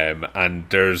 and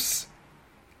there's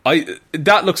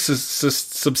that looks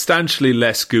substantially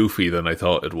less goofy than I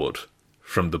thought it would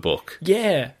from the book.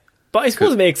 Yeah, but I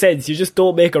suppose it makes sense. You just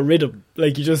don't make a rhythm,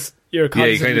 like you're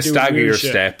constantly you kind of stagger your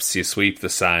shit. steps, you sweep the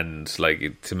sand,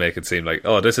 like to make it seem like,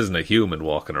 oh, this isn't a human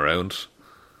walking around.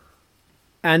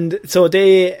 And so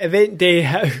they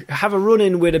have a run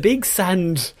in with a big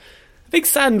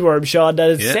sandworm, Sean,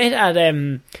 that is set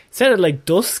at like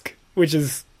dusk, which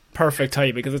is perfect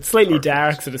time because it's slightly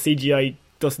dark, so the CGI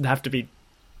doesn't have to be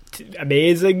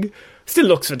amazing. Still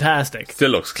looks fantastic.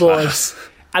 Still looks class.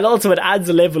 And also it adds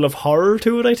a level of horror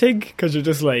to it, I think, because you're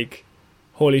just like,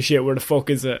 holy shit, where the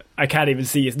fuck is it? I can't even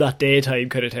see. It's not daytime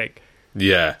kind of thing.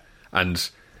 Yeah, and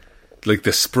like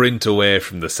the sprint away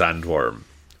from the sandworm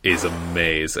is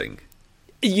amazing.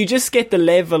 You just get the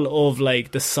level of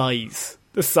like the size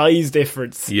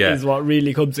difference is what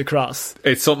really comes across.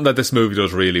 It's something that this movie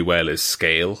does really well, is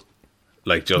scale,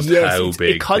 like just how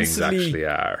big things actually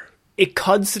are. It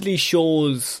constantly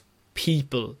shows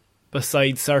people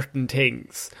beside certain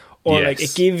things, or like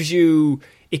it gives you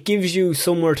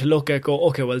somewhere to look at, go,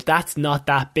 okay, well that's not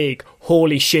that big,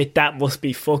 holy shit, that must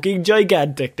be fucking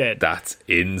gigantic then. That's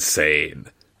insane.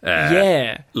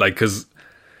 Like, because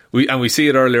we see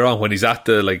it earlier on when he's at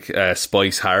the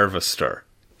spice harvester.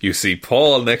 You see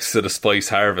Paul next to the spice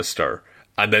harvester,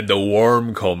 and then the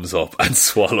worm comes up and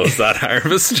swallows that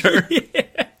harvester.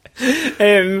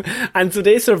 And so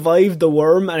they survive the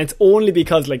worm, and it's only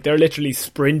because like they're literally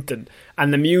sprinting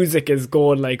and the music is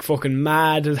going like fucking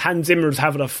mad. Hans Zimmer's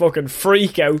having a fucking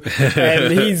freak out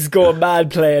and he's going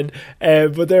mad playing,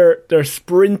 but they're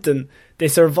sprinting. They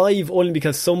survive only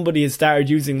because somebody has started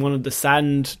using one of the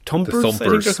sand thumpers, I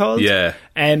think they're called,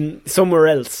 somewhere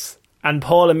else. And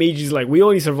Paul immediately is like, we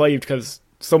only survived because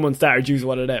someone started using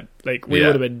one of them. Like, we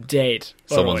would have been dead.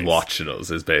 Someone's otherwise. watching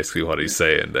us is basically what he's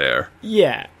saying there.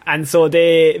 Yeah, and so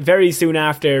they, very soon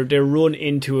after, they run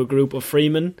into a group of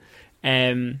freemen,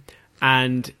 and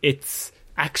it's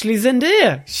actually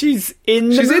Zendaya. She's in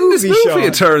the movie, in this movie, Sean.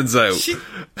 it turns out. She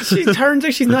turns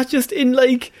out she's not just in,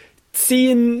 like,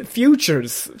 seeing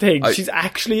futures things. She's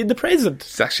actually in the present.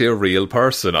 She's actually a real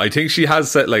person. I think she has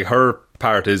said, like, her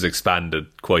part is expanded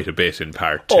quite a bit in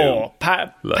part 2. Oh,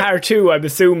 part 2, I'm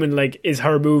assuming, like, is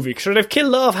her movie. Sure, they've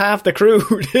killed off half the crew.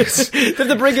 They have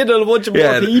to bring in a bunch of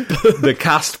more people. The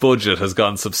cast budget has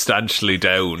gone substantially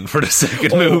down for the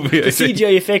second movie. The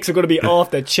CGI effects are going to be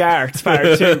off the charts,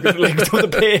 part 2. Like, we don't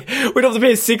have to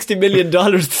pay $60 million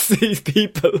to see these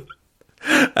people.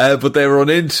 But they run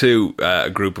into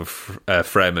a group of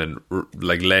Fremen,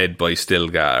 like, led by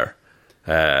Stilgar,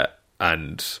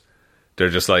 and they're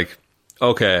just like,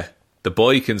 okay, the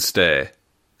boy can stay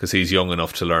because he's young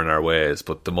enough to learn our ways,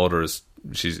 but the mother's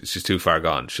she's too far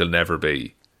gone. She'll never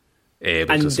be able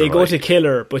to survive. And they go to kill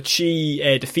her, but she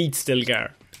defeats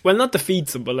Stilgar. Well, not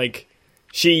defeats him, but like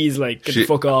she's like, get the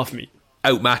fuck off me.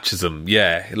 Outmatches him,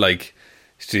 yeah. Like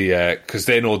she, because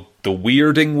they know the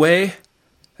weirding way,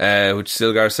 which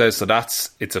Stilgar says. So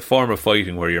it's a form of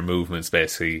fighting where your movements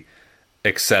basically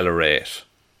accelerate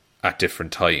at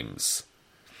different times.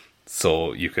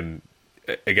 So you can,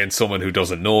 against someone who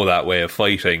doesn't know that way of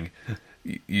fighting,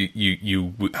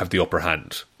 you have the upper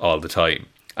hand all the time.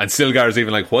 And Stilgar's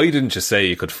even like, why didn't you say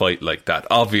you could fight like that?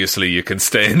 Obviously you can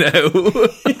stay now.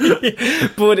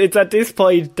 But it's at this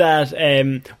point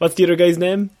that, what's the other guy's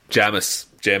name? Jamis.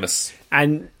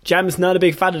 And Jamis not a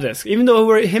big fan of this. Even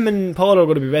though him and Paul are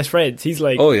going to be best friends, he's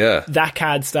like, oh yeah, that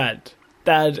can't stand.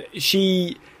 That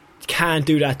she can't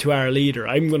do that to our leader.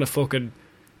 I'm going to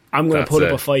put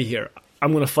up a fight here.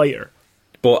 I'm going to fight her.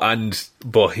 But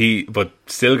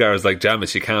Stilgar is like,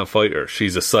 Jamis, you can't fight her.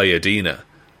 She's a Sayadina.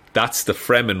 That's the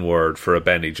Fremen word for a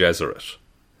Bene Gesserit.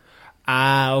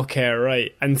 Ah, okay,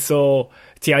 right. And so,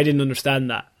 see, I didn't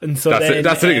understand that. And so that's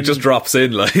the thing. It just drops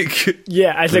in, like.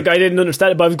 Yeah, I think I didn't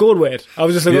understand it, but I was going with it. I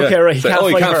was just like, okay, right, he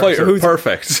can't fight her. So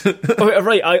perfect. Okay,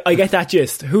 right, I get that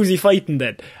gist. Who's he fighting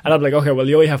then? And I'm like, okay, well,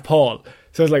 you only have Paul.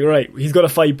 So I was like, right, he's got to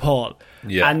fight Paul.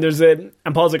 Yeah. And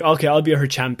and Paul's like, okay, I'll be her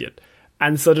champion.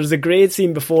 And so there's a great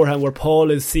scene beforehand where Paul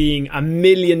is seeing a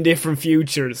million different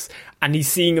futures and he's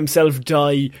seeing himself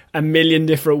die a million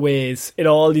different ways, in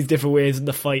all these different ways in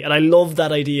the fight. And I love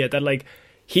that idea that, like,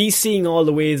 he's seeing all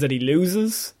the ways that he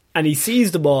loses and he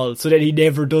sees them all so that he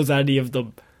never does any of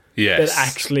them. Yes. That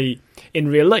actually in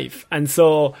real life. And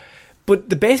so, but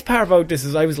the best part about this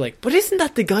is I was like, but isn't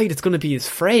that the guy that's going to be his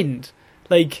friend?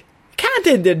 Like, can't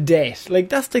end in death. Like,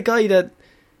 that's the guy that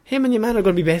him and your man are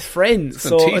going to be best friends.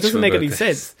 So it doesn't make any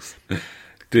sense.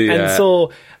 And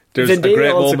so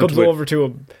Zendaya also comes over to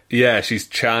him. Yeah, she's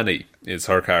Chani is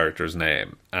her character's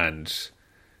name, and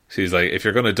she's like, if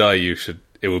you're going to die,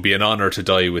 it would be an honour to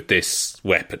die with this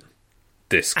weapon,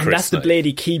 this and that's the blade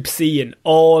he keeps seeing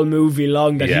all movie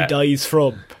long that he dies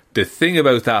from. The thing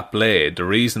about that blade, the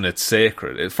reason it's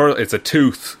sacred, it's a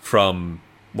tooth from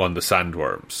one of the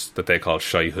sandworms that they call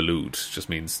Shai Hulud, just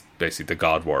means basically the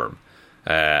god worm.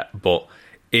 But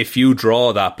if you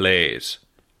draw that blade,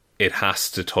 it has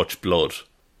to touch blood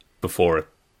before it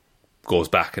goes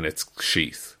back in its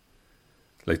sheath.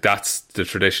 Like, that's the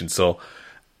tradition. So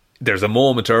there's a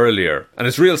moment earlier, and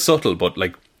it's real subtle, but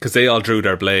like, because they all drew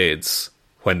their blades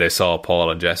when they saw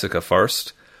Paul and Jessica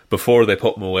first, before they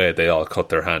put them away, they all cut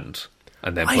their hand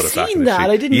and then put it back in the sheath.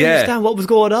 I didn't understand what was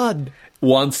going on.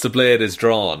 Once the blade is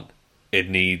drawn, it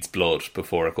needs blood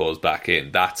before it goes back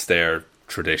in. That's their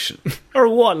tradition. Or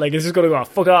what? Like, it's just going to go,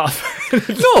 fuck off.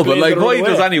 No, but like, why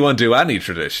does anyone do any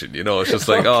tradition? You know, it's just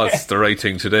like, okay. It's the right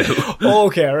thing to do.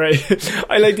 Okay, right.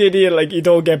 I like the idea, like, you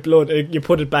don't get blood, you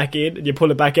put it back in, and you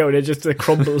pull it back out, and it just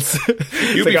crumbles.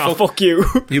 It's like, fuck you.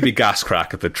 You be gas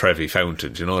crack at the Trevi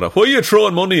fountain, you know that? Why are you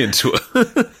throwing money into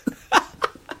it?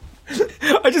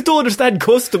 I just don't understand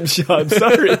customs, Sean,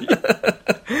 sorry.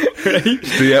 Right?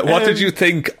 So, what did you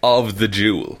think of the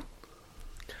duel?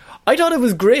 I thought it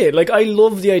was great. Like, I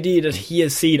love the idea that he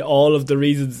has seen all of the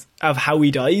reasons of how he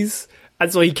dies,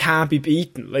 and so he can't be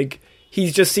beaten. Like,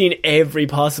 he's just seen every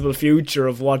possible future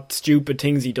of what stupid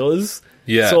things he does.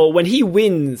 Yeah. So when he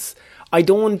wins, I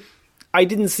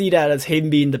didn't see that as him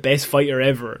being the best fighter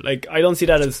ever. Like, I don't see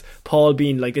that as Paul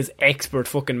being like this expert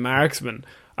fucking marksman.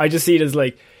 I just see it as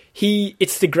like,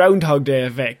 it's the Groundhog Day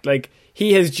effect. Like,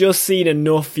 he has just seen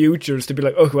enough futures to be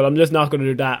like, okay, well, I'm just not going to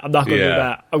do that. I'm not going to do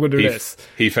that. I'm going to do this.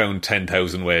 He found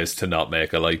 10,000 ways to not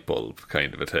make a light bulb,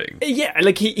 kind of a thing. Yeah,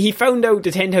 like he found out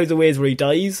the 10,000 ways where he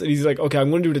dies, and he's like, okay, I'm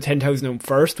going to do the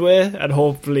 10,001st way, and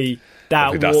hopefully that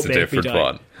won't that's a make different me die.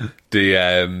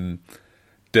 One.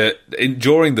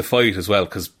 During the fight as well,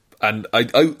 and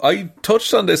I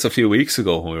touched on this a few weeks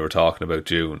ago when we were talking about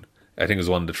Dune. I think it was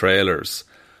one of the trailers.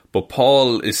 But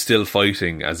Paul is still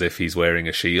fighting as if he's wearing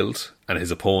a shield, and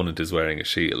his opponent is wearing a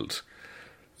shield.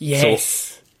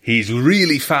 Yes. So he's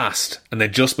really fast, and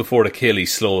then just before the kill, he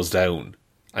slows down,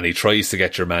 and he tries to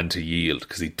get your man to yield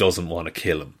because he doesn't want to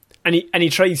kill him. And he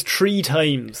tries 3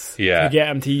 times to get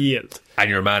him to yield. And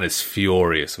your man is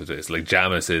furious with this. Like,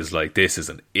 Jamis is like, this is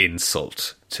an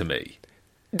insult to me.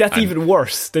 That's even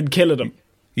worse than killing him.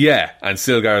 Yeah, and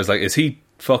Stilgar is like, is he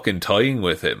fucking tying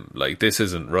with him? Like, this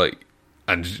isn't right.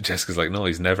 And Jessica's like, no,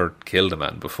 he's never killed a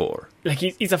man before. Like,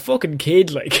 he's a fucking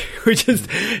kid, like.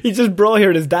 He just brought here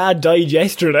and his dad died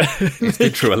yesterday. He's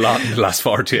been through a lot in the last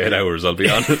 48 hours, I'll be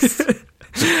honest.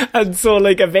 And so,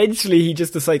 like, eventually he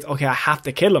just decides, okay, I have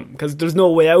to kill him, because there's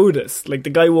no way out of this. Like, the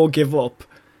guy won't give up.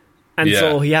 And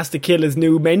so he has to kill his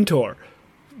new mentor.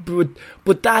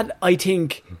 But that, I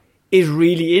think, is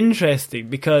really interesting,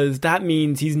 because that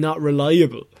means he's not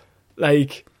reliable.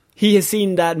 Like, he has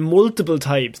seen that multiple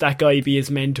times, that guy be his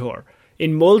mentor,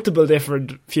 in multiple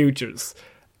different futures.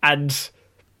 And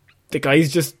the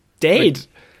guy's just dead. Like,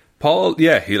 Paul,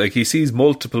 he sees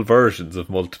multiple versions of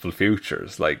multiple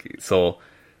futures. Like, so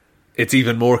it's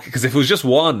even more, because if it was just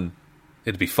one,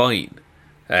 it'd be fine.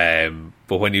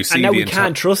 But when you see and now we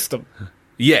can't trust him.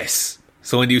 Yes.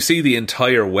 So when you see the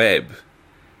entire web,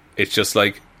 it's just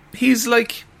like, he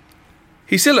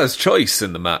still has choice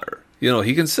in the matter. You know,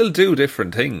 he can still do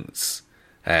different things.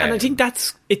 And I think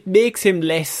it makes him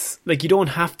less, like, you don't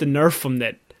have to nerf him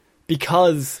then.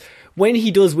 Because when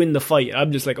he does win the fight,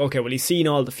 I'm just like, okay, well, he's seen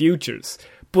all the futures.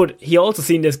 But he also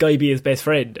seen this guy be his best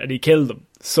friend, and he killed him.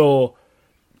 So,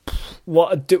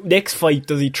 next fight,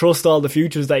 does he trust all the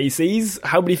futures that he sees?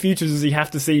 How many futures does he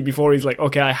have to see before he's like,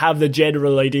 okay, I have the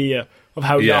general idea of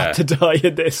how not to die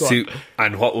in this one?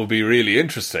 And what would be really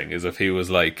interesting is if he was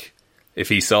like, if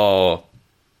he saw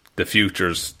the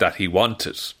futures that he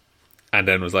wanted, and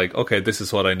then was like, okay, this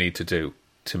is what I need to do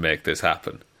to make this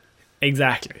happen.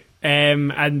 Exactly.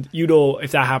 And you know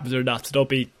if that happens or not, so don't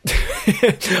be...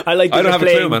 I don't have a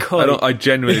clue, man. I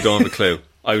genuinely don't have a clue.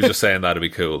 I was just saying that'd be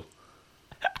cool.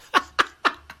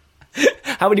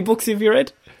 How many books have you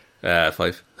read?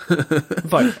 5.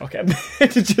 5, okay.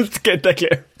 Just to get that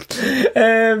clear.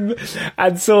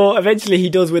 And so eventually he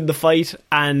does win the fight,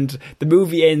 and the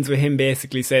movie ends with him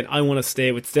basically saying, I want to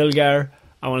stay with Stilgar,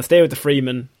 I want to stay with the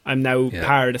Freeman, I'm now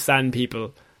part of the Sand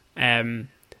People, and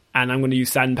I'm going to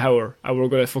use sand power, and we're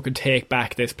going to fucking take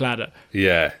back this planet.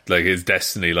 Yeah, like his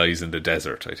destiny lies in the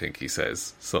desert, I think he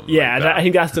says. Something like that. I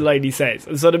think that's the line he says.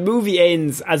 And so the movie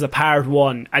ends as a part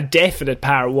 1, a definite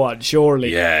part 1,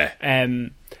 surely. Yeah.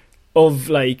 Of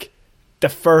like the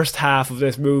first half of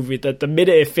this movie, that the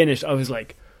minute it finished, I was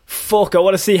like, fuck, I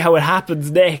want to see how it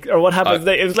happens next, or what happens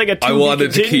next. It was like a I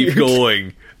wanted to keep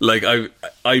going. Like,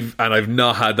 I've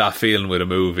not had that feeling with a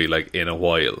movie, like, in a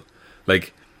while.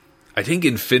 Like, I think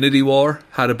Infinity War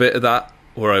had a bit of that,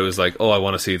 where I was like, oh, I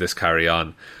want to see this carry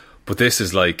on. But this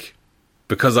is like,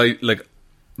 because to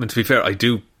be fair, I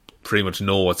do pretty much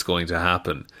know what's going to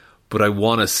happen, but I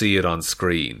want to see it on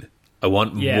screen. I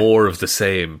want more of the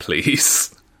same,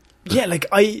 please. Yeah, like,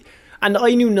 I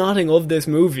knew nothing of this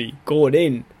movie going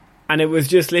in, and it was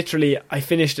just literally, I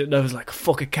finished it and I was like,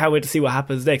 fuck, I can't wait to see what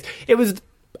happens next. It was,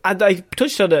 and I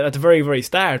touched on it at the very, very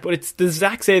start, but it's the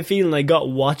exact same feeling I got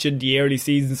watching the early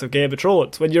seasons of Game of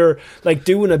Thrones, when you're like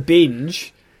doing a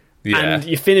binge and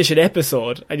you finish an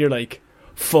episode and you're like,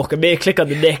 fuck, I may click on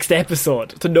the next episode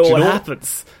to know what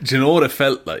happens. Do you know what it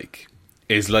felt like?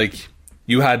 Is like,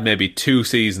 you had maybe 2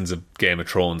 seasons of Game of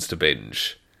Thrones to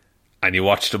binge, and you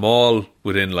watched them all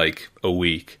within like a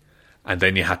week, and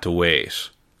then you had to wait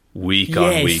week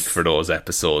on week for those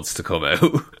episodes to come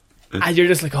out. And you're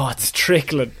just like, oh, it's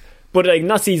trickling. But like,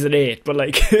 not season 8, but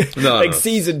like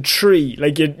season 3.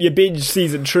 Like, you binge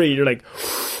season 3, you're like,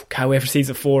 can't wait for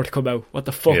season 4 to come out. What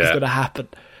the fuck is going to happen?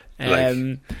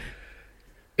 I'm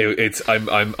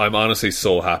honestly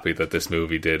so happy that this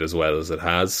movie did as well as it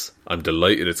has. I'm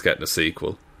delighted it's getting a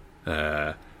sequel,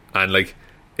 and like,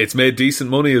 it's made decent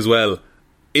money as well.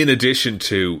 in addition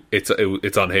to it's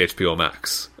on HBO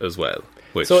Max as well.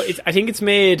 Which, so I think it's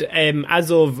made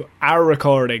as of our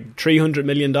recording $300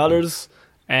 million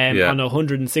on a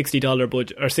 $160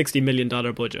 budget or $60 million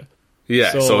budget.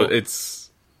 Yeah, so it's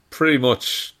pretty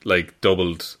much like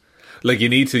doubled. Like, you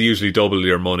need to usually double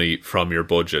your money from your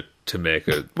budget to make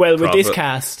a well, with profit. this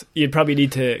cast, you'd probably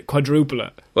need to quadruple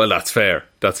it. Well, that's fair.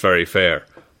 That's very fair.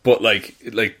 But like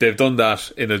they've done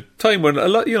that in a time when a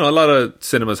lot of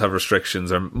cinemas have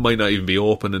restrictions or might not even be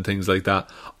open and things like that.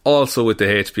 Also, with the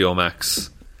HBO Max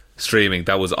streaming,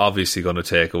 that was obviously going to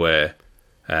take away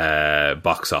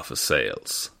box office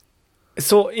sales.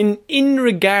 So, in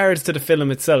regards to the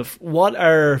film itself, what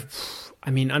are... I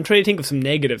mean, I'm trying to think of some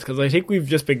negatives, because I think we've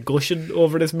just been gushing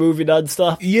over this movie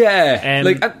non-stop. Yeah,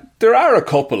 there are a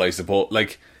couple, I suppose.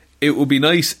 Like, it would be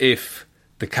nice if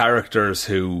the characters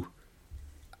who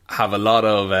have a lot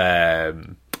of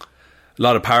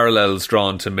parallels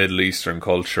drawn to Middle Eastern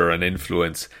culture and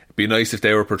influence, it'd be nice if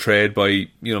they were portrayed by,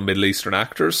 Middle Eastern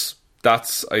actors.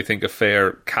 That's, I think, a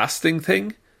fair casting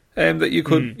thing that you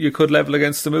could level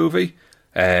against the movie.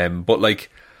 But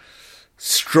like,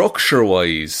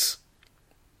 structure-wise,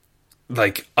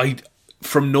 like,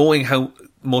 from knowing how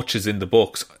much is in the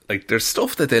books, like, there's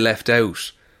stuff that they left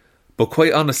out, but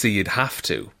quite honestly, you'd have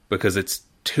to, because it's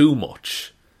too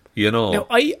much, Now,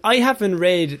 I haven't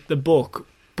read the book,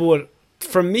 but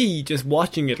for me, just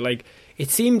watching it, like, it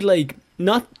seemed like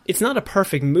it's not a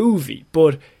perfect movie,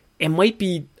 but it might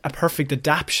be a perfect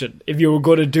adaptation if you were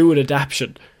going to do an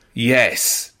adaptation.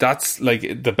 Yes, that's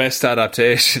like the best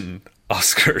adaptation.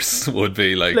 Oscars would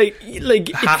be like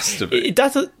has to be.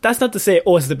 That's not to say,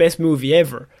 it's the best movie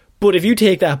ever. But if you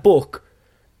take that book,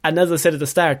 and as I said at the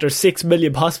start, there's 6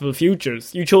 million possible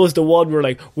futures. You chose the one where,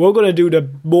 like, we're going to do the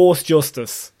most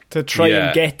justice to try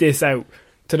and get this out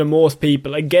to the most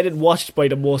people and get it watched by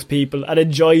the most people and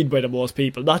enjoyed by the most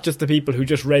people, not just the people who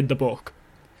just read the book.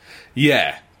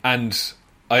 Yeah, and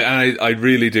I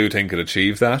really do think it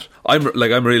achieved that.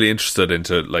 I'm really interested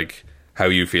into, like, how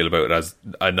you feel about it as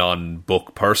a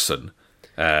non-book person.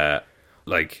 I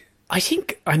like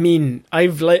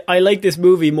this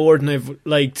movie more than I've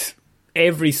liked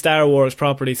every Star Wars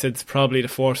property since probably The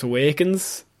Force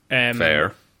Awakens.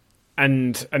 Fair.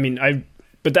 And I mean, I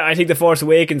think The Force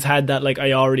Awakens had that, like,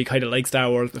 I already kind of liked Star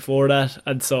Wars before that,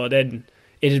 and so then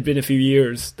it had been a few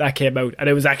years that came out, and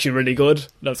it was actually really good.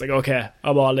 And I was like, okay,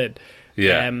 I'm all in.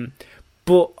 Yeah.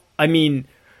 But I mean,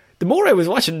 the more I was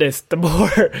watching this, the more,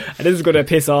 and this is going to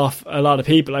piss off a lot of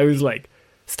people, I was like,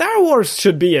 Star Wars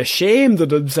should be ashamed of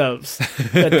themselves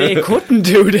that they couldn't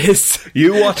do this.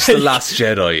 You watched The Last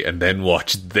Jedi and then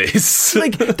watched this.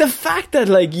 Like, the fact that,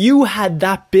 like, you had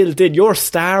that built in, your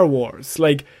Star Wars,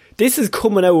 like, this is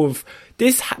coming out of,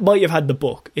 this might have had the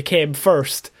book, it came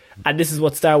first, and this is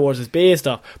what Star Wars is based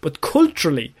off, but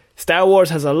culturally, Star Wars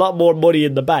has a lot more money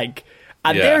in the bank,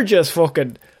 and they're just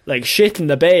fucking, like, shitting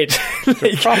the bed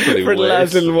like, for the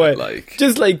last little while, like,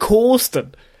 just like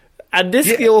coasting. And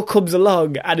this girl comes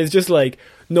along and is just like,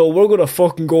 no, we're gonna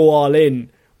fucking go all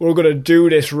in, we're gonna do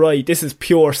this right, this is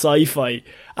pure sci-fi.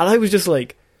 And I was just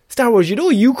like, Star Wars,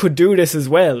 you could do this as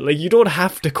well, like, you don't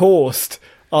have to coast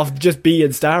off just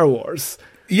being Star Wars.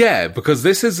 Yeah, because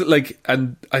this is like,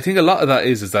 and I think a lot of that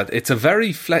is that it's a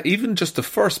very even just the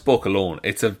first book alone,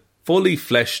 it's a fully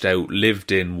fleshed out,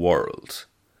 lived in world.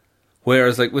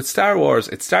 Whereas, like, with Star Wars,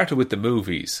 it started with the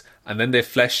movies, and then they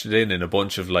fleshed it in a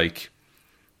bunch of, like,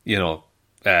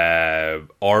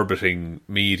 orbiting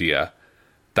media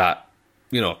that,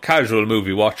 casual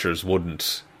movie watchers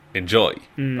wouldn't enjoy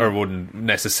or wouldn't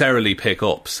necessarily pick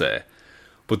up, say.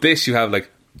 But this, you have, like,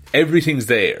 everything's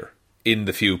there in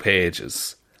the few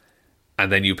pages,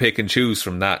 and then you pick and choose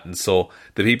from that. And so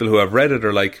the people who have read it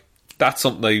are like, that's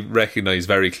something I recognise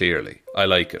very clearly. I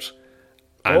like it.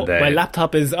 And, my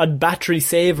laptop is on battery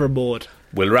saver mode.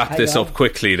 We'll wrap this up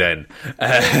quickly then.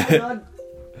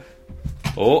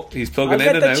 Oh, he's plugging in and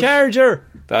out. I'll get the charger.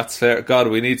 That's fair. God,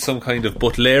 we need some kind of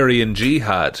Butlerian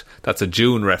jihad. That's a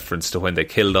Dune reference to when they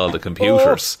killed all the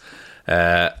computers.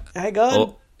 Hang on.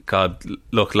 Oh, God,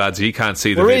 look, lads, you can't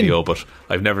see the video, but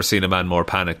I've never seen a man more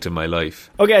panicked in my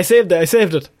life. Okay, I saved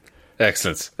it.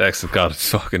 Excellent. God, it's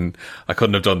fucking... I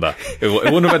couldn't have done that. It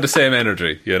wouldn't have had the same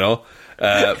energy, But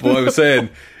I was saying,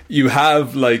 you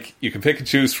have, like, you can pick and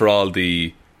choose for all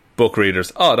the book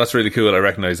readers. Oh, that's really cool, I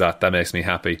recognise that. That makes me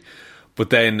happy. But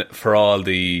then for all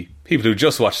the people who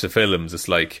just watch the films, it's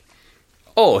like,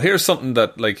 oh, here's something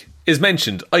that, like, is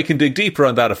mentioned. I can dig deeper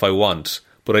on that if I want,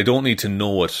 but I don't need to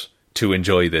know it to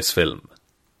enjoy this film.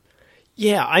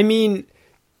 Yeah, I mean,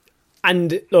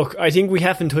 and look, I think we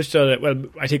haven't touched on it. Well,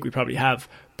 I think we probably have.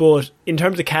 But in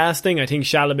terms of casting, I think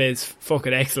Chalamet's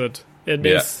fucking excellent in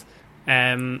this.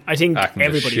 I think acting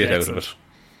everybody's the shit excellent, out of it.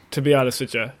 to be honest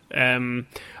with you.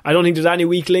 I don't think there's any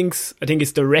weak links. I think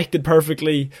it's directed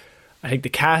perfectly. I think the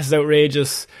cast is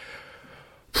outrageous.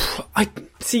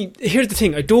 Here's the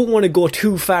thing. I don't want to go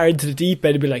too far into the deep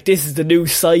end and be like, this is the new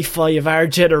sci-fi of our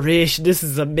generation. This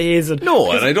is amazing.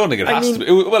 No, and I don't think it has to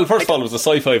be. Well, first of all, it was the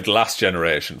sci-fi of the last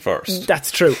generation first.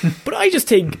 That's true. But I just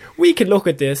think we can look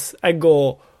at this and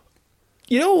go,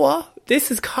 you know what?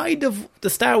 This is kind of the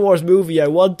Star Wars movie I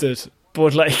wanted,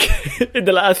 but like in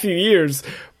the last few years.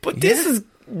 But this is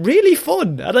really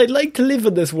fun, and I'd like to live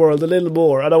in this world a little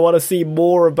more, and I want to see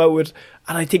more about it,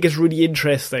 and I think it's really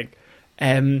interesting.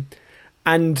 And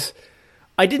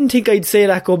I didn't think I'd say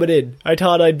that coming in. I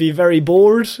thought I'd be very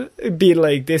bored, being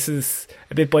like, this is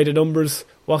a bit by the numbers,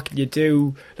 what can you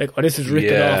do? Like, oh, this is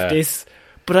ripping off this.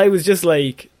 But I was just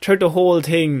like, throughout the whole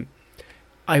thing,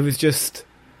 I was just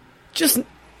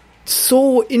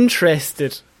so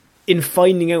interested in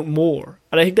finding out more.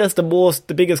 And I think that's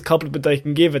the biggest compliment I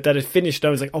can give it, that it finished. I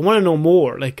was like, I want to know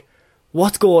more. Like,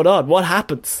 what's going on? What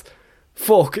happens?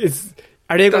 Fuck,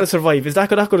 are they going to survive? Is that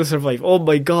not going to survive? Oh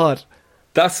my god.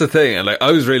 That's the thing, and like,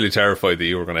 I was really terrified that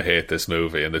you were going to hate this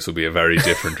movie and this would be a very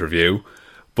different review.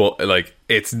 But like,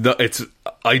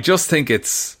 I just think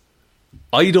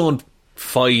I don't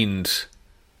find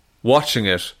watching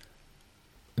it,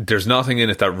 there's nothing in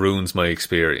it that ruins my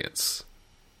experience,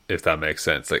 if that makes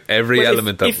sense. Like, every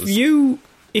element that was...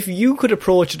 If you could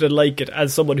approach it and like it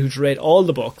as someone who's read all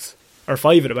the books, or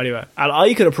 5 of them anyway, and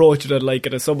I could approach it and like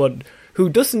it as someone who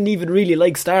doesn't even really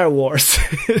like Star Wars.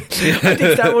 I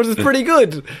think Star Wars is pretty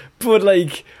good, but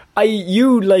like,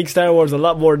 you like Star Wars a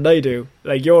lot more than I do.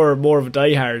 Like, you're more of a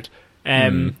diehard,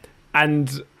 and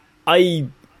I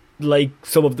like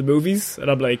some of the movies, and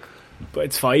I'm like, but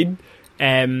it's fine.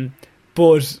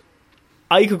 But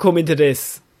I could come into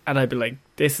this and I'd be like,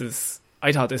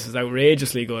 I thought this was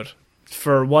outrageously good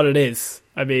for what it is.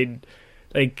 I mean,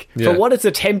 like, for what it's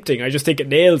attempting, I just think it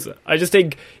nails it. I just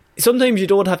think sometimes you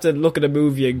don't have to look at a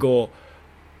movie and go,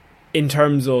 in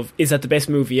terms of, is that the best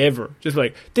movie ever? Just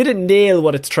like, did it nail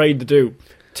what it's trying to do?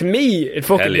 To me, it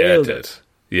fucking nailed it.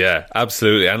 Yeah,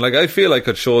 absolutely. And like, I feel I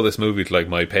could show this movie to like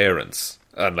my parents,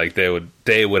 and like they would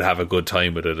have a good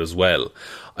time with it as well.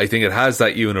 I think it has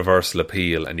that universal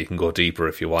appeal, and you can go deeper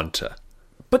if you want to.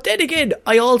 But then again,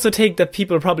 I also think that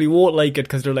people probably won't like it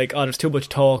because they're like, oh, there's too much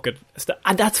talk, and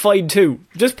that's fine too.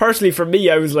 Just personally for me,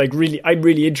 I was like, I'm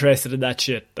really interested in that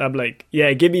shit. I'm like,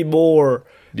 yeah, give me more.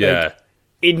 Yeah.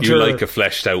 Like, you like a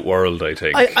fleshed out world, I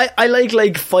think. I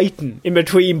like fighting in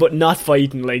between, but not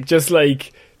fighting. Like, just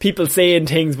like people saying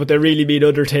things, but they really mean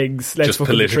other things. Just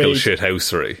political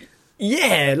shithousery.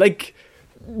 Yeah, like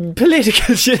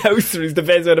political shithousery,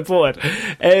 depends on the put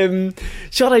it.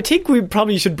 Sean, I think we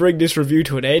probably should bring this review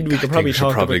to an end. We could probably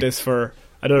talk about this for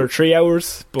another 3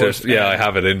 hours. But I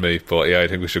have it in me, but yeah, I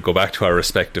think we should go back to our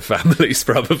respective families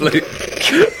probably.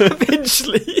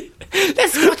 Eventually.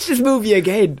 Let's watch this movie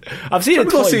again. I've seen it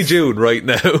twice. Go see June right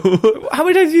now. How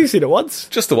many times have you seen it? Once?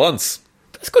 Just the once.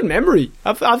 That's good memory.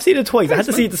 I've seen it twice. I had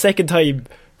to see it the second time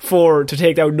to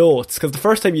take down notes, because the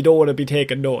first time you don't want to be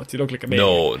taking notes. You look like a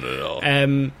maniac.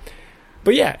 No.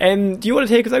 But yeah, do you want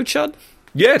to take us out, Sean?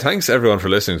 Yeah, thanks everyone for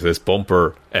listening to this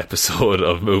bumper episode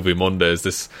of Movie Mondays.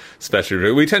 This special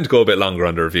review. We tend to go a bit longer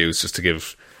on the reviews just to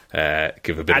give a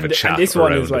bit of a chat. And this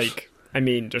one is like, I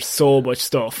mean, there's so much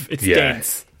stuff. It's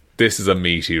dense. This is a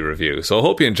meaty review, so I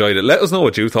hope you enjoyed it. Let us know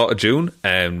what you thought of June,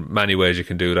 and many ways you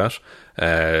can do that.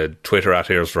 Twitter at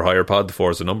Heroes for Hire Pod, the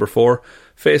 4 is the number 4.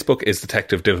 Facebook is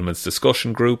Detective Divilment's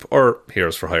discussion group, or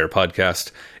Heroes for Hire Podcast.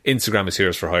 Instagram is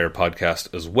Heroes for Hire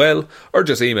Podcast as well, or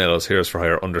just email us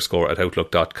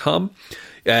heroesforhire_@outlook.com.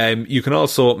 You can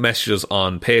also message us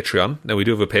on Patreon. Now, we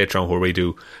do have a Patreon where we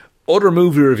do other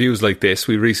movie reviews like this.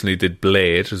 We recently did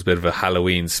Blade. It was a bit of a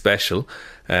Halloween special.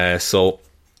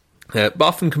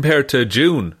 Often compared to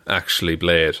June, actually,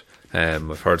 Blade.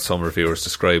 I've heard some reviewers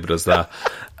describe it as that.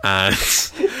 And it's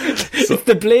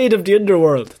the Blade of the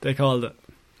Underworld, they called it.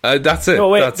 That's it. No,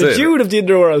 wait, that's the June of the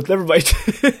Underworld. Never mind.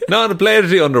 No, the Blade of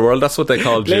the Underworld. That's what they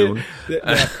call June.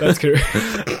 Yeah, that's true.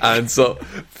 And so,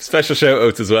 special shout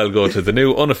outs as well go to the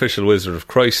new unofficial Wizard of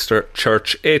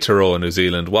Christchurch, Aotearoa, New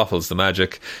Zealand, Waffles the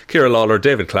Magic, Ciara Lawler,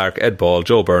 David Clark, Ed Ball,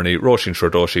 Joe Burney, Roisin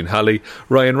Shordoshin Halley,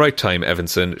 Ryan Right Time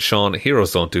Evanson, Sean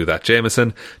Heroes Don't Do That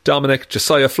Jameson, Dominic,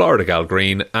 Josiah Florida Gal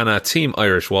Green, Anna Team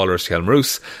Irish Wallers Kelm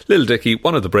Roos, Lil Dicky,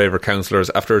 one of the braver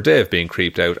counsellors after a day of being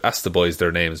creeped out, asked the boys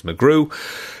their names McGrew,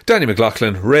 Danny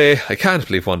McLaughlin, Ray, I can't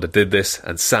believe one that did this,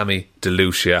 and Sammy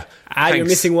DeLucia. You're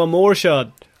missing one more,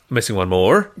 Sean. Missing one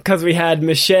more? Because we had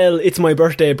Michelle, It's My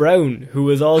Birthday Brown, who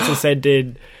was also sent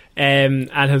in and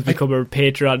has become a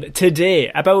Patreon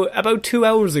today, about 2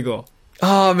 hours ago.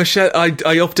 Oh, Michelle, I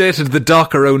updated the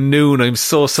doc around noon. I'm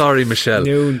so sorry, Michelle.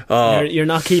 Noon. Oh. You're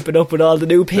not keeping up with all the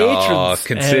new patrons.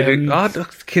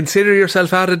 Consider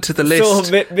yourself added to the list. So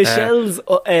Michelle's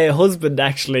husband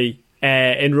actually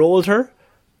enrolled her.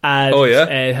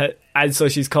 And, and so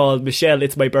she's called Michelle,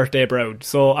 It's My Birthday Brown.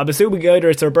 So I'm assuming either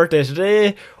it's her birthday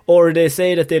today, or they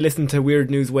say that they listen to Weird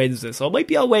News Wednesday. So it might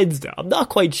be on Wednesday. I'm not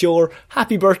quite sure.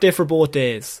 Happy birthday for both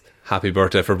days. Happy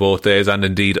birthday for both days, and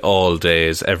indeed all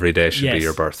days. Every day should be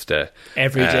your birthday.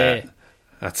 Every day.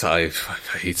 I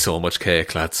eat so much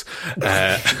cake, lads.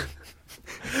 But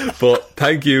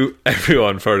thank you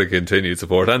everyone for the continued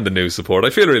support and the new support.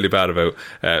 I feel really bad about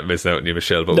missing out on you,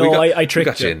 Michelle, but I tricked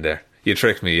got you in there. You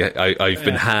tricked me. I've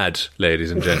been had,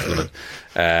 ladies and gentlemen.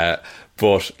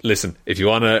 But listen, if you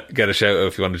want to get a shout out,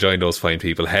 if you want to join those fine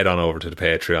people, head on over to the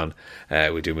Patreon.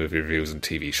 We do movie reviews and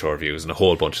TV show reviews and a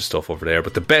whole bunch of stuff over there.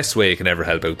 But the best way you can ever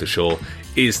help out the show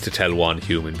is to tell one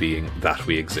human being that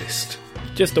we exist.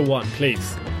 Just the one,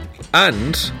 please.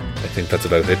 And I think that's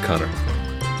about it, Connor.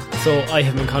 So I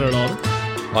have been Connor Lawler.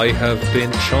 I have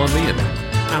been Sean Meehan.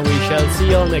 And we shall see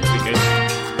you all next weekend.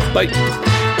 Bye.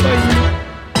 Bye.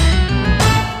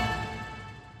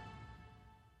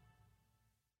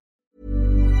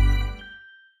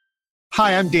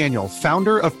 Hi, I'm Daniel,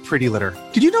 founder of Pretty Litter.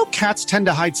 Did you know cats tend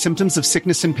to hide symptoms of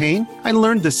sickness and pain? I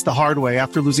learned this the hard way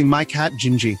after losing my cat,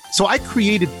 Gingy. So I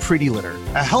created Pretty Litter,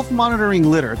 a health monitoring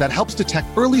litter that helps detect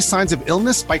early signs of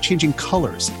illness by changing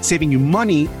colors, saving you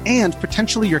money and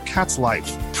potentially your cat's life.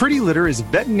 Pretty Litter is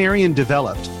veterinarian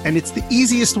developed, and it's the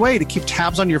easiest way to keep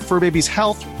tabs on your fur baby's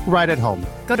health right at home.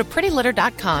 Go to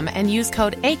prettylitter.com and use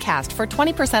code ACAST for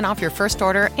 20% off your first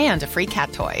order and a free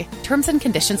cat toy. Terms and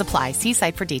conditions apply. See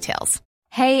site for details.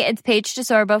 Hey, it's Paige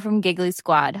DeSorbo from Giggly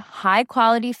Squad. High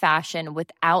quality fashion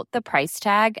without the price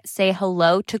tag. Say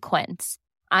hello to Quince.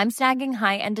 I'm snagging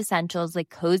high-end essentials like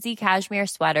cozy cashmere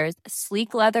sweaters,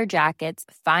 sleek leather jackets,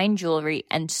 fine jewelry,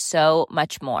 and so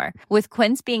much more. With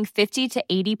Quince being 50 to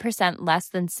 80% less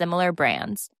than similar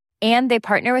brands. And they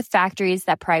partner with factories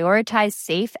that prioritize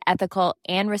safe, ethical,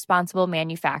 and responsible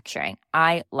manufacturing.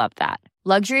 I love that.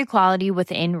 Luxury quality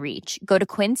within reach. Go to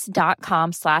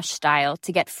quince.com/style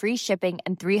to get free shipping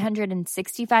and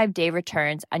 365-day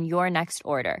returns on your next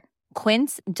order.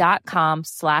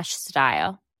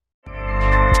 Quince.com/style.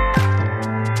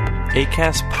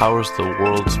 Acast powers the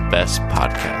world's best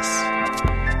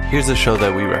podcasts. Here's a show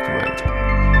that we recommend.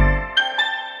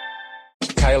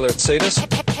 Kayla Itsinas.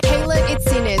 Kayla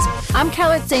Itsinas. I'm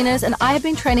Kayla Itsinas, and I have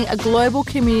been training a global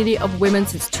community of women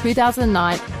since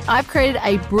 2009. I've created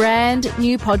a brand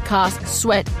new podcast,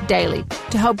 Sweat Daily,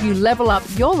 to help you level up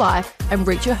your life and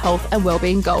reach your health and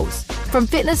well-being goals. From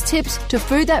fitness tips to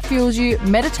food that fuels you,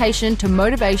 meditation to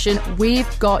motivation,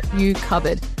 we've got you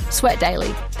covered. Sweat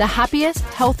Daily, the happiest,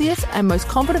 healthiest, and most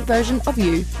confident version of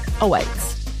you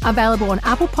awaits. Available on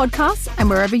Apple Podcasts and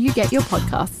wherever you get your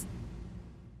podcasts.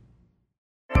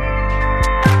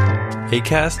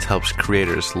 Acast helps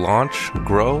creators launch,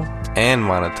 grow, and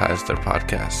monetize their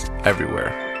podcasts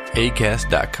everywhere.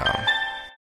 Acast.com.